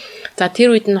тий. За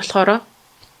тэр үед нь болохоор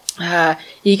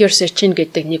Игорь Sechin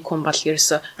гэдэг нэг хүн бол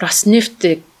ерөөсө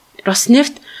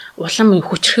Rosneft улам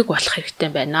хүчрхэг болох хэрэгтэй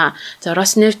байна. За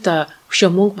Rosneft өшөө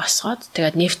мөнгө босгоод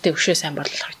тэгээд нефтээ өшөө сайн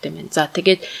борлуулах хэрэгтэй байна. За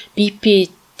тэгээд BP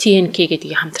TNK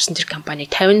гэдэг хамтарсан тэр компаниг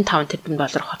 $55 тэрбум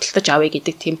хөдөлтөж авъя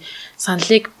гэдэг тийм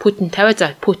саналыг Путин тавиа.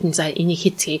 За Путин за энийг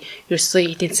хийцгээе. Ерөөсөө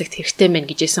эдийн засагт хэрэгтэй байна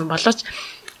гэж хэлсэн боловч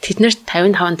тэднэрт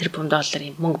 $55 тэрбум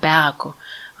мөнгө байгаагүй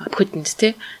Путинд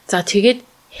тий. За тэгээд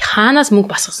хаанаас мөнгө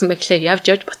босгосон бэ гэхээр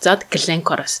явж буцаад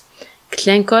Glencore-оос.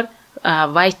 Glencore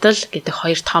Vital гэдэг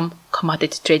хоёр том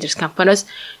commodity traders компаниас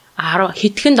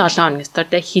хэдхэн 7 хоногийн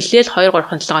дотор хилээл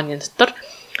 2-3 хоногийн дотор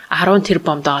 $10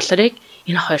 тэрбум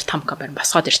энэ хоёр том компани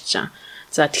босгоод ирчихсэн.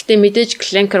 За тэгтээ мэдээж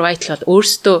Glencore Vital бол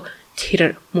өөрсдөө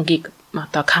тэр мөнгийг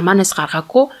одоо Каманаас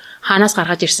гаргаагүй хаанаас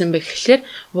гаргаж ирсэн бэ гэхээр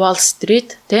Wall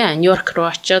Street Нью-Йорк руу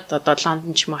очиод одоо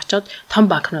Лондон ч юм очиод том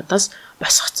банкнуудаас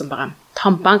босгоцсон байгаа.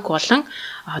 Том банк болон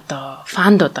одоо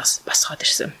фандуудаас босгоод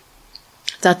ирсэн.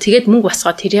 За тэгээд мөнгө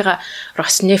босгоод тэрийг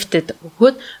Роснефтэд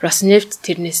өгөөд Роснефт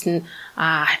тэрнээс нь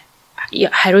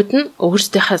хариуд нь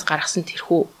өөрсдийнхээс гаргасан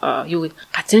тэрхүү юу гэдэг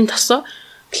газрын тосоо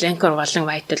Glencore болон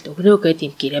Vital өгнө гэдэг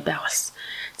юм гэрээ байгуулсан.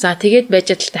 За тэгээд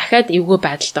байж тал дахиад эвгүй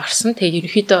байдалд орсон. Тэгээд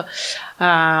ерөнхийдөө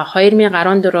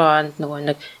 2014 онд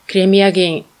нэг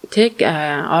Кремиагийн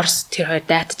Орос тэр хоёр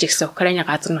дайтаж ирсэн Украины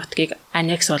газар нутгийг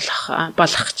аннекс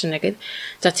болгох чинь гэдэг.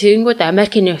 За тэгэнгүүт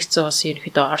Америкийн нэгдсэн улс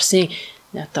ерөнхийдөө Оросын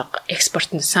одоо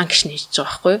экспортын санкшн хийж байгаа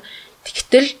байхгүй юу.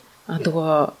 Тэгтэл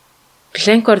нөгөө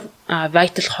Glencore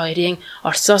Vital хоёрын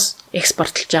Оросоос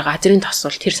экспортлж байгаа газрын тос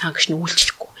бол тэр санкшн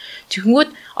үйлчлэхгүй.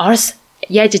 Тэгэнгүүт Орос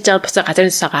яаж иж байгаа буцаа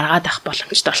газрын тосоо гаргаад авах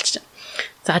боломжтой болчихсон.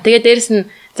 За тэгээд дээрэс нь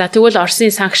за тэгвэл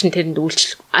Оросын санкшн тэрэнд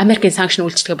Америкийн санкшн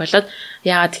үйлчлэгээ болоод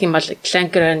яагаад гэх юм бол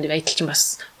Glencore Vital ч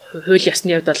бас хууль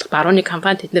ёсны хувьд бол барууны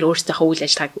компани тэд нэр өөрсдийнхөө үйл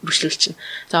ажиллагааг үргэлжлүүлчихнэ.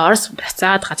 За Орос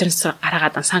буцаад газрын тосоо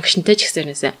гаргаад санкшнтэй ч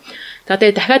гэсээрнээсээ. За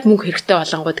тэгээд дахиад мөнгө хэрэгтэй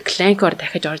болонгууд Glencore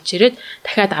дахиж орж ирээд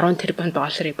дахиад $10 тэрбум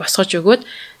босгож өгөөд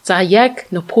за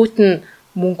яг нөө Путин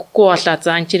мөнгөгүй болоо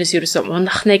за энэчнээс ерөөсөө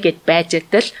унахнэ гэд байж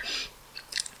идэл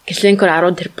Glencore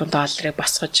 $10 тэрбум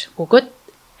босгож өгөөд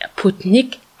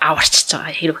Путиныг аварчиж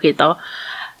байгаа хэрвээ.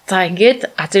 За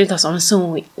ингээд газрын тос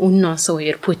унсан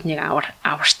үеэр Путиныг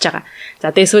аварч байгаа.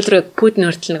 За тэгээд сүүлрээ Путин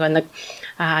хүртэл нэг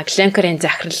Glencore-ийн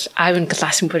захирал Ivan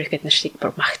Glassenberg гэдэг нэршиг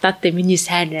магтаад миний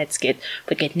сайн найз гээд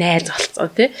найз болцсон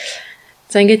тий.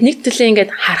 За ингээд нэг төлөө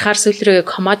ингээд харахаар сүүлрээ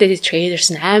commodity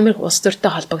traders нь амар улс төртэй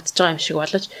холбогдож байгаа юм шиг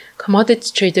болож commodity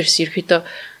traders ерөөхдөө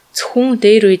зөвхөн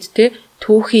дээр үед тий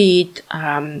түүхийн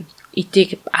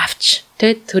эдийг авч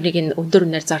тэрийг өндөр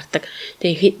үнээр зардаг.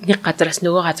 Тэгээ нэг газараас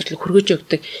нөгөө газар руу хөргөж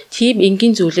өгдөг. Тийм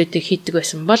энгийн зүйлүүдийг хийдэг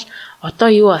байсан бол одоо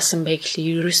юу болсон бэ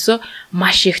гэхэл ерөөсөө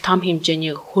маш их том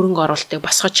хэмжээний хөрөнгө оруулалтыг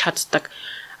босгож чаддаг.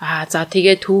 За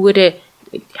тэгээ түүгээрээ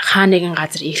хаа нэгэн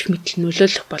газар эрх мэдэл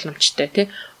нөлөөлөх боломжтой тий.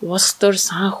 Улс төр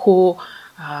санхүү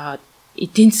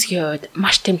эдийн засгийн хувьд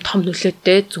маш тийм том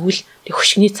нөлөөтэй зүйл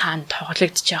хөшгөний цаана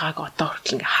тоглогдож байгааг одоо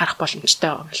хүртэл ингээ харах боломжтой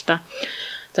байгаа юм л да.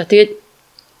 За тэгээд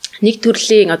нэг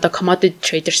төрлийн одоо commodity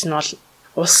traders нь бол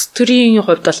улс төрийн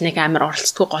хувьд бол нэг амар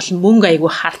оролцдог гол мөнгө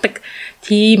айгүй хардаг.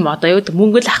 Тийм одоо юу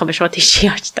мөнгө л ах юм шүү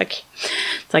тийшээ очдаг.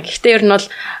 За гэхдээ ер нь бол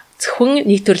зөвхөн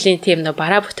нэг төрлийн тийм нөө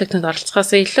бараа бүтээгдэхүүнд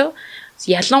оролцохоос илүү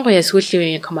ялангуяа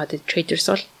сүүлийн үеийн commodity traders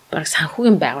бол баг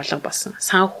санхүүгийн байгууллага болсон.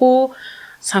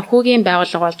 Санхүүгийн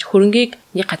байгууллага болж хөрөнгийг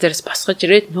нэг газараас босгож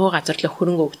ирээд нөгөө газар руу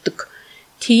хөрөнгө өгдөг.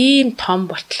 Тийм том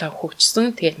болтлоо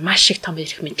хөгжсөн. Тэгээд маш их том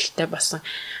эрх мэдэлтэй болсон.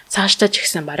 Цаашдаа ч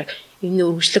гэсэн баг энэ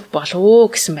үргэлжлэх болов уу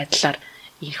гэсэн байдлаар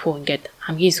ийхүү ингээд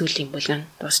хамгийн сүүлийн бүлгэн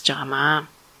дуусж байгаамаа.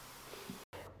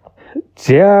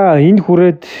 За энэ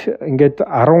хүрээд ингээд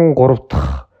 13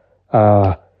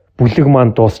 дахь бүлэг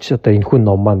маань дуусч одоо энэ хүн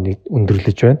ном маань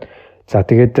өндөрлөж байна. За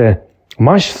тэгээд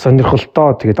маш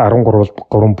сонирхолтой тэгээд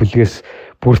 13 бүлгээс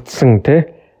бүрдсэн тий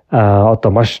одоо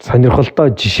маш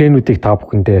сонирхолтой жишээнүүдийг та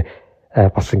бүхэндээ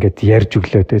бас ингээд ярьж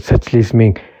өглөө тий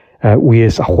социализмын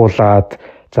үеэс ахуулаад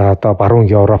за одоо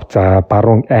баруун Европ за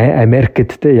баруун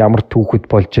Америкт тий ямар түүхэд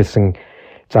болж исэн.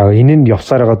 За энэ нь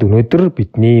явсаар хагаад өнөөдөр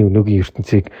бидний өнөөгийн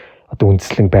ертөнцийг одоо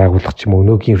үндэслэн байгуулах ч юм уу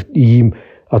өнөөгийн ийм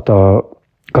одоо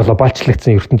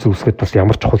глобалчлагдсан ертөнц үүсгэхэд бас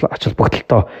ямар чухал ач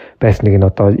холбогдолтой байсныг нь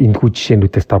одоо энэ хүү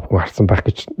жишээнүүдээс та бүхэн харсан байх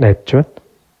гэж найдаж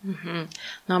байна.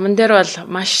 Номон дээр бол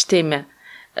маш тийм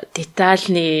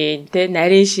детальны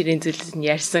нарийн ширийн зүйлс нь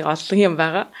ярьсан олон юм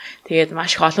байгаа. Тэгээд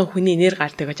маш их олон хүний нэр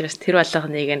гардаг учраас тэр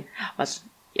болгоныг нь бол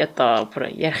одоо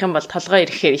ярих юм бол толгой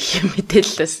ирэхээр их юм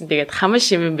мэдээлэлсэн. Тэгээд хамаа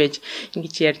шимэн байж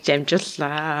ингэж ярьж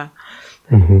амжууллаа.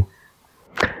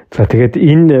 За тэгээд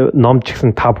энэ ном ч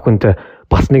гэсэн та бүхэнд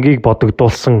бас нэгийг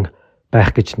бодогдуулсан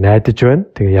байх гэж найдаж байна.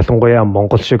 Тэгээ ялангуяа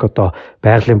Монгол шиг одоо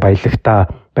байгалийн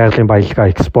баялагаа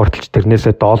экспортлж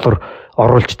тэрнээсээ доллар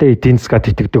оруулжтэй эдийн засгаа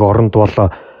тэтгэдэг оронд бол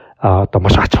одоо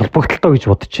маш ач холбогдолтой гэж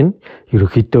бодож байна.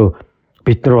 Ерөнхийдөө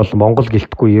бид нар бол Монгол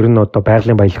гэлтгүй ер нь одоо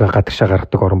байгалийн баялгаа гадагшаа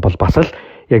гаргадаг орн бол бас л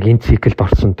яг энэ циклд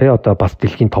орсон тий одоо бас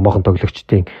дэлхийн томоохон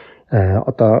тоглогчдын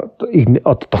одоо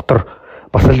дотор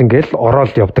бас л ингээл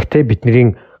ороод явдаг тий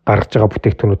бидний гаргаж байгаа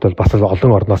бүтээгдэхүүнүүд бол бас л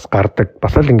олон орноос гардаг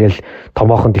бас л ингээл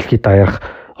томоохон дэлхийд даярх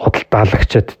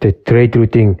худалдаалагчид тий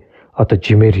трейдерүүдийн одоо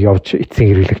жимээр явж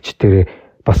эцсийн хэрэглэгчдэрээ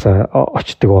бас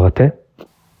очдөг байгаа тий.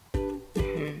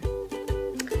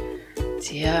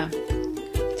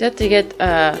 За тэгээд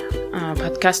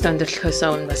подкаст өндөрлөхөөс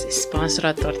өмнө бас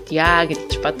спонсороод дурдъя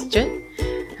гэж бодож байна.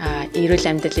 Эрүүл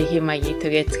амьдралын хэм маягийн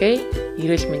түгээцгээ,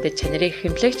 эрүүл мэндэд чанарыг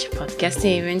хэмлэгч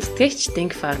подкастын ивент тэтгэгч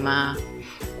Think Pharma.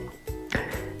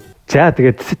 За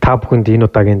тэгээд та бүхэнд энэ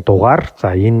удаагийн дугаар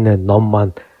за энэ ном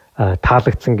маань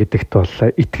таалагдсан гэдэгт бол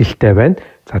итгэлтэй байна.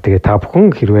 За тэгээд та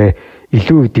бүхэн хэрвээ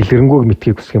илүү дэлгэрэнгүй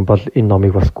мэдхийг хүсэх юм бол энэ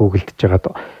номыг бас гуглдж жагаад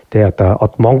тэгээ одоо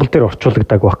Монгол дээр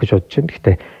орчуулдаг байх гэж бодож байна.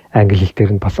 Гэхдээ англи хэл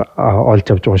дээр нь бас олж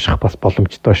авч унших бас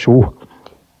боломжтой шүү.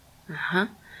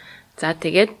 За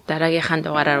тэгээд дараагийнхаа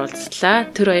дугаараар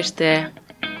уулзлаа. Түр баяртай.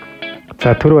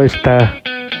 За түр баяртай.